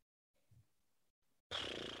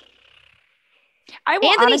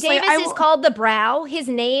Davis is called the Brow. His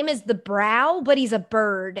name is the Brow, but he's a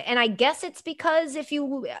bird, and I guess it's because if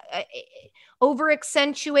you over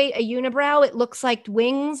accentuate a unibrow, it looks like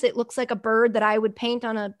wings. It looks like a bird that I would paint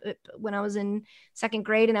when I was in 2nd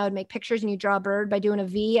grade, and I would make pictures and you draw a bird by doing a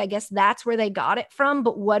V. I guess that's where they got it from.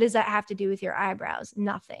 But what does that have to do with your eyebrows?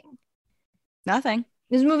 Nothing.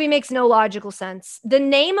 This movie makes no logical sense. The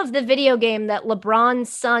name of the video game that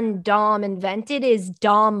LeBron's son Dom invented is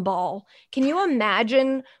Dom Ball. Can you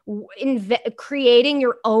imagine creating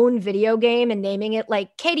your own video game and naming it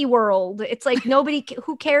like Katie World? It's like nobody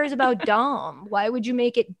who cares about Dom. Why would you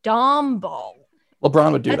make it Dom Ball?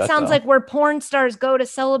 LeBron would do that. That sounds like where porn stars go to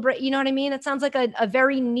celebrate. You know what I mean? It sounds like a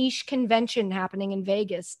very niche convention happening in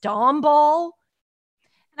Vegas. Dom Ball.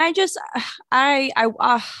 I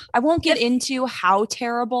won't get into how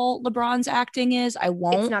terrible LeBron's acting is. I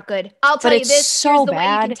won't. It's not good. I'll tell you this. So here's the bad.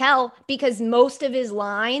 way you can tell, because most of his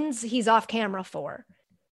lines he's off camera for,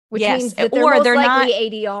 which means that they're likely not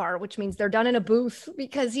ADR, which means they're done in a booth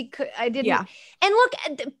because he could. I didn't. Yeah. And look,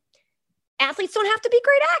 athletes don't have to be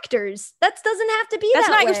great actors. That doesn't have to be. That's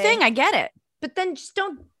that not way. your thing. I get it. But then just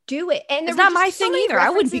don't do it. And it's not my thing either. I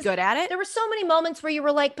wouldn't be good at it. There were so many moments where you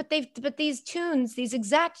were like, but these tunes, these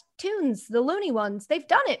exact tunes, the Looney ones, they've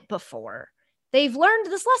done it before. They've learned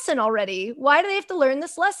this lesson already. Why do they have to learn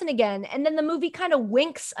this lesson again? And then the movie kind of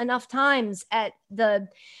winks enough times at the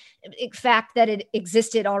fact that it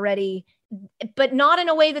existed already, but not in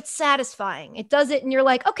a way that's satisfying. It does it and you're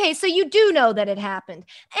like, okay, so you do know that it happened.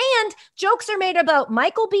 And jokes are made about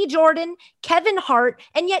Michael B. Jordan, Kevin Hart,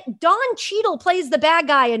 and yet Don Cheadle plays the bad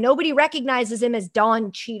guy and nobody recognizes him as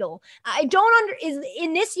Don Cheadle. I don't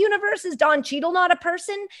in this universe, is Don Cheadle not a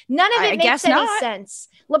person? None of it makes any sense.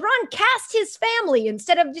 LeBron cast his family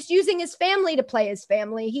instead of just using his family to play his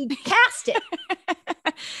family. He cast it.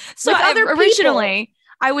 So originally,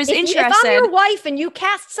 I was interested. If I'm your wife and you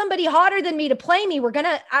cast somebody hotter than me to play me, are we going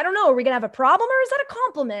to have a problem, or is that a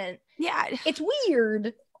compliment? Yeah. It's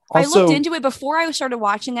weird. Also, I looked into it before I started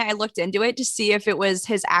watching it. I looked into it to see if it was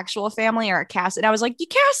his actual family or a cast. And I was like, you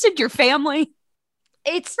casted your family.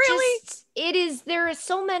 It's really, there are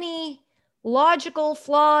so many logical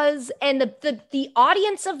flaws, and the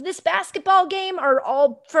audience of this basketball game are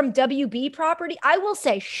all from WB property. I will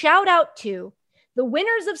say, shout out to The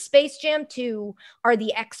winners of Space Jam 2 are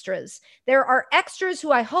the extras. There are extras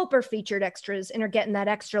who I hope are featured extras and are getting that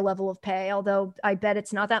extra level of pay, although I bet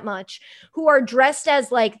it's not that much, who are dressed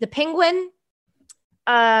as like the Penguin.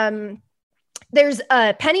 There's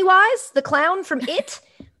Pennywise, the clown from It,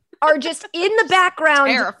 are just in the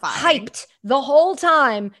background, hyped the whole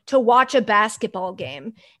time to watch a basketball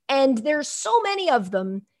game. And there's so many of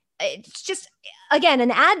them. It's just, again,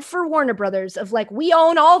 an ad for Warner Brothers of like, we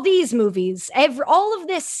own all these movies. All of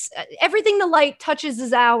this, everything the light touches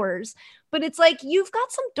is ours. But it's like, you've got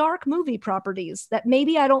some dark movie properties that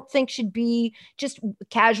maybe I don't think should be just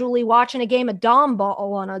casually watching a game of Dom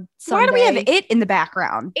Ball on a Sunday. Why do we have It in the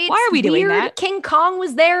background? Why are we doing that? King Kong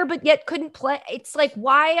was there, but yet couldn't play. It's like,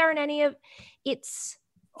 why aren't any of it's...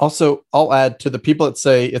 Also, I'll add to the people that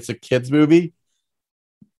say it's a kid's movie.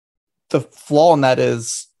 The flaw in that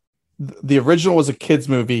is the original was a kid's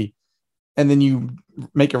movie, and then you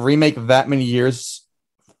make a remake that many years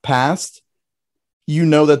past. You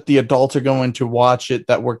know that the adults are going to watch it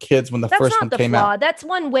that were kids when the first one came out. That's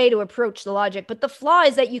one way to approach the logic, but the flaw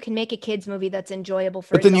is that you can make a kids movie that's enjoyable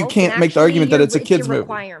for adults. But then you can't make the argument that it's a kids movie.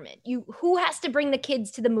 Requirement. Who has to bring the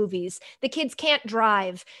kids to the movies? The kids can't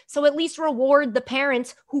drive, so at least reward the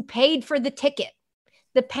parents who paid for the ticket.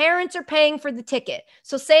 The parents are paying for the ticket.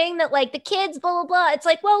 So saying that like the kids, blah, blah, blah, it's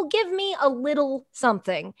like, well, give me a little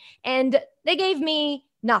something. And they gave me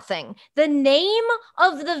nothing. The name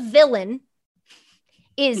of the villain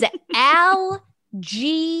is Al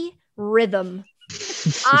G Rhythm.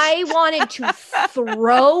 I wanted to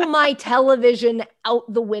throw my television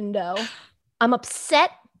out the window. I'm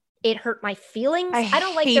upset. It hurt my feelings. I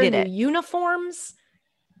don't like their new uniforms.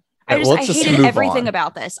 I hated everything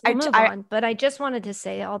about this. But I just wanted to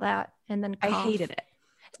say all that and then I hated it.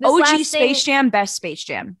 OG Space Jam, best Space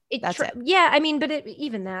Jam. That's it. Yeah, I mean, but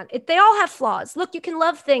they all have flaws. Look, you can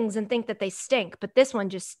love things and think that they stink, but this one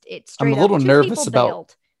it's straight up. I'm a little nervous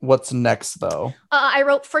about what's next, though. I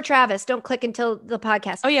wrote for Travis. Don't click until the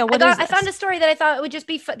podcast. Oh yeah, I found a story that I thought it would just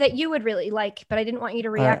be that you would really like, but I didn't want you to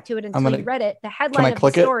react to it until you read it. The headline of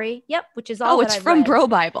the story. Yep, which is all. Oh, it's from Bro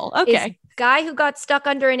Bible. Okay. Guy who got stuck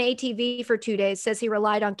under an ATV for 2 days says he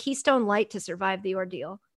relied on Keystone Light to survive the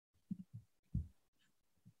ordeal.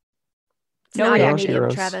 It's not your medium,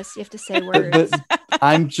 Travis. You have to say words.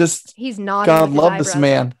 I'm just. He's not. God love this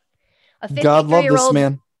man. God love this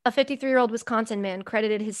man. A 53-year-old Wisconsin man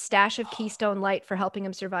credited his stash of Keystone Light for helping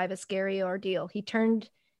him survive a scary ordeal. He turned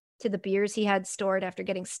to the beers he had stored after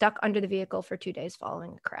getting stuck under the vehicle for 2 days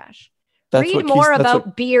following a crash. Read more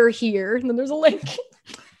about beer here. And then there's a link.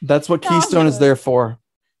 That's what Keystone is there for.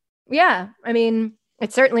 Yeah. I mean,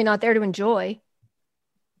 it's certainly not there to enjoy.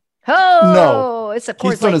 Oh, no. It's a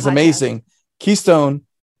Coors Keystone Light is podcast. Amazing. Keystone,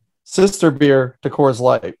 sister beer to Coors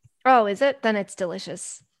Light. Oh, is it? Then it's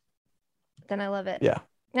delicious. Then I love it. Yeah.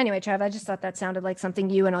 Anyway, Trav, I just thought that sounded like something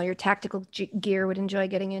you and all your tactical gear would enjoy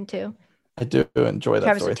getting into. I do enjoy that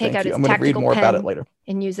Travis story. Would take Thank out you. his I'm going to read more about it later.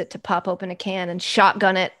 And use it to pop open a can and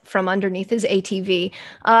shotgun it from underneath his ATV.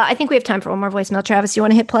 I think we have time for one more voicemail. Travis, you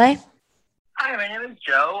want to hit play? Hi, my name is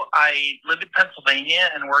Joe. I live in Pennsylvania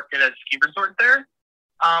and work at a ski resort there.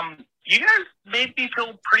 You guys made me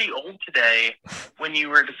feel pretty old today when you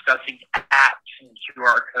were discussing apps and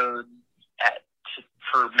QR codes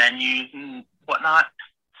for menus and whatnot.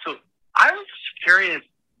 So I was just curious,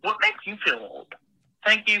 what makes you feel old?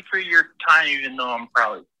 Thank you for your time, even though I'm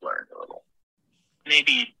probably blurred a little.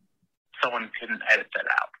 Maybe someone can edit that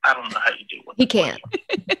out. I don't know how you do it. He can't.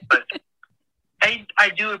 But I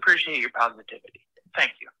do appreciate your positivity.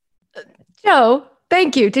 Thank you. Joe,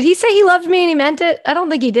 thank you. Did he say he loved me and he meant it? I don't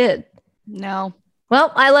think he did. No.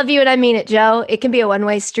 Well, I love you and I mean it, Joe. It can be a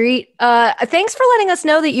one-way street. Thanks for letting us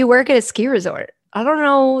know that you work at a ski resort. I don't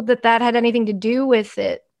know that had anything to do with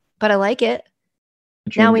it, but I like it.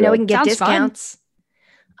 Now we know we can get Sounds discounts.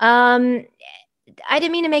 I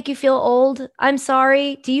didn't mean to make you feel old. I'm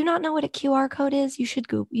sorry. Do you not know what a QR code is? You should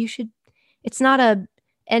Google. It's not a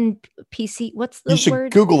NPC. What's the word? You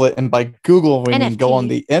should Google it, and by Google we mean go on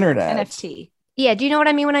the internet. NFT. Yeah. Do you know what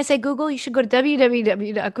I mean when I say Google? You should go to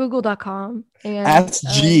www.google.com and ask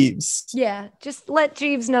Jeeves. Yeah, just let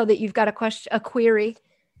Jeeves know that you've got a query.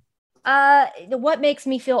 What makes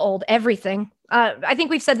me feel old? Everything. I think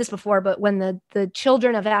we've said this before, but when the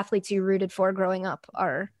children of athletes you rooted for growing up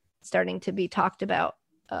are starting to be talked about,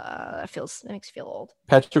 it makes you feel old.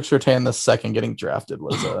 Patrick Surtain the second getting drafted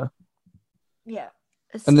was yeah.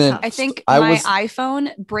 And then I think my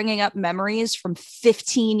iPhone bringing up memories from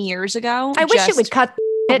 15 years ago. I wish it would cut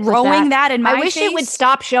throwing that in my face. I wish it would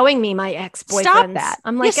stop showing me my ex-boyfriends. Stop that.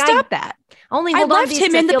 I'm like, stop that. Only hold on to these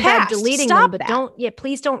him in the feel bad past. deleting Stop them, but that.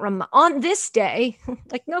 please don't on this day.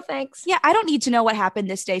 Like, no thanks. Yeah, I don't need to know what happened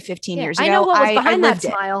this day 15 years ago. I know what was behind that lived it.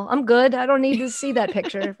 smile. I'm good. I don't need to see that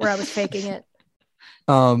picture where I was faking it.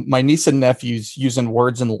 My niece and nephews using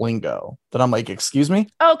words in lingo that I'm like, excuse me?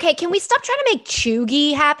 Okay, can we stop trying to make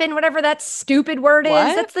chuggy happen, whatever that stupid word is?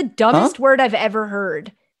 That's the dumbest word I've ever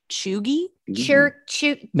heard. Chuggy?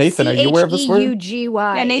 Nathan, are you aware of this word?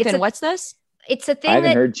 Cheugy. Yeah, Nathan, what's this? It's a thing I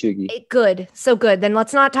haven't heard chuggy. Good. So good. Then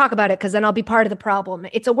let's not talk about it because then I'll be part of the problem.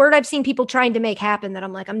 It's a word I've seen people trying to make happen that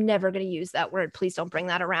I'm like, I'm never going to use that word. Please don't bring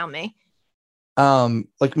that around me.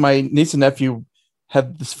 Like my niece and nephew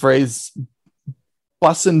have this phrase,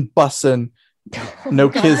 bussin', no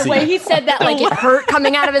kizzy. The way he said that, like it hurt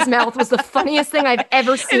coming out of his mouth, was the funniest thing I've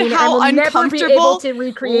ever seen. And how I will never be able to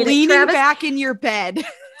recreate leaning it. back in your bed.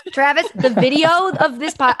 Travis, the video of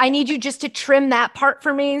this part, I need you just to trim that part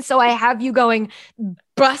for me. So I have you going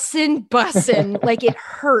bussin', like it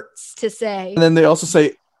hurts to say. And then they also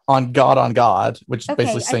say on God, which is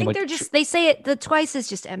basically saying I think they say it the twice is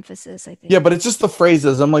just emphasis, I think. Yeah, but it's just the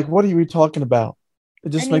phrases. I'm like, what are you talking about? It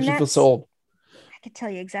just makes you feel so old. I could tell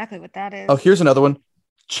you exactly what that is. Oh, here's another one.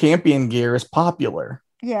 Champion gear is popular.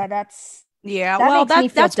 Yeah, that's been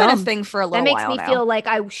a thing for a little while. That makes me feel like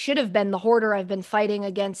I should have been the hoarder I've been fighting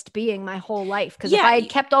against being my whole life. Because if I had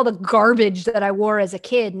kept all the garbage that I wore as a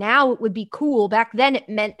kid, now it would be cool. Back then, it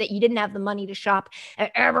meant that you didn't have the money to shop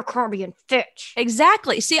at Abercrombie and Fitch.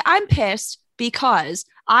 Exactly. See, I'm pissed because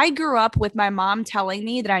I grew up with my mom telling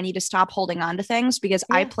me that I need to stop holding on to things because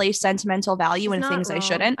I place sentimental value in things I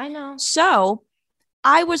shouldn't. I know. So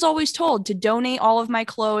I was always told to donate all of my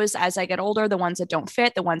clothes as I get older, the ones that don't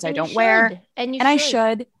fit, the ones I don't wear. And I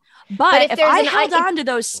should. But if I held on to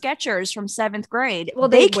those Skechers from 7th grade,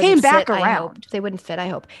 they came back around. They wouldn't fit, I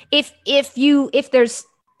hope. If there's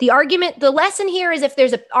the argument, the lesson here is if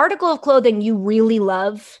there's an article of clothing you really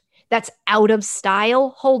love that's out of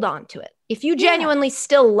style, hold on to it. If you genuinely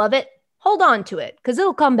still love it, hold on to it because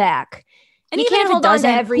it'll come back. And you can't hold on to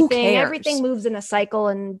everything. Everything moves in a cycle,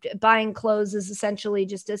 and buying clothes is essentially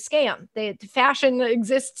just a scam. Fashion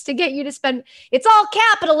exists to get you to spend. It's all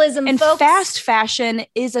capitalism, and folks. Fast fashion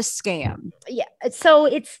is a scam. Yeah. So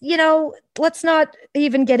it's, let's not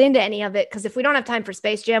even get into any of it because if we don't have time for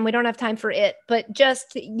Space Jam, we don't have time for it. But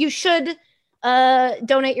just, you should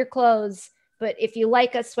donate your clothes. But if you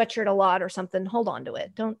like a sweatshirt a lot or something, hold on to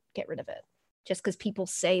it. Don't get rid of it. Just because people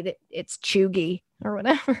say that it's chuggy or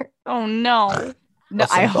whatever. Oh, no.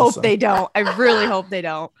 I hope they don't. I really hope they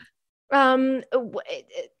don't.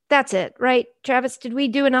 That's it, right? Travis, did we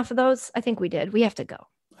do enough of those? I think we did. We have to go.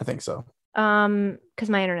 I think so. Because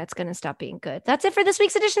my internet's going to stop being good. That's it for this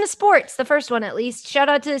week's edition of sports. The first one, at least. Shout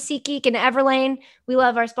out to SeatGeek and Everlane. We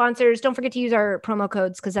love our sponsors. Don't forget to use our promo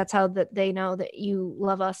codes because that's how they know that you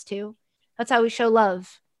love us too. That's how we show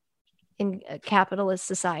love in a capitalist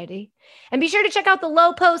society. And be sure to check out the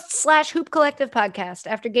Low Post / Hoop Collective podcast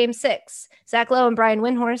after Game 6. Zach Lowe and Brian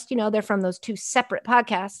Windhorst, they're from those two separate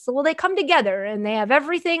podcasts. So, they come together and they have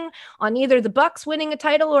everything on either the Bucks winning a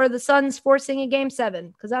title or the Suns forcing a Game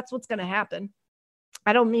 7, because that's what's going to happen.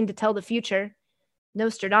 I don't mean to tell the future.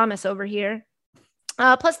 Nostradamus over here.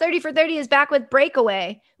 Plus 30 for 30 is back with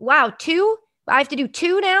Breakaway. Wow, 2? I have to do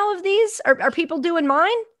 2 now of these? Are people doing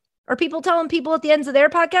mine? Are people telling people at the ends of their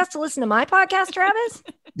podcast to listen to my podcast, Travis?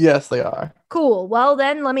 Yes, they are. Cool. Well,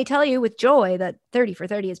 then let me tell you with joy that 30 for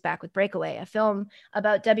 30 is back with Breakaway, a film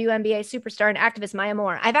about WNBA superstar and activist Maya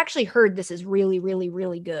Moore. I've actually heard this is really, really,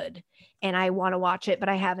 really good, and I want to watch it, but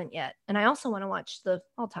I haven't yet. And I also want to watch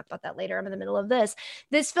I'll talk about that later. I'm in the middle of this.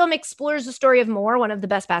 This film explores the story of Moore, one of the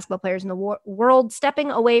best basketball players in the world, stepping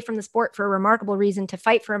away from the sport for a remarkable reason to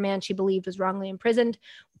fight for a man she believed was wrongly imprisoned.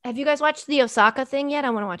 Have you guys watched the Osaka thing yet? I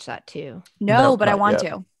want to watch that too. No, but I want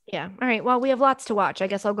to. Yeah. All right. Well, we have lots to watch. I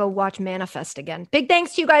guess I'll go watch Manifest again. Big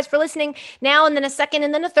thanks to you guys for listening now and then a second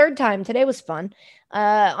and then a third time. Today was fun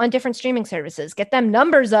on different streaming services. Get them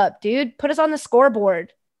numbers up, dude. Put us on the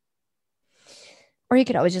scoreboard. Or you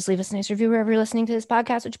could always just leave us a nice review wherever you're listening to this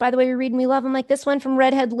podcast, which, by the way, we read and we love them, like this one from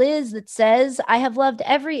Redhead Liz that says, I have loved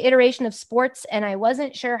every iteration of sports, and I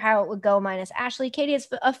wasn't sure how it would go minus Ashley. Katie is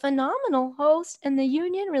a phenomenal host, and the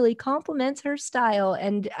union really complements her style.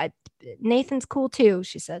 And Nathan's cool, too,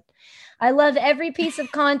 she said. I love every piece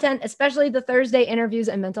of content, especially the Thursday interviews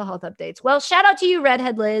and mental health updates. Well, shout out to you,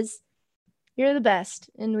 Redhead Liz. You're the best,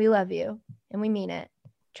 and we love you, and we mean it.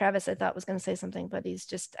 Travis, I thought, was going to say something, but I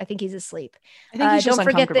think he's asleep. I think he's just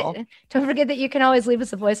uncomfortable. Don't forget that you can always leave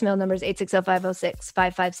us a voicemail. Number is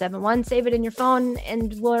 860-506-5571. Save it in your phone,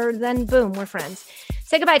 and we're friends.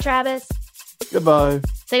 Say goodbye, Travis. Goodbye.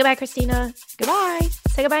 Say goodbye, Christina. Goodbye.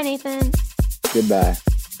 Say goodbye, Nathan. Goodbye.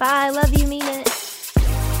 Bye. Love you. Mean it.